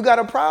not. You got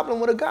a problem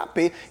with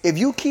agape if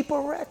you keep a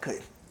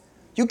record.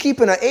 You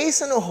keeping an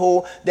ace in the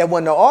hole that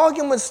when the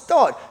arguments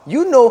start,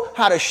 you know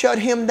how to shut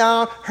him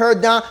down, her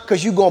down,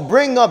 because you're going to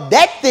bring up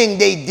that thing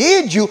they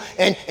did you,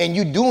 and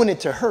you doing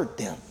it to hurt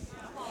them.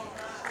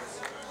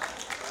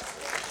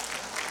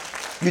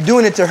 You're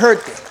doing it to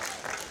hurt them.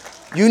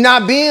 You're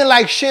not being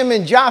like Shem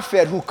and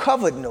Japheth who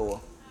covered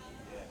Noah.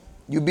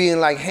 You're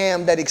being like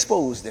Ham that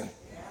exposed them.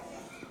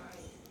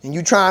 And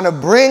you're trying to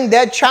bring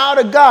that child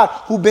of God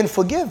who been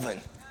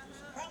forgiven,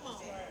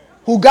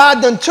 who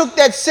God done took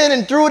that sin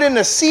and threw it in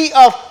the sea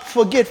of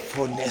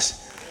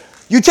forgetfulness.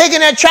 You taking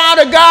that child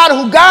of God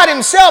who God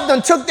himself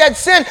done took that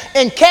sin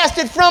and cast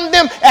it from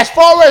them as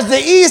far as the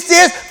east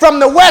is from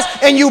the west,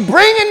 and you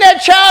bringing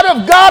that child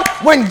of God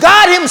when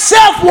God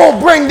himself will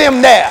bring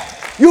them there.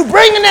 You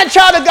bringing that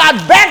child of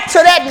God back to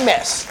that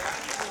mess.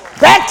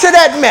 Back to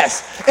that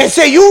mess. And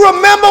say, you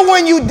remember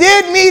when you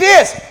did me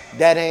this?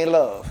 That ain't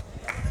love.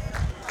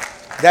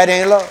 That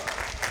ain't love.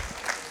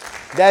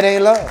 That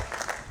ain't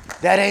love.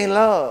 That ain't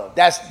love.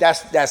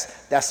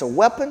 That's a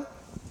weapon.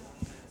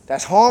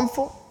 That's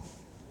harmful.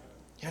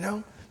 You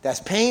know, that's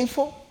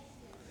painful.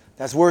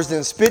 That's worse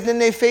than spitting in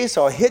their face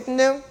or hitting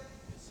them.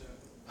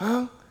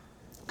 Huh?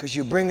 Because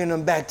you're bringing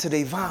them back to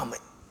their vomit.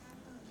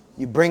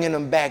 You're bringing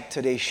them back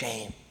to their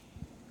shame.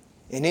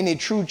 And any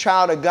true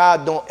child of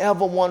God don't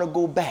ever want to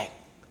go back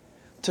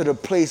to the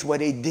place where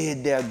they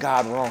did their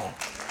God wrong.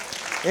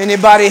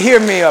 Anybody hear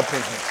me up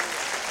in here?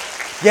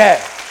 Yeah.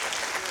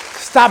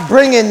 Stop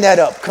bringing that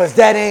up, because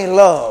that ain't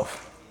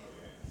love.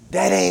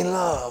 That ain't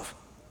love.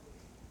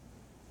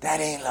 That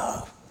ain't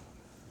love.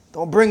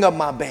 Don't bring up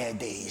my bad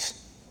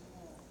days.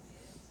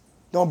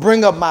 Don't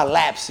bring up my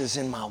lapses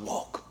in my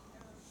walk.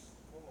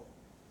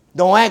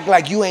 Don't act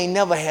like you ain't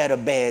never had a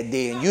bad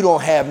day and you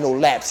don't have no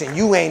lapse and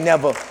you ain't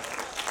never.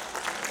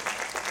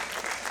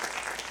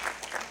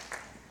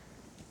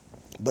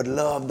 But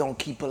love don't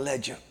keep a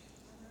ledger.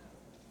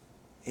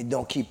 It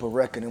don't keep a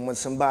record. And when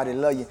somebody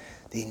love you,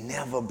 they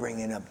never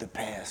bringing up the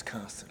past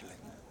constantly.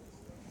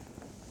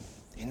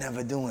 They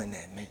never doing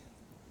that, man.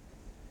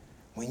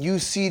 When you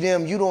see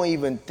them, you don't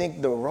even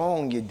think the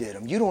wrong you did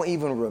them. You don't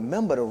even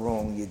remember the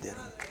wrong you did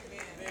them.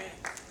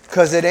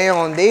 Because it ain't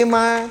on their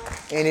mind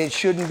and it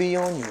shouldn't be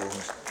on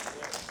yours.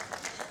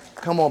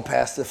 Come on,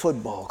 Pastor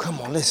Football. Come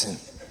on, listen.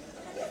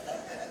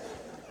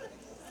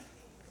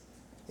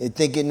 It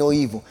thinketh no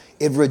evil.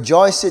 It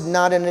rejoiceth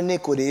not in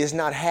iniquity. It's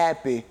not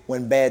happy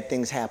when bad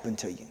things happen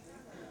to you.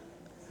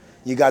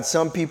 You got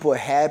some people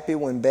happy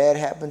when bad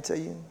happen to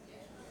you.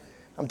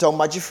 I'm talking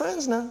about your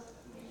friends now.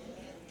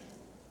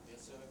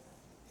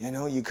 You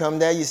know, you come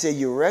there, you say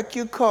you wreck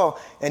your car,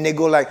 and they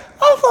go like,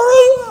 oh, for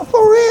real,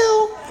 for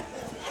real.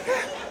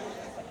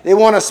 They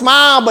want to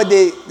smile, but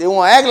they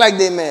want to act like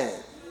they mad.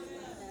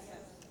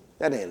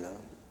 That ain't love.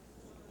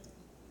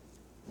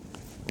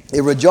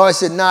 It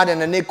rejoiceth not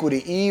in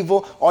iniquity,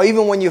 evil, or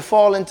even when you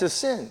fall into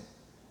sin.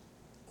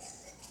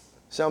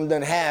 Something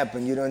done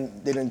happened.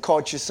 They done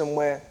caught you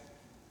somewhere.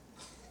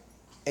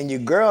 And your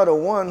girl the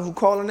one who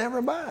calling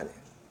everybody.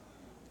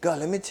 God,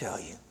 let me tell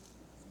you.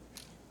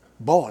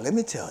 Boy, let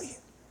me tell you.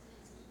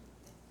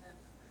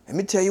 Let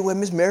me tell you where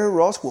Miss Mary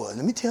Ross was.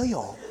 Let me tell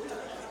y'all.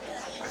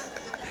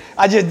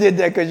 I just did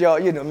that because y'all,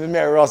 you know, Miss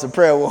Mary Ross a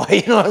prayer warrior,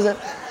 you know what I'm saying?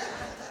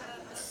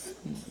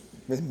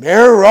 Miss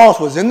Mary Ross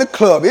was in the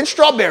club in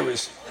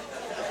Strawberries.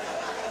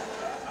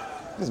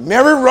 Miss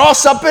Mary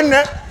Ross up in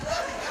there.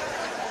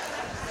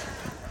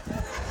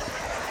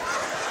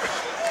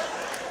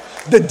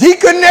 The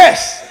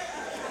deaconess.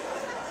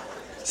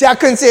 See, I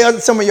couldn't say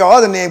some of y'all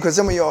other names because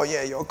some of y'all,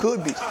 yeah, y'all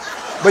could be.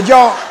 But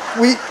y'all,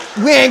 we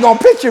ain't going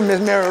to picture Miss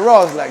Mary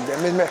Ross like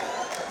that. Miss Mary.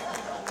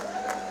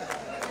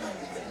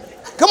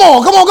 Come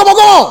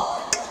on.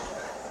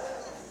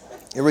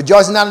 It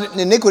rejoicing not in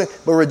iniquity,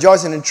 but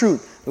rejoicing in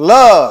truth.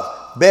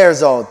 Love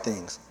bears all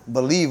things,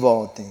 believe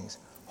all things,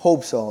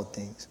 hopes all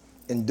things,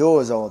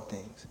 endures all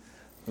things.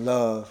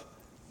 Love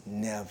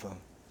never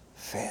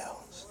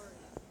fails.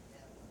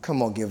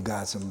 Come on, give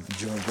God some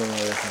joy.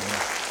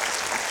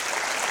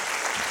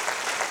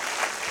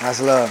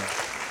 That's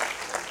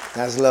love.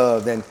 That's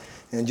love.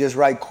 And just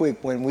right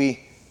quick, when we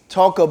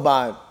talk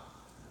about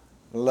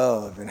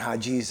love and how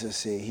Jesus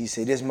said, he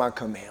said, this is my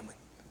commandment,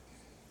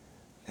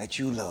 that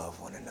you love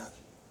one another.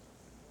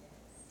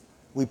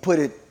 We put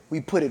it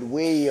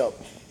way up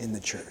in the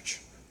church.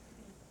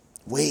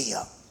 Way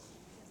up.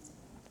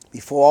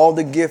 Before all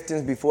the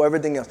giftings, before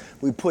everything else,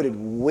 we put it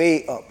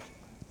way up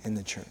in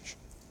the church.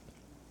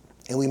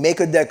 And we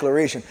make a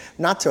declaration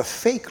not to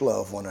fake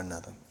love one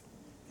another,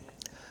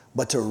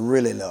 but to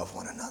really love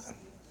one another.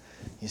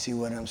 You see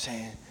what I'm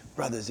saying?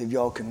 Brothers, if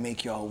y'all can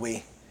make y'all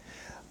way.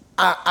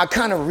 I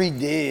kind of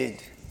redid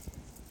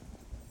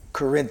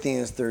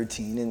Corinthians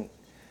 13, and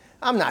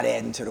I'm not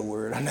adding to the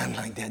word or nothing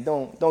like that.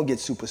 Don't get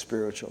super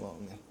spiritual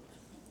on me.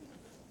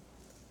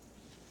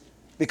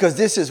 Because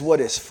this is what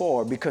it's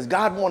for. Because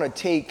God want to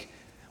take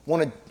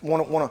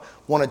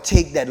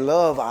that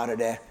love out of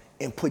that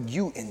and put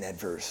you in that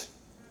verse.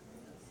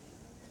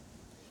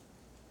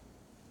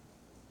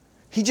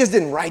 He just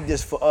didn't write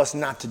this for us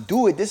not to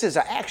do it. This is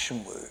an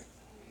action word.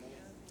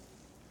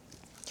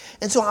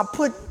 And so I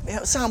put,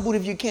 sound boot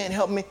if you can't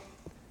help me,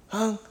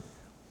 huh?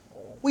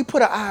 We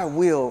put an I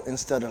will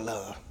instead of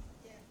love.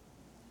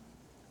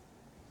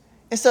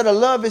 Instead of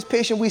love is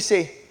patient, we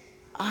say,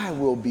 I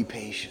will be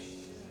patient.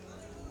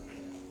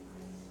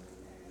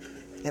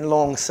 And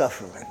long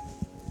suffering.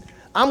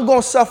 I'm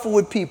going to suffer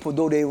with people,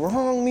 though they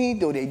wrong me,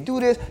 though they do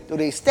this, though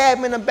they stab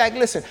me in the back.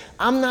 Listen,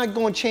 I'm not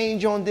going to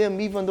change on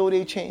them even though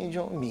they change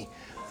on me.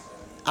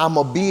 I'm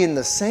going to be in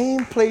the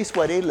same place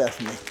where they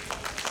left me.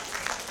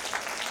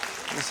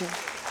 You see?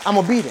 I'm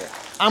going to be there.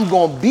 I'm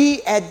going to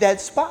be at that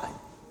spot.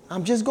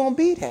 I'm just going to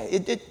be there.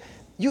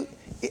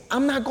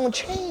 I'm not going to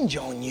change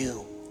on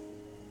you.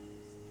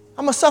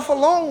 I'm going to suffer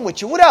along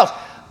with you. What else?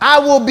 I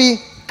will be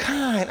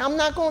kind. I'm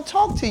not going to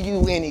talk to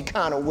you any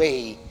kind of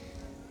way.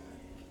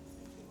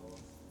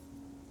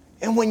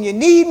 And when you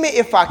need me,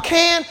 if I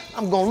can,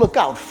 I'm going to look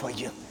out for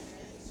you.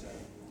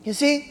 You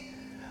see?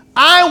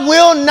 I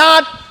will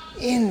not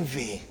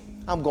envy.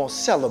 I'm going to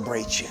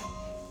celebrate you.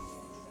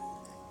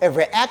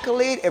 Every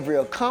accolade, every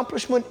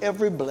accomplishment,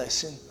 every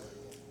blessing.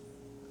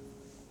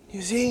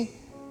 You see?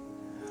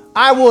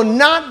 I will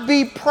not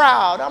be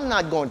proud. I'm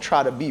not going to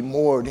try to be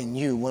more than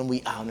you when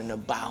we out and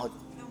about.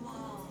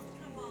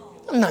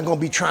 I'm not going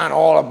to be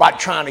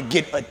trying to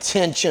get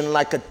attention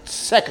like a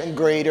second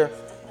grader.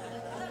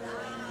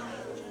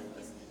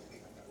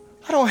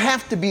 I don't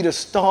have to be the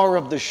star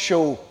of the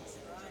show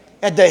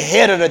at the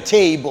head of the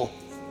table.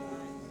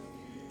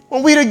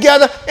 When we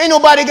together, ain't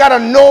nobody got to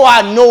know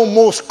I know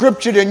more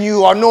scripture than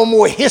you or know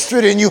more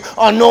history than you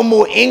or know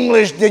more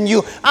English than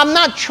you. I'm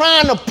not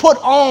trying to put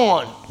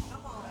on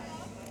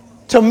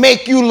to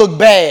make you look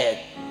bad.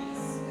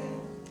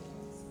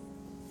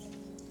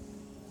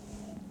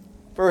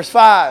 Verse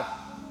 5.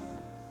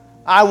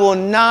 I will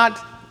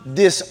not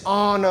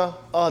dishonor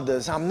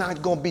others. I'm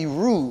not going to be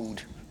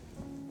rude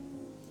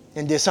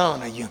and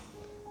dishonor you.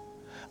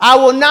 I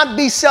will not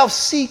be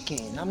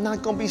self-seeking. I'm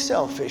not going to be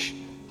selfish.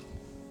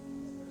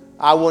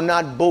 I will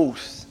not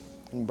boast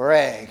and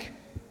brag.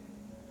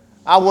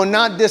 I will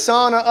not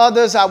dishonor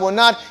others. I will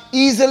not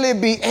easily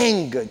be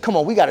angered. Come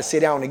on, we got to sit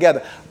down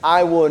together.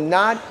 I will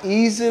not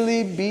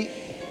easily be.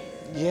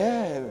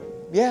 Yeah,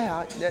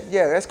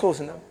 that's close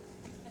enough.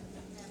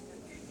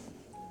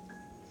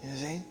 You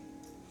see?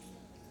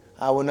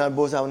 I will not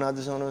boast. I will not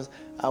dishonor others.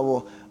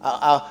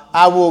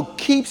 I will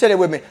keep, say that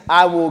with me.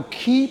 I will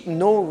keep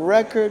no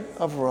record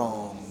of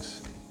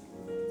wrongs.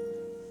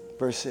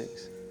 Verse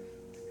 6.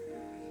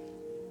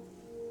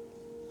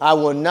 I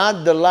will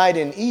not delight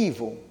in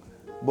evil,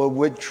 but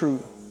with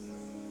truth.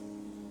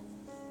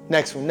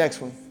 Next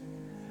one.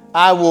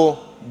 I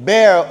will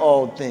bear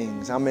all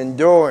things. I'm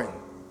enduring.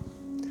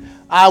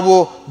 I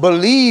will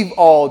believe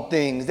all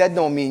things. That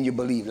don't mean you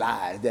believe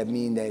lies. That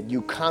means that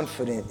you're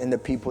confident in the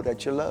people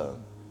that you love.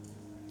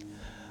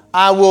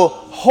 I will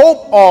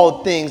hope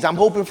all things. I'm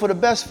hoping for the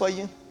best for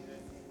you.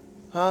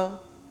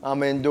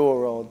 I'm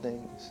endure all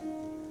things.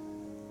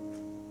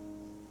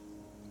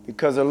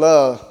 Because of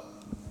love.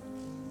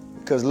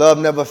 Because love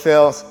never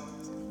fails.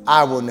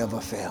 I will never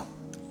fail.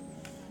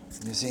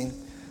 You see?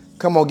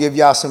 Come on, give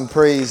y'all some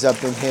praise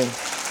up in here.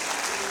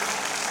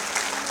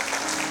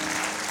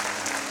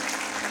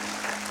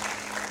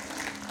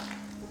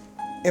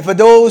 And for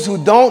those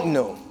who don't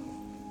know,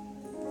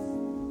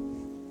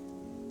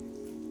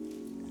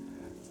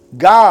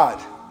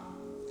 God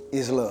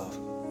is love.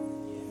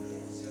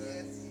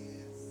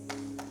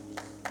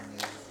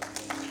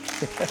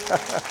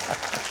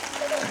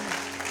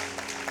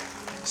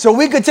 So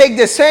we could take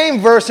the same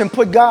verse and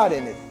put God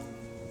in it.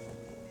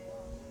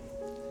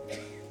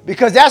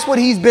 Because that's what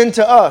he's been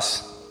to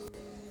us.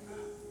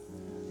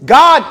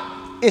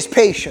 God is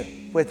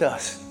patient with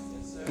us.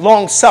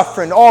 Long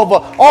suffering over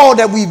all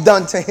that we've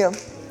done to him.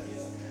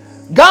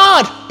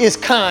 God is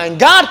kind.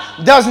 God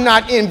does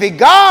not envy.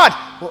 God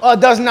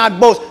does not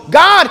boast.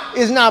 God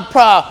is not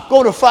proud.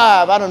 Go to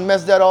 5. I done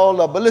messed that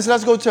all up. But listen,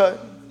 let's go to it.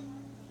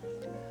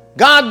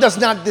 God does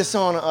not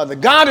dishonor others.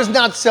 God is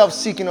not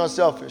self-seeking or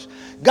selfish.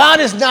 God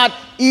is not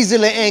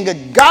easily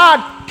angered.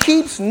 God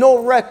keeps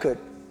no record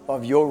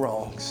of your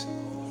wrongs.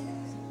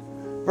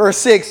 Verse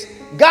 6.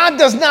 God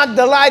does not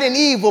delight in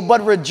evil,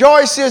 but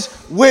rejoices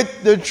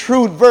with the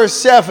truth. Verse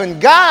 7.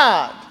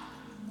 God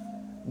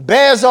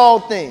bears all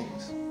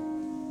things,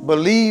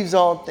 believes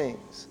all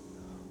things,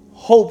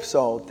 hopes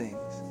all things,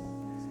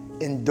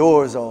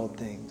 endures all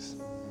things.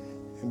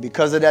 And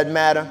because of that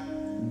matter,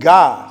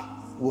 God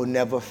will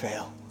never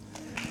fail.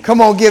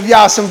 Come on, give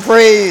y'all some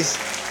praise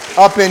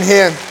up in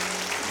here.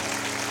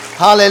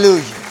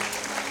 Hallelujah.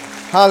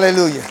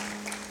 Hallelujah.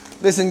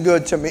 Listen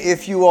good to me.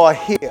 If you are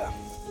here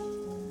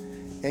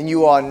and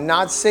you are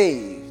not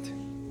saved,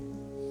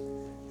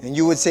 and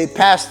you would say,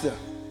 Pastor,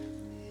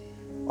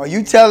 are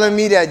you telling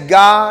me that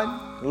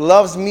God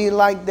loves me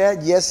like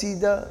that? Yes, he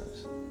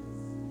does.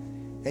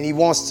 And he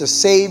wants to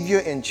save you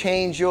and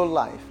change your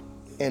life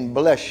and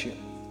bless you.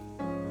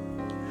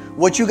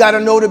 What you got to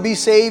know to be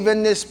saved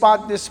in this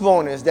spot this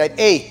morning is that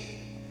A,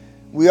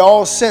 we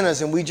all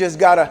sinners and we just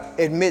got to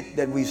admit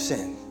that we've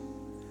sinned.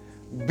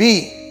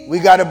 B, we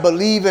got to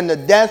believe in the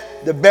death,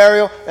 the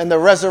burial, and the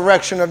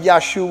resurrection of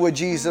Yeshua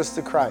Jesus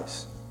the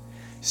Christ.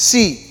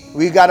 C,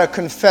 we got to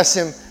confess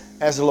him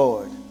as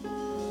Lord.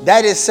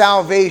 That is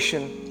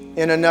salvation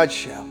in a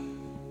nutshell.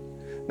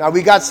 Now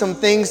we got some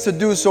things to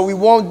do, so we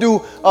won't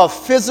do a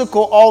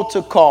physical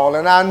altar call.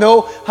 And I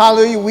know,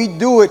 hallelujah, we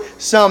do it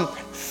some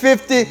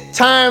 50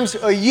 times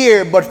a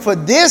year, but for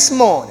this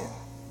morning,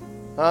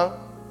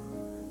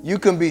 you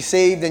can be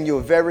saved in your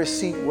very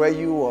seat where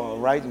you are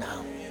right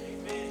now.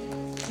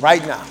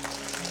 Right now.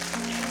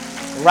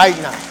 Right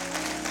now.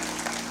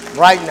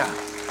 Right now.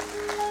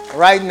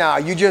 Right now.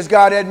 You just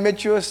got to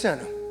admit you're a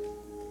sinner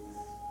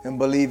and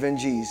believe in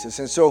Jesus.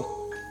 And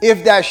so,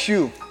 if that's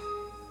you,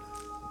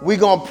 we're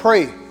going to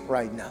pray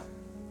right now.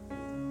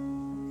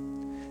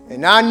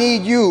 And I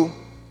need you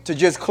to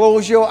just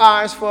close your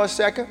eyes for a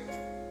second.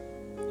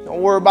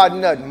 Don't worry about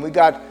nothing. We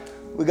got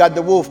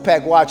the wolf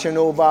pack watching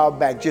over our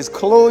back. Just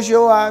close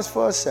your eyes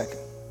for a second.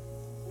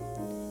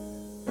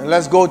 And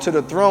let's go to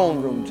the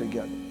throne room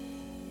together.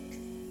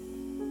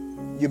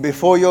 You're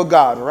before your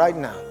God right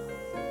now.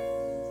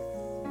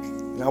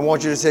 And I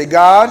want you to say,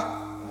 God,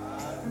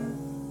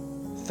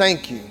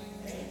 thank you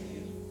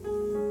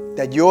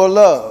that your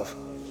love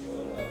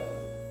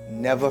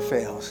never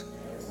fails.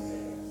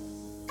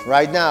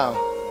 Right now,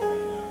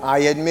 I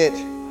admit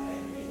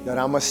that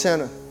I'm a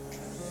sinner.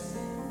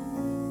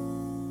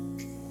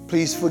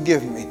 Please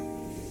forgive me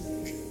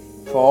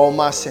for all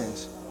my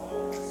sins.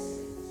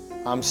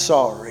 I'm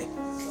sorry.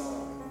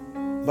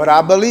 But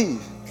I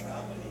believe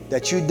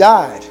that you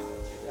died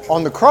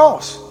on the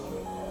cross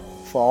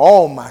for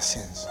all my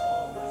sins.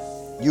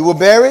 You were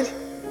buried,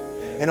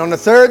 and on the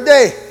third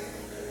day,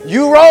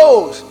 you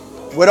rose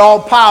with all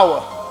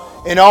power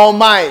and all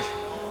might.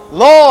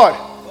 Lord,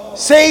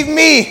 save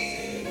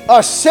me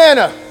a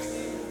sinner,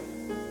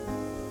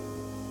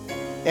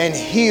 and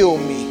heal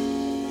me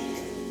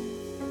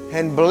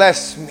and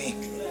bless me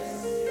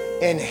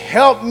and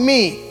help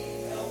me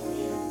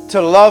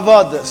to love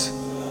others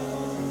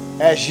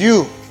as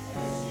you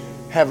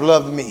have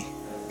loved me.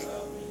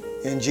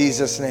 In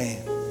Jesus' name.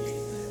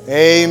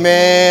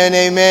 Amen,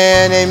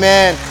 amen,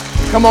 amen.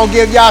 Come on,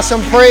 give y'all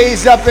some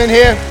praise up in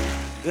here.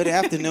 Good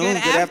afternoon.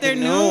 Good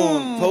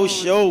afternoon.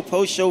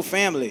 Post-show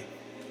family.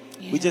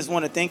 We just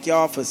want to thank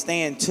y'all for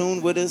staying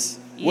tuned with us.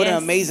 What an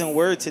Yes. amazing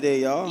word today,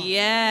 y'all.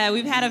 Yeah,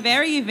 we've had a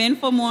very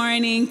eventful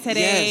morning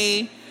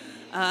today. Yes.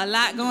 A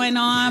lot going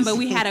on, but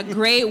we had a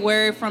great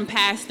word from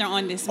Pastor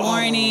on this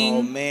morning.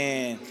 Oh,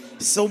 man.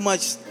 So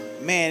much,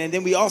 man. And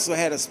then we also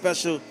had a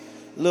special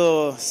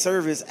little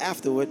service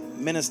afterward.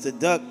 Minister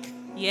Duck,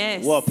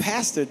 Yes. well,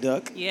 Pastor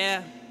Duck.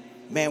 Yeah.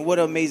 Man, what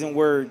an amazing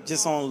word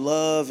just on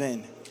love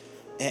and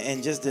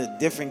just the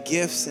different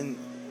gifts. And,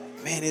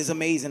 man, it's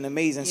amazing.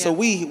 Yeah. So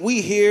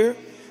we here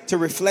to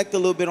reflect a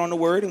little bit on the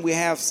word, and we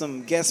have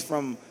some guests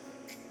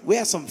we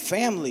have some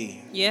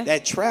family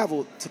that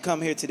traveled to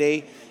come here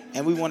today,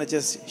 and we want to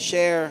just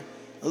share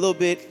a little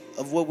bit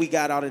of what we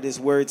got out of this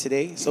word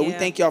today. So we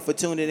thank y'all for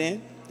tuning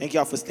in. Thank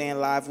y'all for staying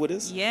live with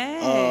us.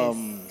 Yes.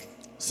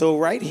 So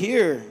right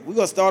here, we're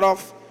going to start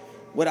off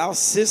with our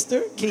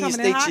sister. Can you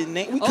state your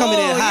name? We coming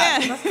in hot.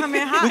 Yeah. Let's come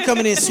in hot. We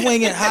coming in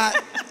swinging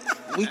hot.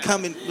 We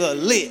coming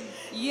lit.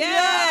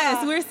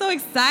 Yes. We're so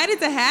excited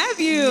to have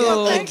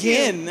you.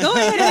 Again. Go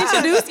ahead and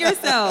introduce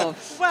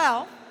yourself.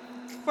 Well,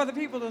 for the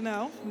people to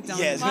know,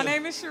 Yes. my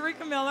name is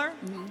Sharika Miller.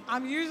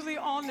 I'm usually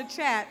on the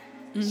chat,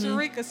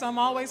 Sharika, so I'm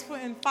always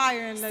putting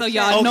fire in the So chat.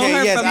 y'all know Okay,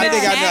 her yes, from I the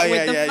think I chat know. with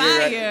Yeah, the yeah,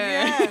 fire.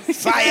 you're right.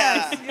 Yes.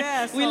 Fire.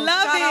 Yes. We so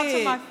love shout out to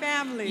it. my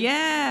family.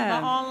 Yeah.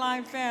 My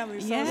online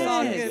family. So Yes. it's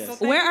all good. So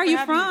thank Where are you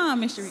for having from,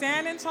 me. Mr.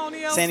 San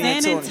Antonio. San San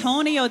Antonio.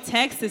 Antonio,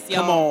 Texas, y'all.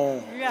 Come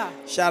on. Yeah.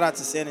 Shout out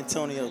to San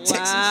Antonio,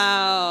 Texas.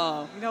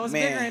 Wow. You know, it's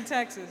Man. bigger in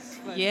Texas.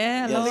 But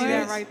Yeah, Yes, I'll leave Lord.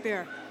 that right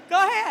there. Go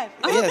ahead.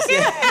 Yes,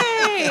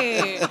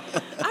 Okay. All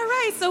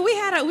right. So we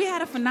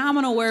had a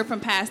phenomenal word from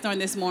Pastor on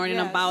this morning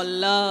Yes. about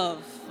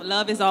love.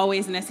 Love is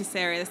always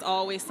necessary. It's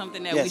always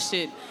something that we Yes,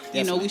 should,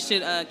 definitely. we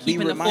should Be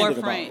keep in the reminded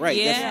about, forefront. right,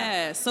 Yeah.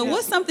 definitely. So Yes.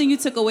 what's something you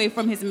took away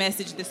from his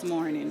message this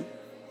morning?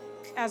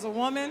 As a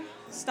woman,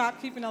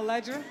 stop keeping a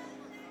ledger.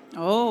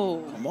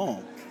 Oh, Come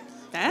on.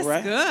 that's All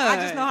right. good. I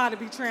just know how to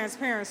be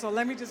transparent, so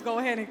let me just go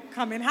ahead and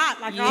come in hot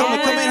like I Yeah.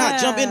 always Come in do. hot.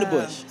 Jump in the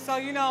bush. So,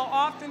 you know,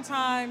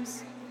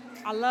 oftentimes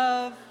I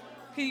love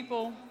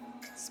people,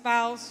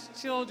 spouse,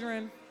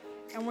 children,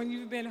 and when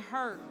you've been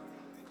hurt,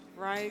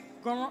 right?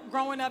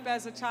 Growing up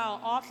as a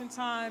child,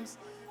 oftentimes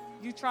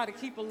you try to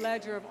keep a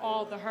ledger of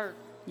all the hurt.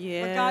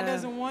 Yeah. But God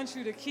doesn't want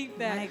you to keep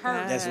that My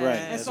hurt. God. That's right.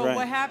 And That's so right.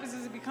 what happens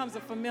is it becomes a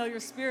familiar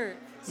spirit.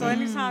 So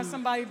anytime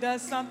somebody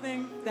does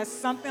something that's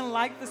something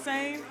like the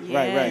same,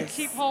 Right, right. you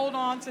keep hold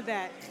on to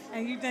that,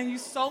 and then you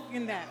soak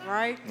in that,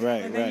 right?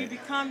 Right, And then right. you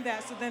become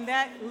that. So then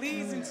that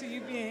leads into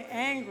you being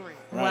angry,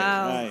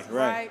 Wow.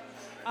 Right.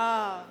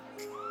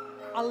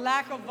 A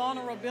lack of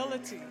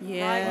vulnerability, right?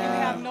 Yeah.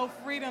 You have no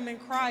freedom in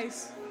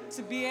Christ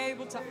to be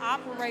able to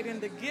operate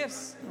in the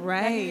gifts that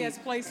Right. He has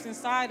placed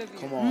inside of you.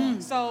 Come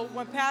on. So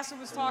when Pastor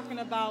was talking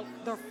about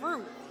the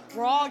fruit,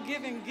 we're all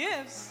given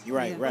gifts. You're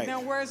right, But right.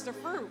 then where's the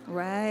fruit?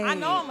 Right. I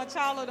know I'm a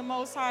child of the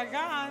Most High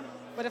God,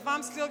 but if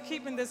I'm still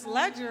keeping this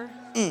ledger,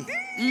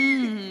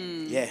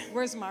 Yeah.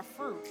 where's my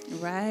fruit?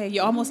 Right.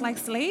 You're almost like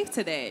slave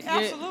to that.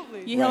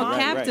 Absolutely. You're held Right, right,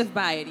 captive right.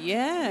 by it.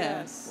 Yeah.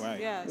 Yes. Right.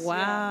 Yes. Wow.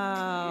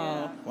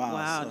 Yeah. Wow,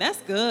 Wow. so- That's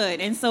good.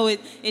 And so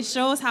it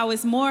shows how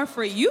it's more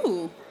for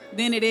you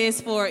than it is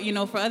for,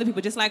 for other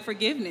people. Just like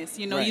forgiveness.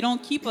 Right. You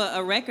don't keep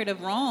a record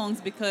of wrongs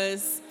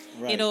because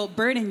Right. it'll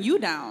burden you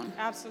down.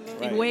 Absolutely.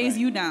 It Right, weighs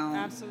right. you down.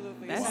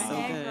 Absolutely. That's It's so an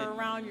anchor good.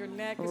 around your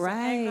neck. It's Right.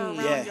 an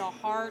anchor around Yeah. your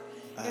heart.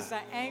 It's an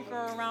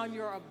anchor around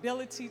your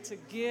ability to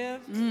give,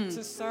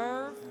 to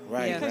serve.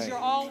 Right, Yeah. Because right. you're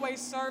always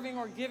serving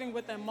or giving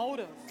with a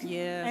motive.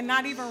 Yeah. And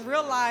not even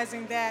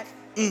realizing that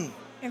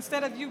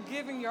instead of you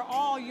giving your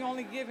all, you're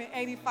only giving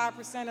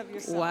 85% of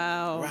yourself.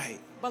 Wow. Right.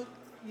 But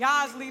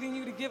Yah's leading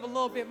you to give a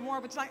little bit more,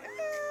 but you're like,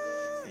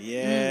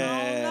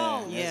 Yeah.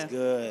 no. Yeah. That's but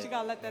good. you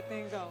gotta let that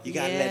thing go. You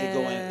gotta let it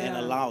go and Yeah.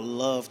 allow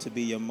love to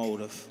be your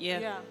motive Yeah.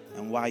 Yeah.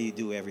 and why you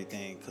do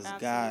everything. Because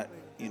God,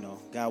 Absolutely.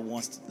 God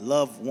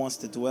wants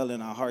to dwell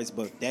in our hearts,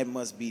 but that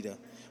must be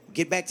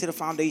get back to the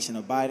foundation,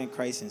 abide in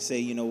Christ, and say,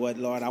 you know what,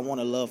 Lord, I want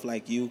to love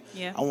like you.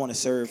 Yeah. I want to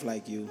serve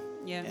like you.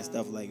 Yeah. And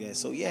stuff like that.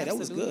 So yeah, that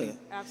was Absolutely. good.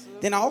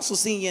 Absolutely. Then I also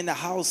seen you in the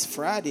house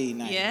Friday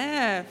night.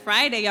 Yeah.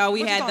 Friday, y'all, we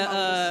What you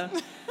had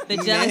talking the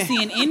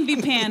jealousy and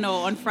envy panel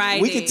on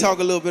Friday. We can talk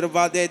a little bit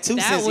about that too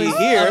That since was you're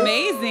here.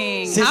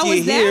 amazing. Since How you're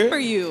was that here. for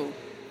you?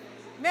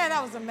 Man,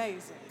 that was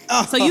amazing.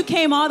 So you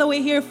came all the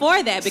way here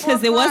for that because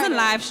For it wasn't Friday.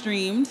 live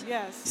streamed.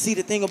 Yes. See,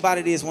 the thing about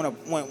it is when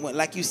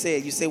like you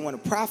say when a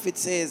prophet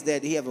says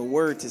that he have a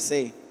word to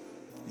say,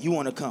 you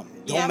want to come.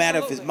 Don't Yeah, matter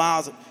if it's absolutely.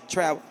 miles of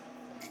travel.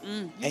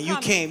 And you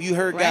coming. came. You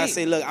heard God Right.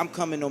 say, look, I'm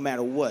coming no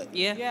matter what.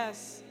 Yeah.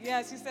 Yes.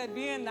 Yes. He said,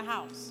 be in the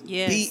house.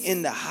 Yes. Be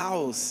in the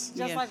house.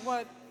 Just Yeah. like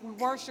what we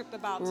worshiped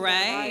about today,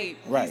 Right.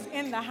 Right. He's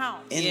in the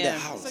house. In Yeah. the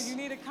house. So you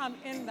need to come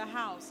in the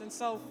house. And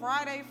so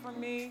Friday for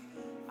me,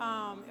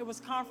 it was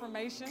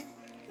confirmation,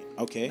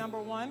 Okay. number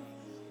one.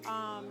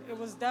 It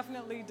was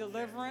definitely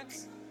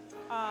deliverance.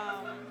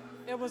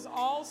 It was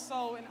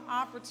also an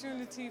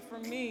opportunity for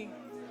me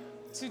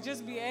to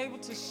just be able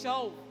to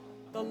show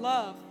the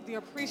love, the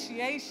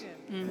appreciation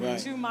Right.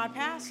 to my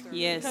pastor.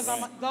 Yes. Because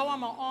though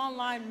I'm an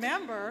online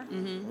member,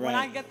 when Right.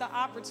 I get the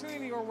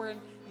opportunity or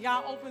when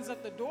Yah opens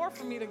up the door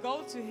for me to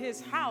go to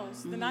his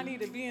house, then I need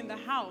to be in the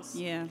house.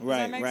 Yeah. Does Right,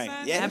 that make right.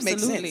 sense? Yeah, that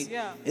makes Absolutely. sense.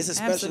 Yeah. It's a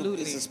special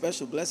Absolutely. it's a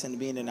special blessing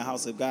being in the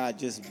house of God,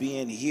 just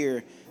being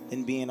here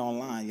and being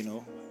online, you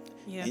know.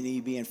 Yeah. And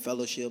you be in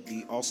fellowship.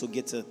 You also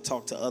get to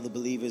talk to other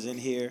believers in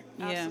here.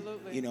 Yeah.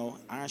 Absolutely. You know,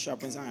 iron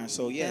sharpens iron.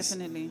 So yes,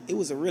 Definitely. it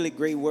was a really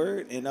great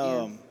word, and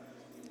Yeah.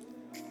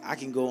 I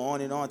can go on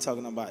and on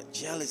talking about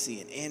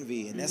jealousy and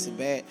envy, and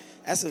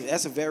Mm-hmm.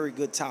 that's a very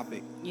good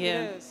topic.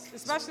 Yeah. It is,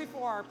 especially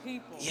for our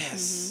people.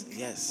 Yes,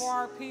 yes, For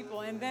our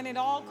people. And then it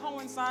all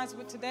coincides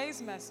with today's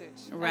message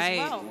Right.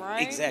 as well,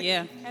 right? exactly.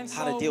 Yeah. And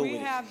How so to deal we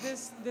with it. have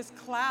this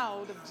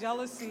cloud of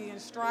jealousy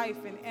and strife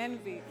and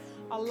envy.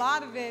 A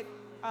lot of it,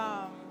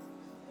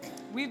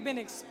 we've been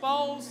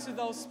exposed to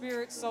those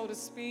spirits, so to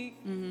speak,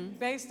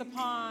 based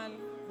upon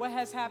what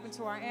has happened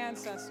to our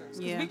ancestors. 'Cause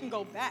Yeah. we can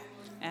go back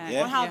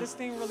Yeah. on how Yeah. this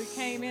thing really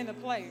came into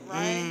play,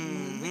 right?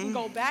 We can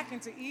go back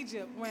into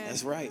Egypt when,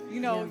 That's right. you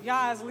know,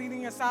 Yah is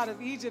leading us out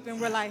of Egypt, and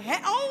we're like, hey,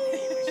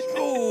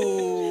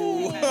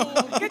 Oh,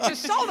 get your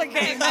shoulder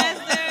game,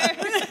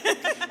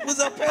 what's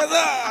up,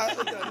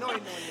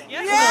 Pastor?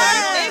 Yes,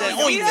 That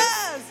ointment.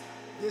 yes.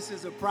 This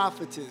is a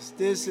prophetess.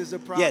 This is a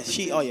prophetess.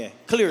 Yes,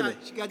 clearly.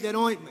 She got that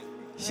ointment.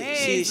 She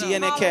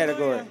in that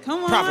category. Hallelujah.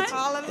 Come on. Prophetess.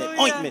 Hallelujah. That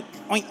ointment.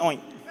 Oink, oink.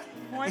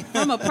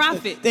 I'm a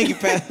prophet. Thank you,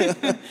 Pastor.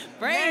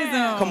 Praise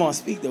him. Come on,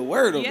 speak the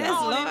word of Yes, I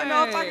God. don't even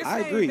know if I can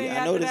I say agree. anything I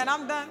after noticed. that.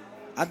 I'm done.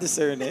 I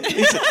discern that.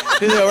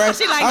 It's all right.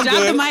 She like, I'm drop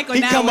good. the mic on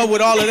He that come one. up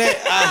with all of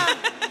that.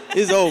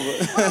 It's over.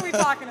 What are we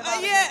talking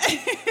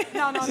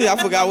about? No, See, I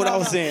forgot what I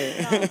was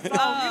saying. No. So,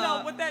 you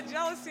know, with that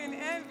jealousy and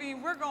envy,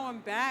 we're going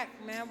back,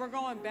 man. We're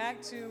going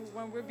back to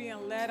when we're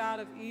being led out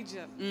of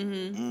Egypt.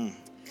 And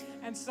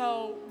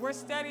so we're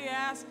steady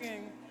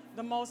asking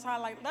the Most High,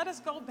 like, let us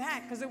go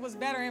back because it was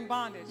better in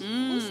bondage.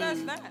 Who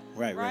says that?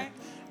 Right.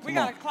 We Come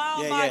got on. a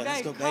cloud Yeah, by yeah, let's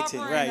day go back to it.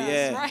 covering Right, us,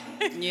 yeah. right?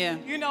 Yeah.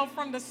 You know,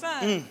 from the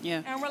sun.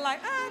 Yeah. And we're like,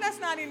 that's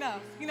not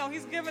enough. You know,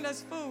 he's giving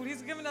us food.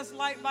 He's giving us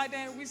light by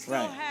day. And we still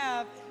Right.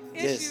 have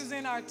Yes. issues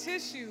in our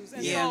tissues.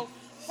 And Yeah. so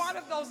part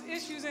of those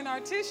issues in our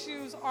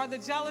tissues are the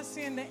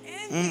jealousy and the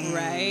envy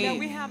Right. that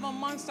we have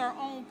amongst our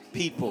own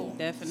people.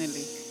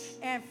 Definitely.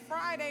 And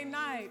Friday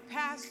night,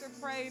 Pastor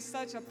prayed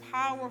such a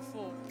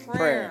powerful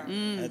Prayer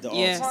prayer. at the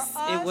yes. altar. For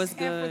us It was and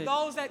good. for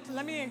those that,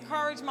 let me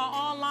encourage my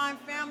online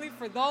family,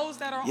 for those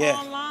that are Yeah.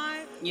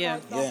 online, Yeah.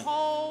 for the Yeah.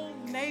 whole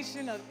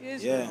nation of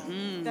Israel,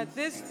 Yeah. that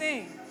this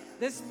thing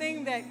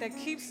that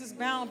keeps us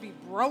bound be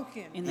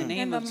broken In the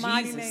name of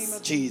mighty Jesus. name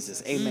of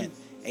Jesus. Amen.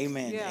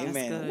 Amen. Yeah. That's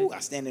Amen. good. Ooh, I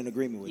stand in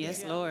agreement with Yes,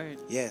 that. Lord.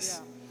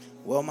 Yes. Yeah.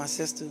 Well, my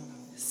sister,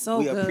 So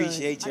we good.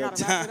 appreciate I your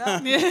gotta wrap it time.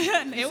 up.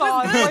 It So I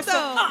was good voiced it.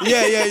 though.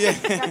 Yeah.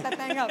 Got that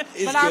thing up.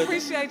 It's But I good.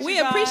 appreciate you We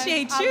guys.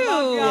 appreciate I you.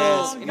 love y'all.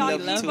 Yes, we y'all love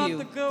keep you up too.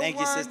 the good Thank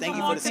you, work. sis. Thank you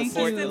Come for on, the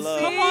support, the consistency.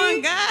 love. Come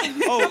on, God.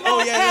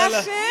 Oh, yeah.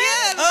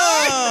 Passion.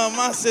 Oh,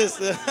 my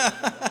sister.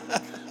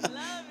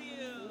 Love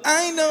you.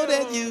 I know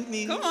that you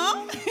need. Come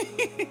on.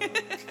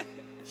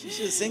 She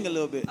should sing a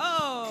little bit.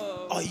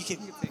 Oh. Oh, you can.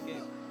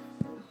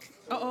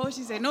 Oh,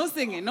 she said no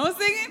singing. No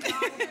singing.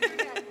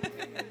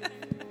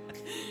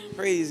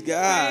 Praise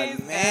God.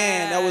 Praise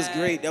Man, that was God.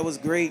 great. That was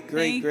great.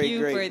 Thank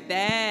you for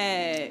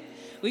that.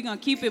 We're going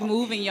to keep it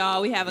moving,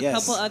 y'all. We have a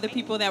Yes. couple other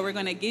people that we're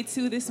going to get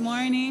to this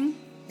morning.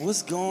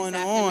 What's going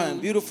This on,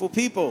 afternoon. beautiful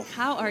people?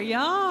 How are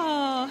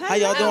y'all? How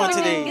y'all doing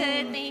today?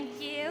 Good,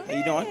 thank you. How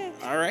you doing?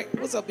 All right.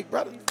 What's up, big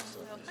brother?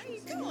 How you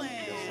doing?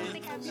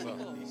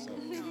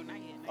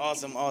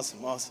 Awesome. All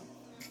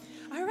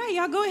right,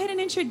 y'all go ahead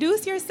and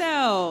introduce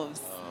yourselves.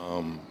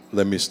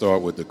 Let me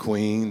start with the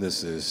queen.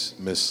 This is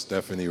Miss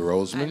Stephanie I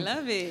Roseman.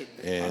 love it.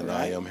 And All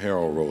right. I am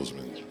Harold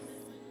Roseman.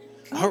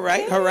 All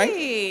right.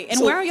 Hey, and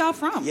So- where are y'all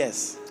from?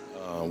 Yes.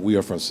 We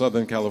are from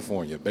Southern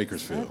California,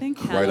 Bakersfield, Southern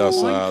right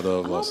California. outside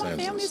of Oh, Los my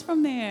family's Angeles.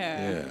 from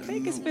there. Yeah.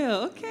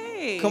 Bakersfield.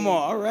 Okay. Come on.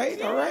 All right.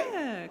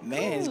 Yeah,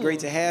 Man, it's cool. great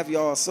to have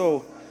y'all.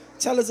 So,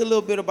 tell us a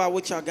little bit about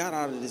what y'all got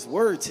out of this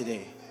word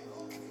today,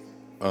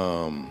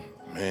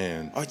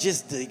 Man, or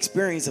just the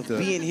experience of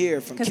being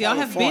here from Because y'all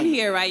California. have been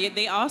here, right?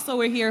 They also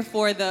were here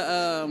for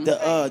the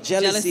The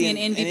Jealousy and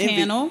Envy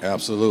panel.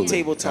 absolutely.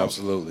 Table talk.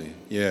 Absolutely.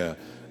 Yeah.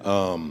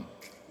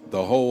 The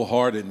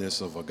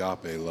wholeheartedness of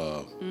agape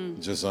love,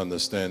 just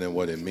understanding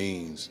what it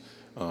means,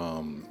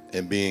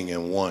 and being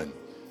in one.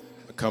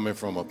 Coming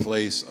from a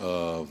place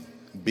of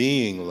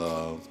being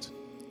loved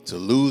to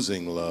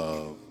losing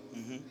love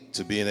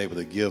to being able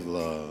to give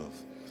love.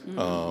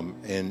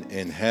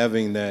 And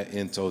having that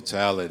in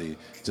totality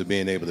to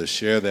being able to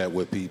share that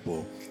with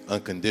people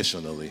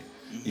unconditionally.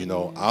 You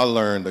know, I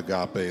learned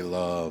agape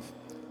love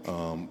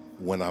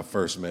when I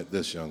first met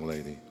this young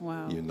lady.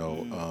 Wow. You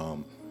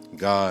know,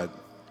 God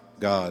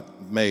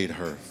made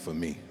her for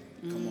me.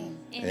 Come on.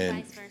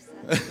 And vice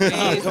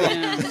versa. Come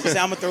on. See,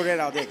 I'm gonna throw that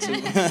out there too.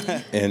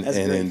 And That's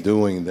great. in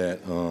doing that,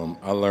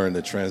 I learned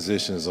the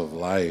transitions of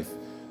life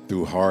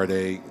through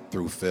heartache,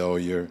 through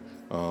failure,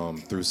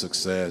 through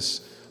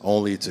success,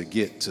 only to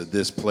get to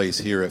this place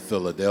here at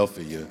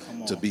Philadelphia,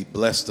 to be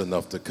blessed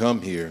enough to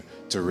come here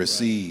to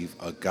receive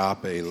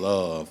agape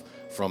love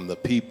from the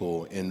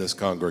people in this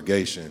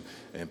congregation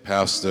and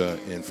pastor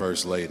and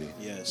first lady.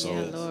 Yes. So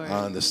Yeah, Lord.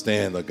 I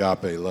understand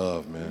agape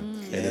love, man.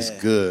 And it's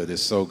good.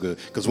 It's so good.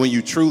 Because when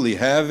you truly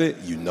have it,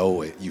 you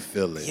know it. You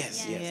feel it.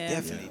 Yes, Yeah.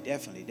 definitely. I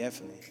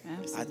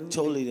Absolutely.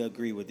 totally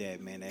agree with that,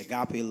 man.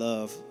 Agape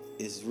love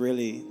is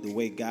really the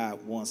way God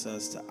wants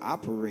us to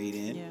operate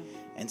in Yeah.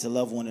 and to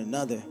love one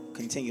another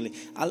continually.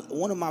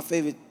 One of my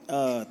favorite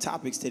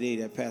topics today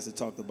that Pastor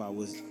talked about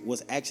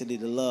was actually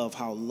the love,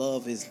 how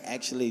love is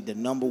actually the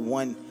number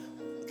one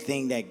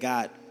thing that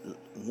God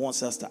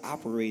wants us to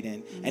operate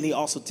in. And he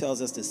also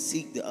tells us to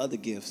seek the other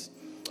gifts,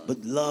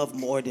 but love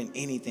more than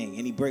anything.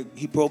 And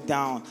he broke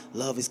down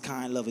love is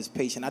kind, love is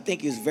patient. I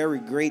think it was very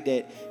great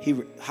that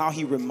how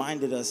he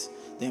reminded us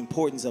the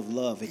importance of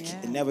love.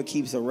 It never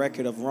keeps a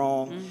record of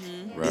wrong.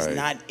 It's Right.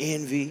 not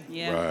envy.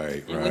 Yeah.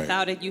 Right, And right.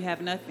 without it, you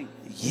have nothing.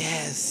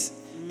 Yes.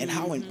 And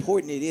how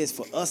important it is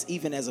for us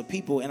even as a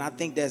people. And I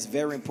think that's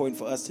very important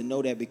for us to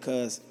know that,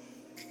 because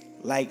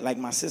like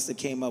my sister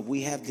came up,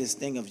 we have this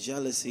thing of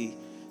jealousy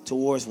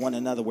towards one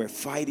another. We're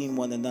fighting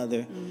one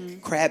another,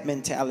 crab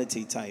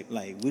mentality type.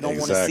 Like we don't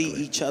want to see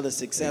Exactly. each other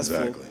successful,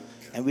 Exactly.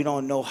 and we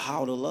don't know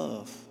how to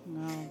love.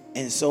 No.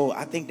 And so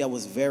I think that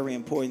was very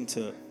important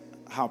to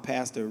how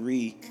Pastor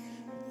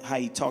how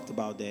he talked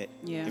about that,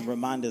 Yeah. and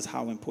remind us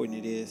how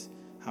important it is,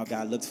 how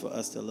God looks for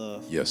us to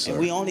love. Yes, And sir.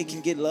 we only can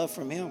get love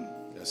from him.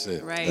 That's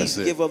it. Right. That's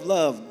He it. give of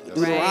love.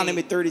 Deuteronomy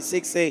Right.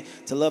 36 say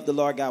to love the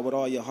Lord God with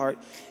all your heart.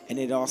 And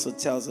it also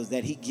tells us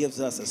that he gives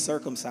us a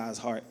circumcised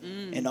heart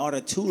in order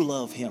to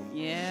love him.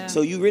 Yeah.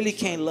 So you really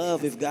can't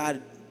love if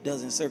God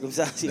doesn't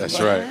circumcise you. That's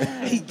right.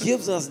 He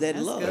gives us that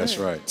That's love good. That's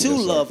right. to Yes,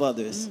 sir. love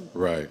others.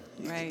 Right.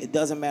 Right. It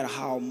doesn't matter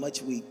how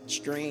much we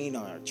strain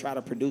or try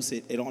to produce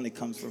it. It only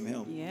comes from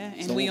him. Yeah.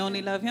 And So- we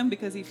only love him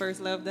because he first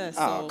loved us.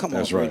 Oh, So come on,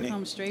 That's right. Brittany.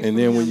 Come straight And from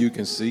then when him. you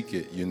can seek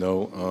it,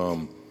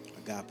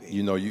 Agape.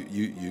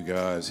 you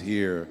guys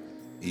here,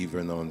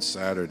 even on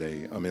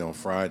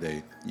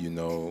Friday,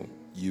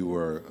 you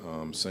were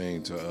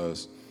saying to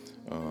us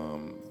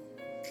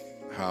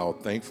how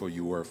thankful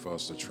you were for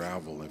us to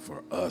travel, and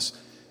for us,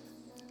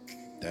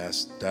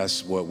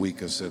 that's what we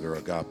consider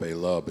agape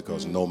love,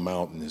 because no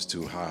mountain is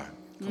too high.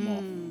 Come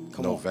on.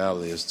 Come No on.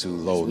 valley is too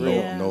low.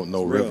 real. No It's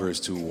real. river is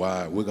too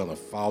wide. We're gonna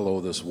follow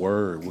this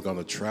word. We're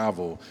gonna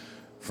travel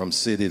from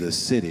city to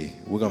city.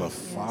 We're gonna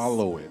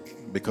follow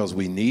it because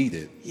we need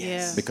it.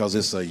 Yes. Because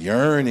it's a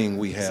yearning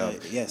we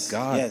have. yes,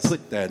 God yes.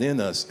 put that in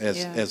us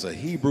as a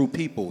Hebrew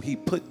people. He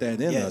put that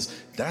in Yes. us.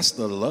 That's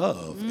the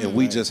love, and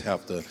we just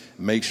have to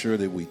make sure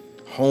that we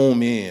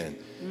home in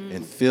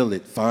and feel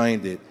it,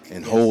 find it,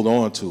 and hold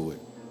on to it.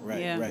 Right,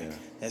 Yeah. right. Yeah.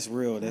 That's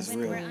real. That's When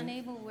real. we're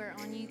unable, we're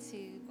on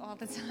YouTube all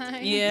the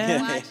time.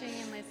 Yeah. Watching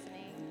and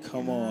listening.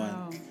 Come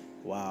on.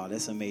 Wow,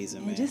 that's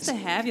amazing, man. And just to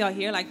have y'all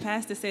here, like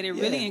Pastor said, it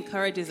really Yeah.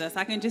 encourages us.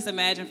 I can just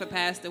imagine for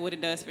Pastor what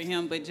it does for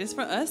him, but just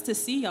for us to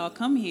see y'all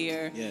come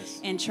here Yes.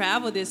 and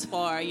travel this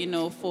far,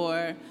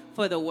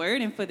 for the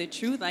word and for the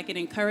truth, like it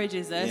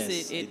encourages us.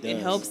 Yes, it it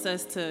does. helps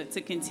us to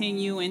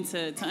continue and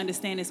to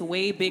understand it's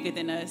way bigger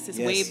than us. It's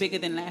way Yes. bigger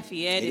than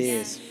Lafayette. It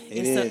is. It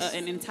It's is.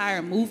 an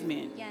entire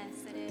movement. Yes,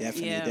 it is.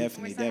 Definitely, Yeah.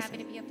 definitely, We're so happy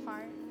definitely. to be a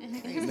part.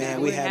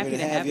 Man, we're happy to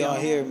have y'all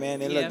here,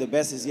 man. And Yeah. look, the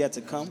best is yet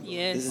to come.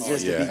 Yes. This is Oh,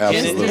 just yeah, the beginning.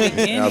 absolutely.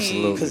 Beginning.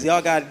 Absolutely. Because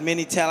y'all got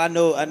many talent.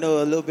 I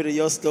know a little bit of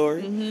your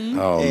story. Oh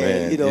and,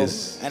 man, you know,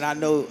 it's- and I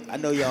know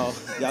y'all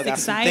It's got some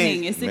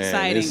exciting. things. It's Man,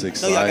 exciting. it's I know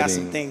exciting. y'all got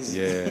some things.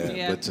 Yeah,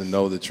 Yeah. but to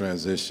know the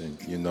transition,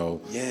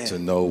 Yeah. to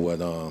know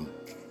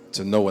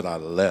what I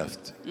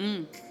left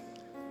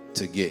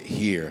to get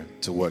here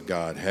to what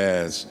God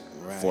has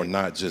for Right.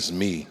 not just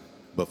me,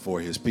 but for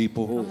His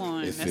people. Come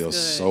on, it that's feels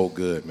good. so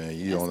good, man.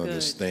 You That's don't good.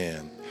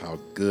 understand how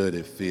good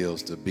it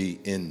feels to be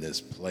in this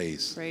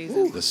place. Praise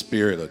Him. The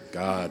Spirit of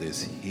God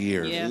is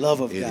here. Yeah. Love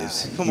of It God.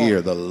 is Come here.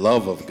 on. The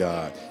love of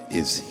God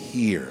is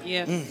here.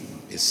 Yeah.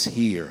 It's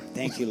here.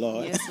 Thank you,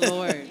 Lord. Yes,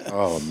 Lord.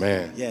 Oh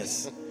man.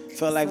 Yes.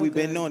 Felt like So we've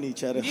been good. knowing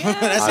each other. Yeah.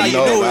 That's how I you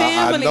know. know it.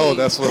 I know. Family.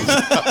 That's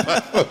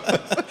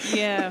what.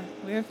 Yeah,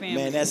 we're family.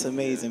 Man, that's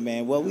amazing,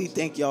 man. Well, we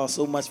thank y'all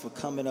so much for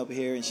coming up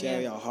here and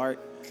sharing Yeah. your heart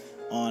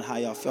on how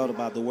y'all felt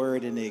about the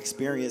word and the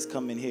experience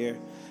coming here.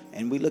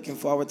 And we looking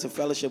forward to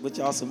fellowship with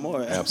y'all some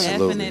more.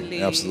 Absolutely.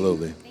 Definitely.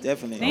 Absolutely.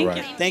 Definitely. Thank All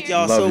you. Thank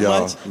y'all Love so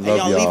y'all. much. And Love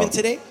y'all y'all. leaving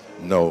today?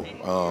 No,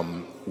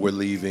 we're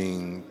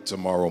leaving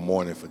tomorrow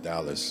morning for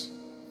Dallas.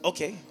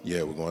 Okay.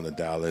 Yeah, we're going to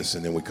Dallas,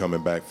 and then we're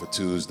coming back for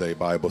Tuesday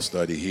Bible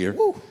study here,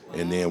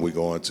 and then we're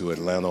going to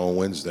Atlanta on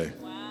Wednesday.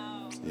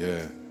 Wow.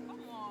 Yeah,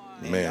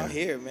 Man, y'all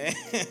here, man.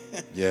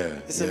 yeah.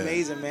 It's yeah.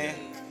 amazing, man.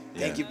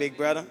 Thank Yeah. you, big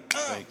brother.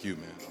 Thank you,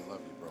 man. I love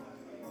you, bro.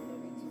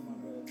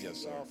 Yes,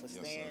 Thank y'all for Yes, sir.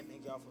 staying.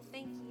 Thank y'all for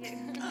Thank you.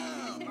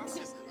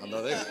 I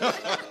know they.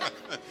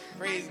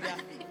 praise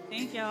God.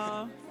 Thank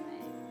y'all.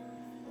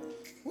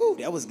 Woo,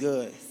 that was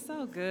good.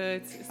 So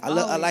good. It's I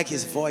always like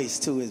his good. voice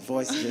too. His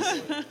voice is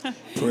just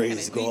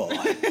praise God. I'm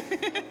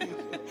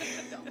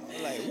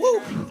like, woo.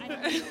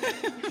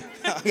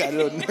 I got a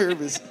little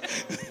nervous.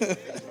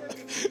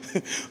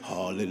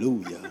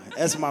 Hallelujah.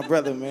 That's my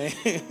brother, man.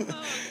 Oh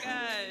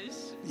gosh.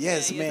 Yes, Yeah, he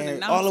has an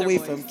man. All the way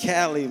announcer from voice.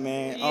 Cali,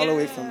 man. All the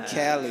way from Yeah.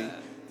 Cali.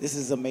 This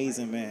is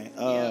amazing, man.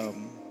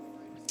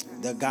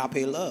 The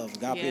agape love.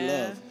 Agape Yeah.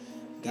 love.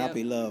 Agape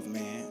Yep. love,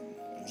 man.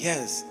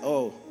 Yes.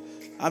 Oh,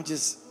 I'm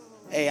just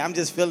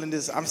feeling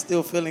this. I'm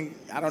still feeling,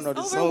 I don't know,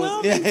 the soul.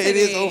 Overwhelming Yeah, it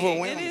is today.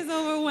 overwhelming. It is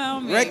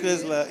overwhelming.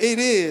 Reckless love. It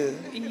is.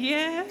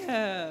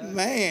 Yeah.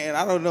 Man,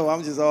 I don't know.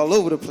 I'm just all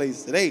over the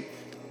place today.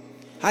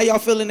 How y'all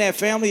feeling that,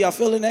 family? Y'all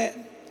feeling that?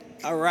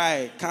 All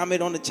right.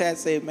 Comment on the chat.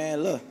 Say,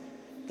 man, look,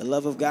 the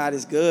love of God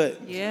is good.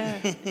 Yeah.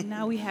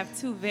 Now we have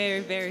two very,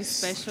 very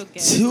special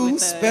guests. Two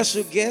with us.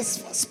 special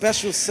guests,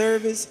 special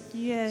service,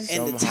 Yes.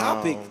 and the Somehow.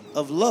 topic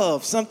of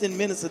love. Something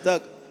Minister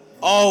Duck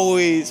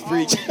always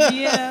preach.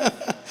 Yeah.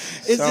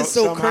 It's just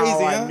so somehow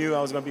crazy, I huh? knew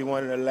I was going to be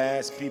one of the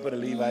last people to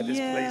leave out this place.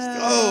 Yeah. Today.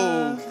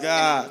 Oh, I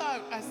God.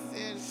 thought I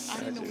said I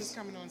didn't know he was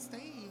coming on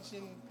stage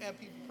and have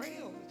people pray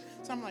over.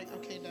 So I'm like,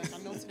 okay, Doug, I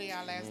know today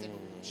our last day,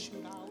 but we're gonna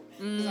shoot out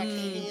because I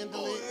can't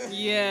handle it.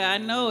 Yeah, I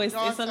know. It's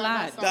Y'all a sound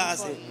lot. like God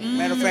something said, funny.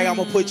 matter of fact, I'm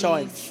gonna put y'all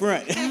in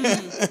front.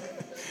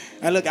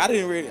 And look, I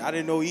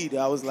didn't know either.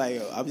 I was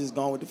like, I'm just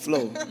going with the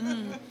flow.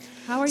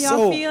 How are y'all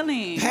So,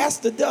 feeling?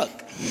 Pastor Duck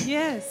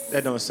Yes.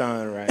 That don't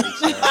sound right.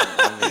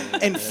 I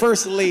mean, and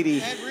First Lady,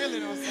 That really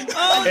don't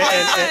sound.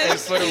 and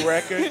for the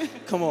record,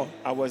 come on.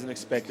 I wasn't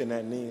expecting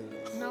that neither.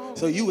 No.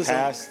 So you was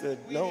Pastor,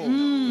 no,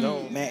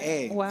 man,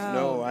 hey, Wow.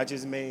 no. I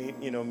just made,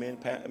 me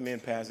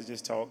and Pastor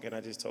just talk, and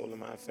I just told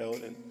him how I felt,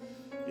 and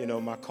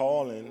my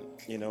calling,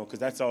 because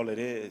that's all it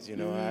is.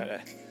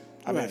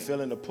 I've been Right.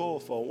 feeling the pull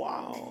for a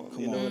while,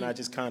 and I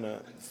just kind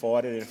of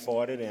fought it and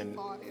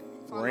Fought it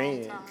for a long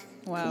ran. time.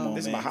 Wow.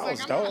 This is man. my It's house,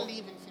 like, I'm not dog.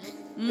 leaving Philly.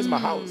 This is my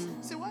house.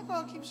 So why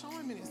God keep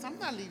showing me this? I'm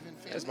not leaving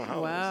Philly. That's my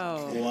house.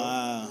 Wow.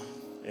 wow.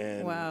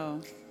 And Wow.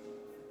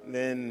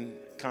 then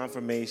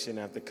confirmation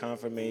after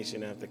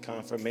confirmation after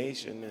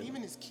confirmation. And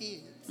Even his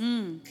kids.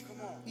 Come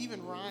on.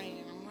 Even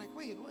Ryan. I'm like,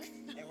 wait, what?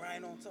 And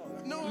Ryan on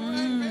top. No,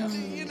 Ryan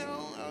really,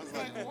 I was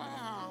like,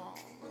 wow.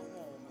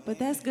 But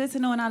that's good to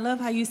know, and I love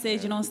how you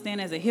said you don't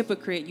stand as a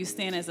hypocrite. You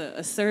stand as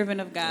a servant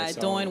of God, That's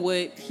all. doing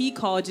what He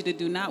called you to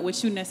do, not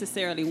what you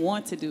necessarily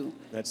want to do.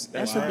 That's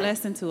That's a right.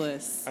 blessing to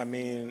us. I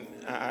mean,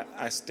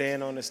 I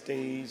stand on the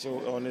stage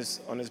or on this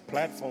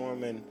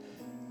platform,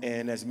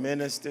 and as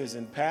ministers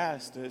and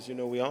pastors,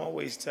 we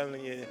always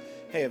telling you,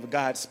 hey, if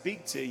God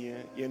speak to you,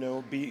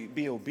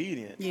 be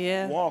obedient.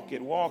 Yeah. Walk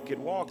it.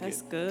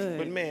 That's good.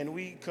 But man,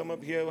 we come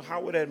up here. How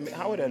would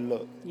that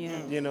look?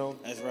 Yeah.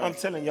 That's right. I'm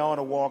telling y'all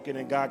to walk it,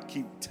 and God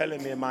keep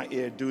telling me in my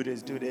ear, do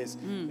this,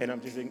 and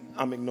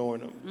I'm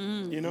ignoring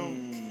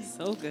them.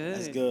 So good.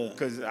 That's good.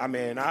 Because,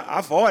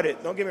 I fought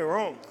it. Don't get me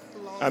wrong.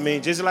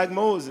 Just like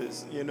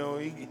Moses,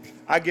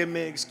 I give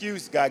me an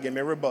excuse, God give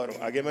me a rebuttal.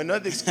 I give him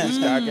another excuse,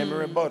 God give me a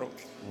rebuttal.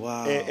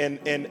 Wow.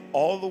 And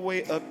all the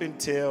way up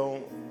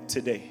until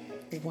today,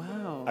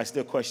 Wow. I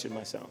still question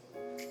myself.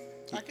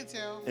 I could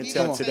tell. Until He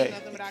didn't say today.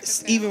 nothing, but I could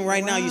tell. Even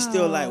right now, you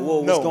still like,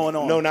 whoa, No, what's going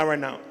on? No, not right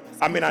now.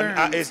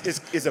 confirmed.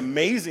 It's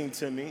amazing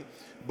to me,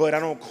 but I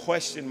don't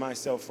question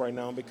myself right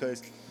now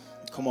because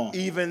Come on.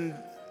 even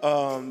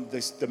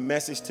the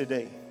message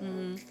today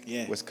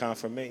Yeah. was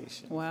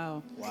confirmation.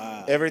 Wow.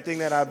 Wow. Everything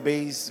that I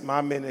base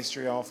my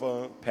ministry off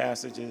of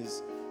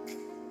passages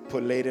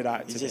laid it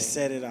out You today. just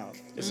set it out.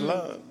 It's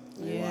love.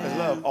 Yeah. It's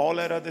love. All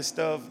that other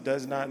stuff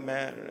does not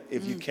matter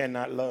if you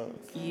cannot love.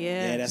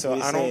 Yeah. that's So what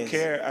it I don't says.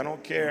 care. I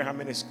don't care how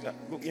many,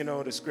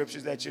 the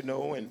scriptures that you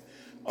know and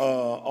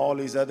all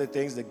these other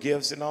things, the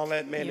gifts and all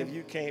that. Man, Yeah. if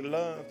you can't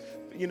love,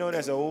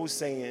 there's an old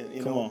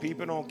saying. Come on.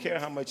 People don't care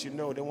how much you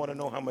know. They want to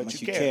know how much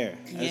Much you you care. care.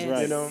 That's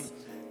Yes. right.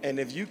 And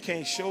if you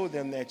can't show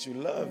them that you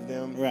love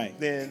them, Right.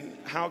 then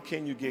how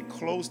can you get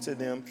close to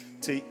them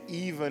to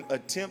even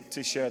attempt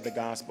to share the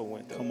gospel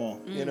with them? Come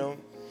on.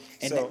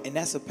 And, So- and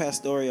that's a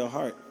pastoral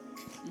heart.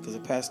 Because a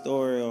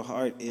pastoral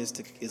heart is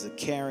a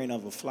caring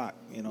of a flock.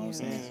 You know what I'm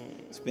saying?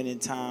 Spending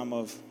time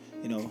of,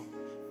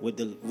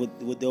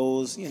 with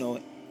those,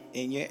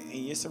 in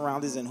your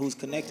surroundings and who's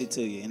connected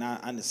to you. And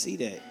I see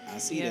that. I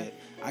see Yeah. that.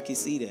 I can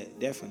see that,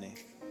 definitely.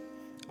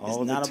 All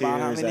the not about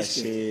how tears many I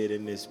scriptures. shed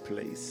in this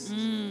place.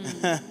 And,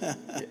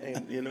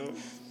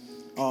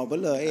 Oh, but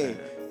look, hey,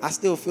 I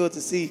still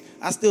see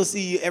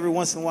you every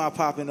once in a while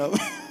popping up.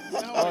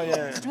 oh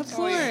yeah. Of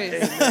course.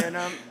 Hey,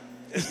 man,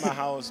 it's my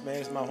house, man.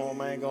 It's my home.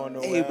 I ain't going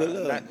nowhere. Hey, but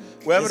look,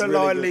 Wherever it's the really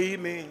Lord good. lead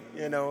me,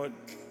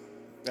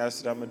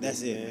 that's what I'm gonna do.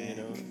 That's it,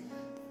 man.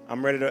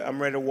 I'm ready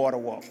to water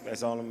walk.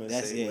 That's all I'm gonna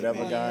That's say. it,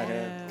 Whatever man. God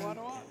has.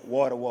 Water walk?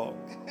 Water walk.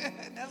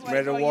 That's I'm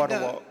ready to they call you water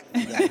Doug. walk.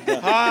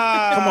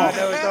 I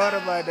never thought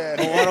about that.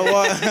 Water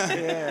walk.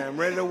 Yeah, I'm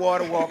ready to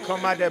water walk.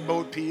 Come out that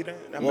boat, Peter.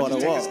 I'm Water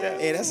gonna just walk. take a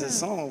step. Hey, that's a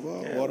song,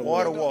 bro. Yeah, Water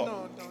water walk.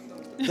 walk.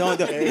 Don't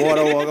water.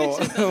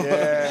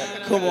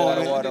 Yeah. Come on,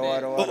 man. Water.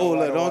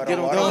 Don't get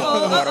him. Walk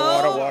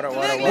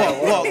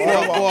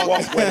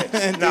with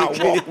it. Now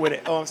walk with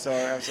it. Oh, I'm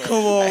sorry.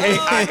 Come on. Hey,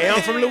 I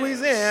am from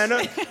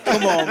Louisiana.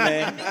 Come on,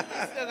 man.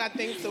 Still got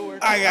things to work.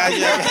 I got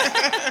you.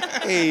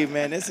 Hey,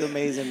 man, this is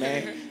amazing,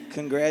 man.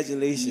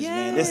 Congratulations,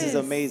 man. This is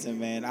amazing,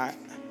 man.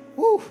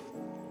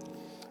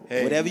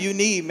 Hey. Whatever you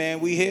need, man,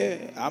 we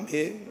here. I'm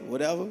here.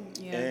 Whatever.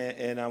 Yeah.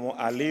 And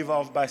I leave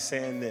off by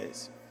saying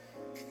this.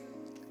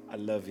 I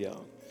love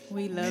y'all.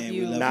 We love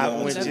you.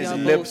 Not with just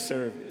lip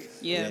service.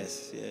 Yeah.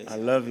 Yes. I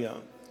love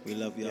y'all. We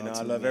love y'all. I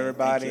too, love man.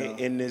 everybody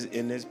in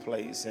this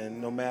place,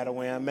 and no matter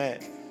where I'm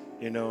at,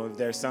 if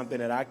there's something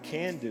that I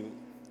can do,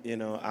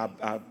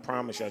 I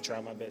promise you, I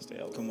try my best to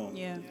help. Come on.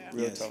 Yeah.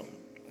 Real talk.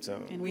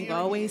 So. And we've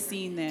always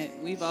seen that.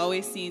 We've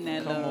always seen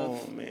that Come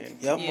love. on, man.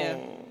 Yep. Yeah.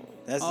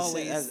 That's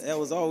always. That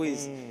was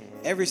always.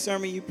 Every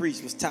sermon you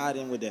preached was tied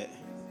in with that.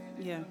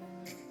 Yeah.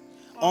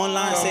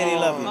 Online say they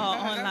love you.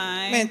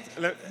 Online. Man,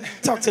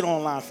 talk to the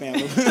online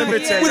family. Let me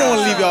tell We you don't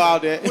want to leave y'all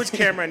out there. which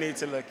camera I need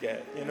to look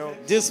at.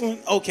 This one?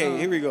 Okay,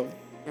 here we go.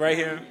 Right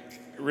here,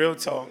 real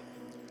talk.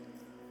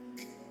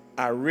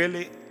 I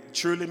really,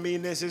 truly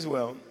mean this as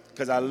well,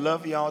 because I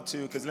love y'all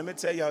too. Because let me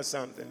tell y'all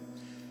something.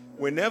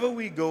 Whenever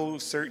we go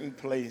certain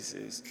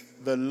places,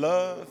 the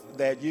love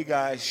that you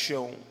guys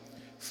show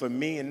for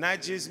me, and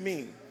not just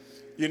me,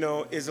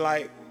 is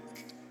like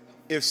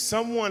if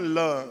someone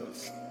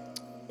loves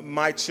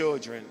my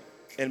children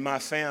and my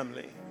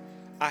family,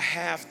 I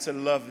have to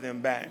love them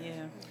back.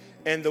 Yeah.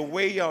 And the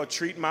way y'all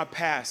treat my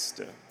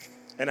pastor,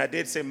 and I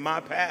did say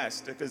my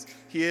pastor because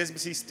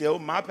he's still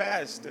my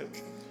pastor.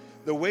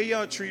 The way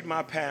y'all treat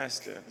my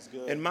pastor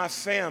and my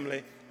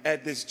family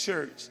at this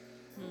church,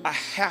 I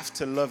have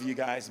to love you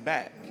guys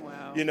back.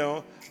 Wow.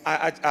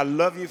 I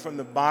love you from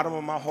the bottom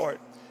of my heart.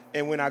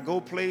 And when I go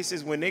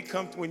places, when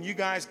you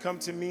guys come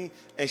to me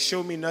and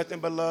show me nothing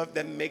but love,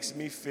 that makes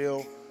me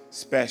feel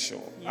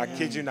special. Yeah. I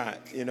kid you not,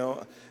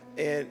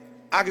 And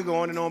I could go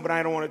on and on, but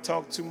I don't want to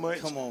talk too much.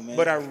 Come on, man.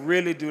 But I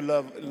really do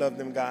love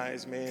them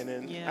guys, man.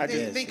 And yeah.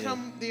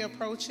 They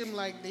approach him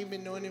like they've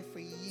been knowing him for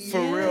years.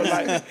 For real,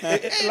 like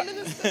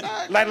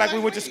we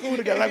went to school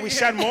together, like we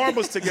shot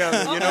marbles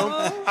together,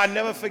 I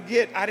never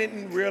forget, I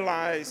didn't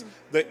realize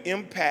the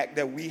impact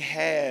that we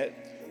had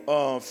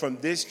from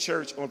this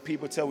church on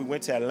people till we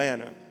went to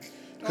Atlanta.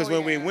 Because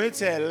when we went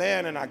to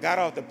Atlanta and I got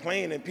off the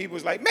plane and people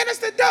was like,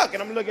 Minister Duck,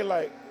 and I'm looking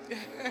like,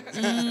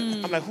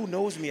 I'm like, who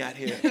knows me out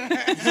here? Yeah.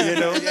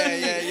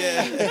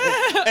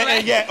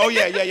 And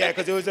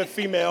because it was a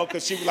female,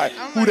 because she was like,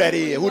 who that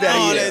is? Who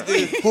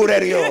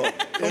that is?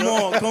 Come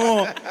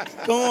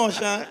on,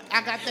 Sean.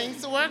 I got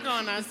things to work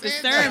on. I said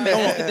Discernment.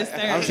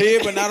 I'm here,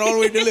 but not all the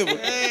way delivered.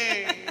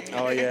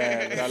 Oh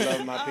yeah, but I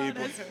love my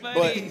people.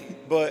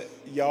 But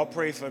y'all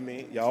pray for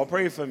me. Y'all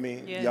pray for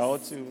me. Yes. Y'all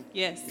too.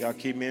 Yes. Y'all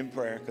keep me in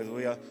prayer, because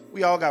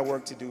we all got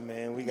work to do,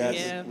 man. We got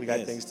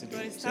things to do.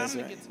 But it's time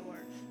to get to work.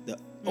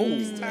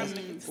 It's time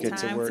to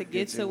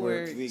get to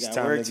work. We It's got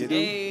time work to to get do.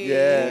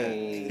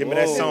 Yeah. Give me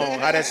that song.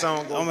 How that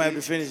song go? I'm gonna have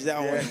to finish that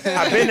one.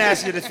 I've been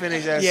asking you to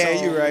finish that song.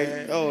 Yeah, you're right.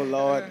 Man. Oh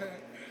Lord.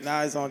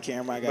 Now it's on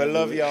camera. I got. But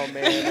love y'all,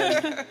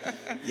 man.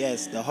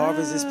 Yes, the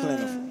harvest is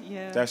plentiful.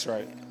 Yeah. That's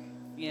right.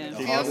 Yeah.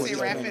 Kelsey,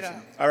 wrap it up.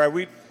 All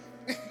right,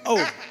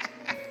 Oh.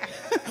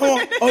 Come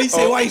on. Oh, you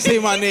say why you say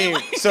my name?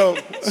 So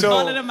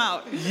Calling them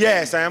out.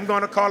 Yes, I am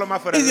going to call him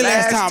out for the This is the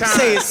last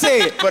time.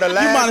 Say it. For the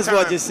last You might as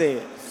well time. just say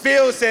it.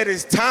 Phil said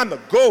it's time to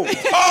go. He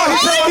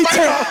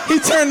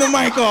turned the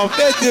mic off.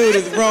 That dude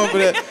is wrong for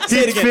that. Say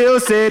it again. Phil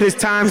said it's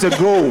time to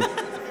go.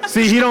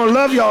 See, he don't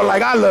love y'all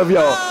like I love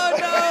y'all.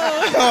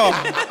 Oh,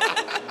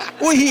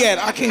 where he at?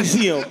 I can't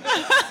see him.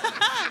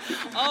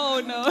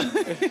 Oh no.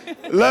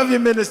 Love you,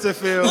 Minister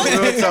Phil.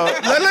 Real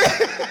talk.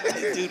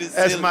 Dude is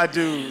That's silly. my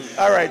dude.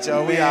 All right,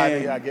 y'all. We out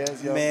Man. here, I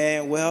guess. Yo.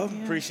 Man, well,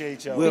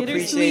 Appreciate y'all. We'll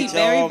Bittersweet, appreciate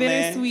y'all, very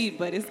man. bittersweet,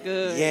 but it's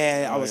good.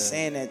 Yeah, I was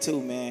saying that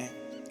too, man.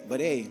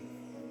 But hey,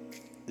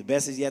 the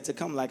best is yet to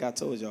come, like I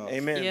told y'all.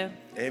 Amen. Yeah.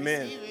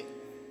 Amen.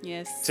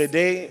 Yes.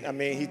 Today,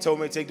 he told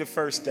me to take the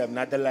first step,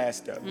 not the last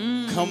step.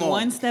 Come on.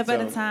 One step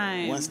at a So,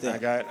 time. One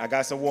step. I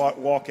got some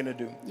walking to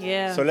do.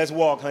 Yeah. So let's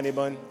walk, honey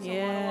bun.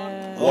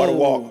 Yeah. Water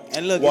walk.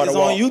 And look, Water it's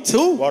walk. on you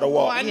too. Water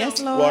walk. I know.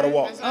 Yes, Lord. Water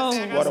walk. That's what I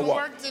said. I got Water some walk.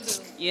 work to do.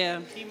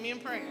 Yeah. Keep me in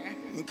prayer.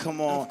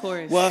 Come on. Of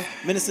course. Well,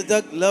 Minister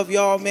Duck, love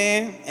y'all,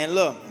 man. And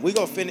look, we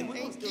gonna finish.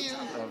 Thank you.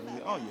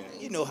 Oh, yeah.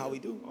 You know how we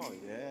do. Oh,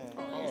 yeah.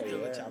 Oh,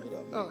 yeah.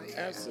 Oh, yeah.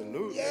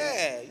 Absolutely.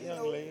 Yeah,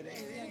 Young lady.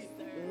 Thank you.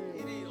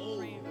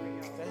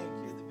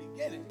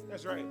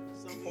 That's right.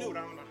 Hold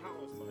down the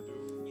house, my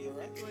dude. Yeah,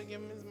 right. You want to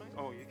give him his mic?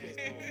 Oh, you can.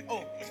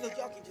 Oh, look,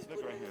 y'all can just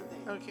Look put right it here.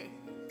 right Okay.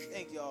 there.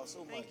 Thank y'all so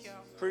much. Thank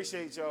y'all.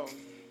 Appreciate y'all.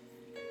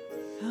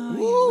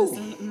 Oh, it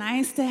was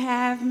nice to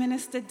have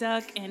Minister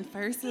Duck and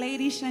First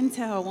Lady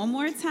Chantel one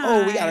more time.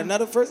 Oh, we got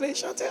another First Lady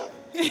Chantel?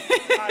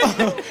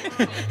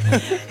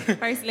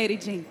 First Lady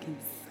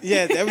Jenkins.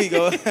 Yeah, there we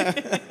go.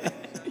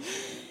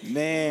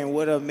 Man,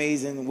 what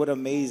amazing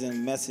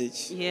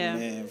message. Yeah.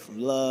 Man, from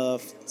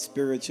love,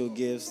 spiritual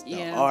gifts, the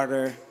Yeah.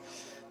 ardor,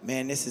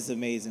 Man, this is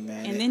amazing,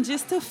 man. And then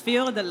just to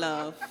feel the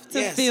love,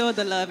 Yes. feel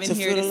the love in To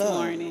here feel the this love.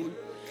 morning.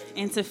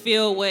 And to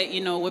feel what,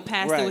 what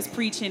Pastor Right. was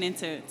preaching and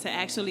to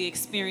actually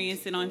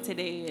experience it on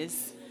today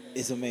is,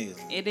 It's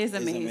amazing. it is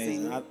It's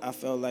amazing. I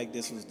felt like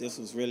this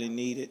was really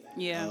needed.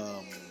 Yeah.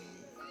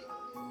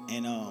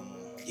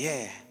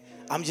 Yeah,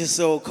 I'm just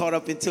so caught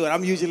up into it.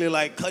 I'm usually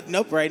like cutting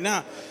up right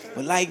now,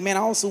 but like, man, I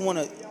also want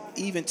to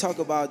even talk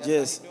about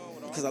just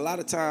because a lot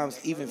of times,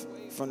 even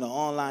from the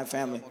online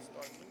family,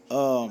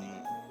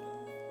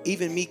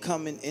 even me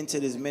coming into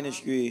this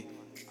ministry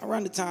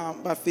around the time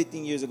about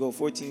 15 years ago,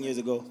 14 years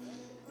ago,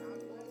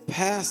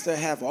 Pastor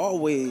have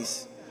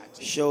always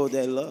showed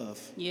that love.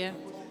 Yeah.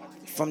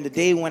 From the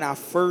day when I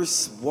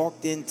first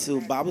walked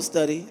into Bible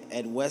study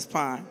at West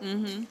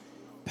Pine,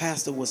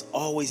 Pastor was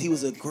always,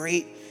 he's a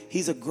great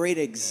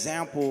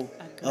example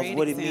of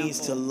what it means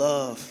to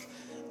love.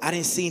 I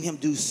didn't see him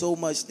do so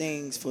much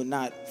things for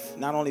not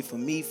only for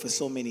me, for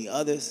so many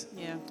others.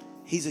 Yeah.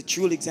 He's a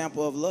true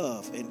example of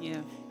love. And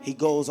Yeah. he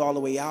goes all the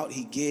way out,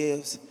 he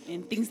gives.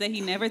 And things that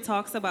he never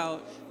talks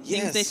about.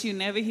 Yes. Things that you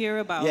never hear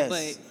about. Yes.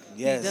 But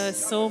Yes. he does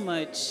so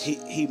much.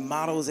 He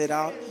models it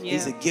out.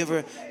 He's a Yeah.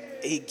 giver.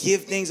 He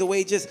give things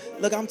away. Just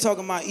look, I'm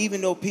talking about even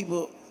though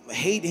people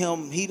hate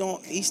him,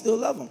 he still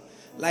love them.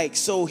 Like,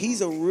 so he's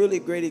a really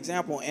great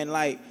example. And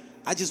like,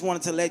 I just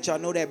wanted to let y'all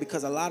know that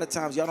because a lot of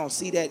times y'all don't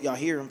see that. Y'all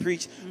hear him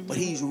preach, but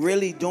he's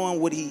really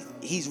doing what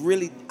he's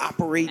really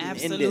operating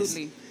in this.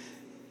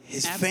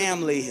 His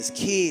family, his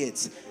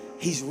kids,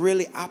 he's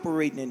really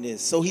operating in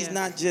this. So he's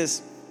not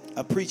just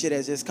a preacher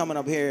that's just coming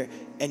up here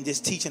and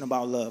just teaching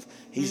about love.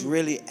 He's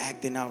really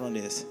acting out on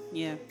this.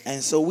 Yeah.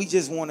 And so we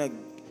just want to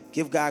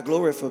give God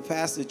glory for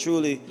Pastor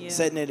truly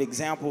setting an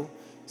example,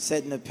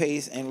 setting the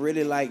pace, and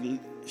really like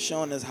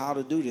showing us how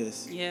to do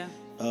this. Yeah.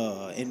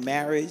 In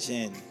marriage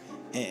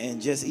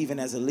and just even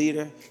as a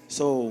leader.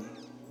 So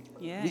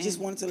Yeah. we just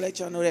wanted to let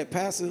y'all know that,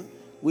 Pastor,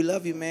 we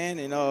love you, man,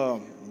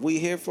 and we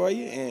here for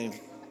you, and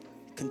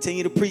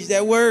continue to preach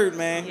that word,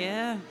 man.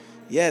 Yeah.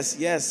 Yes,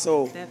 yes.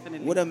 So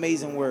Definitely. what an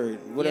amazing word.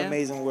 What an Yeah.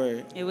 amazing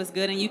word. It was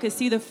good, and you could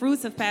see the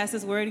fruits of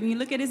Pastor's word, and you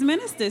look at his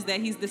ministers that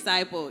he's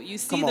discipled. You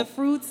see Come on. the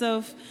fruits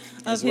of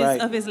That's his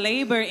right. of his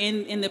labor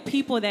in the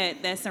people that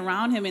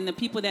surround him and the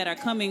people that are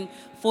coming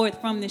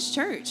forth from this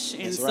church.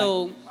 And That's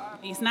so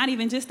it's not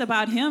even just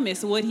about him;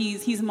 it's what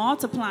he's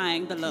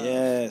multiplying the love.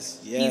 Yes,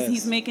 yes.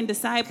 He's making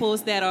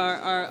disciples that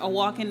are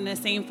walking in the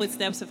same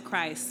footsteps of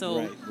Christ.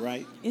 So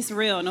Right. it's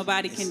real.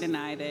 Nobody can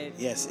deny that.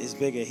 Yes, it's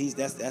bigger.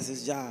 That's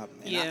his job.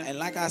 And Yeah. and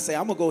like I say,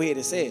 I'm gonna go ahead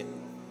and say it.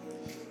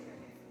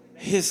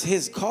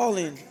 His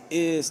calling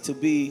is to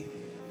be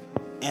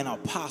an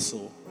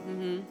apostle.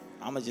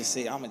 I'm gonna just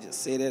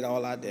say that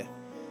all out there.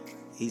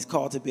 He's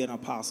called to be an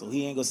apostle.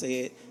 He ain't gonna say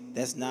it.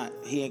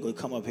 He ain't gonna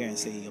come up here and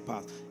say he's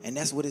apostle. And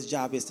that's what his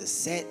job is, to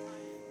set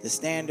the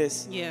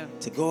standards. Yeah.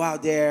 To go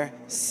out there,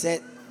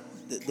 set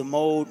the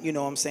mold, you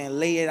know what I'm saying,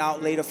 lay it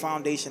out, lay the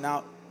foundation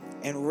out,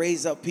 and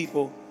raise up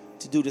people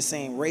to do the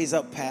same. Raise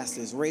up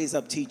pastors, raise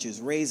up teachers,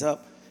 raise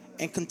up,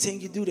 and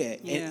continue to do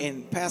that. Yeah.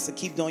 And Pastor,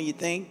 keep doing your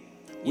thing.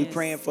 We Yes.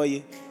 praying for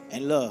you.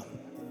 And love,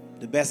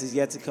 the best is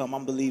yet to come.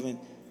 I'm believing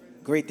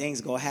great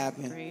things gonna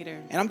happen. Greater.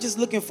 And I'm just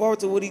looking forward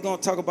to what he's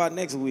gonna talk about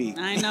next week.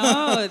 I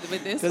know,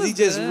 but this Because he was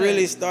just good.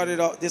 really started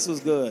off. This was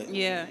good.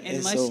 Yeah,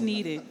 and much so,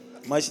 needed.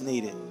 Much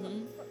needed.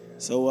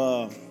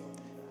 So,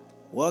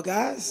 well,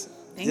 guys,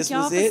 Thank this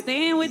y'all was for it.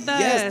 staying with us.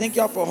 Yes, thank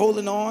y'all for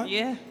holding on.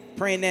 Yeah.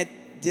 Praying that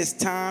this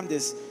time,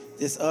 this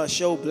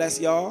show bless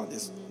y'all.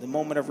 The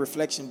moment of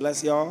reflection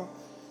bless y'all.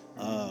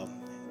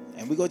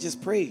 And we go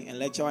just pray and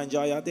let y'all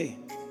enjoy y'all day.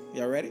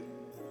 Y'all ready?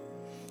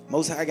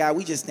 Most High God,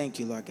 we just thank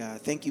you, Lord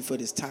God. Thank you for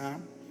this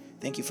time.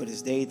 Thank you for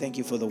this day. Thank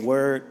you for the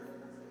word.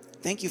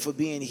 Thank you for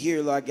being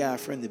here, Lord God,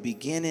 from the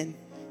beginning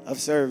of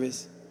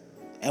service.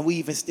 And we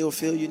even still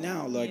feel you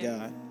now, Lord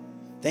God.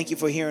 Thank you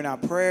for hearing our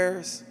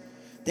prayers.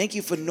 Thank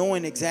you for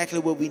knowing exactly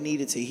what we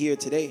needed to hear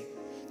today.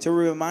 To be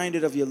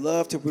reminded of your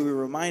love, to be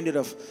reminded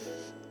of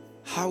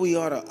how we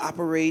ought to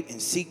operate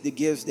and seek the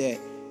gifts that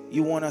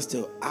you want us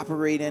to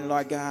operate in,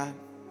 Lord God.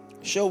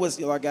 Show us,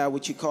 Lord God,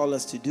 what you call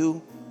us to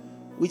do.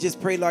 We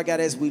just pray, Lord God,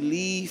 as we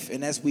leave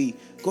and as we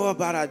go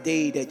about our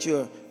day, that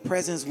your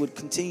presence would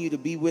continue to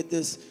be with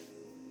us,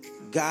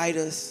 guide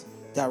us,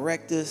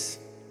 direct us.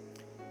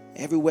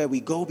 Everywhere we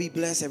go, be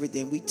blessed.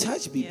 Everything we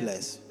touch, be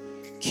blessed.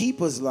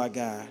 Keep us, Lord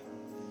God.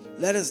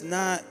 Let us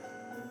not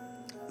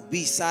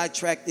be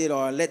sidetracked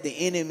or let the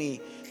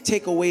enemy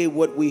take away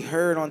what we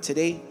heard on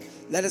today.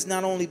 Let us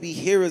not only be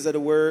hearers of the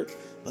word,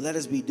 but let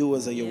us be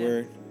doers of your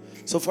word.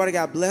 So, Father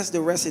God, bless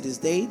the rest of this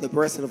day, the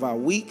rest of our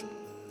week.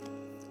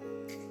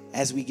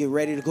 As we get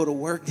ready to go to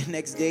work the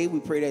next day, we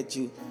pray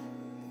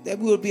that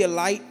we would be a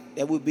light,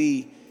 that would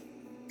be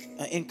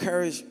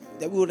encouraged,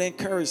 that we would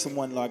encourage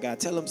someone, Lord God.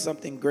 Tell them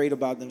something great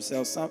about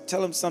themselves.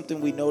 Tell them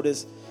something we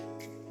notice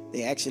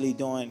they're actually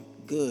doing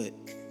good.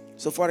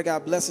 So, Father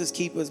God, bless us,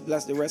 keep us,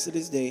 bless the rest of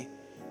this day.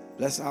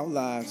 Bless our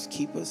lives,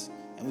 keep us.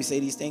 And we say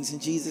these things in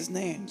Jesus'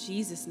 name. In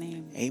Jesus'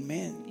 name.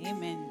 Amen.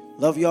 Amen.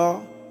 Love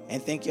y'all,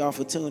 and thank y'all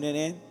for tuning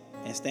in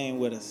and staying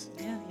with us.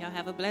 Yeah, y'all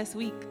have a blessed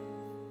week.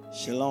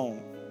 Shalom.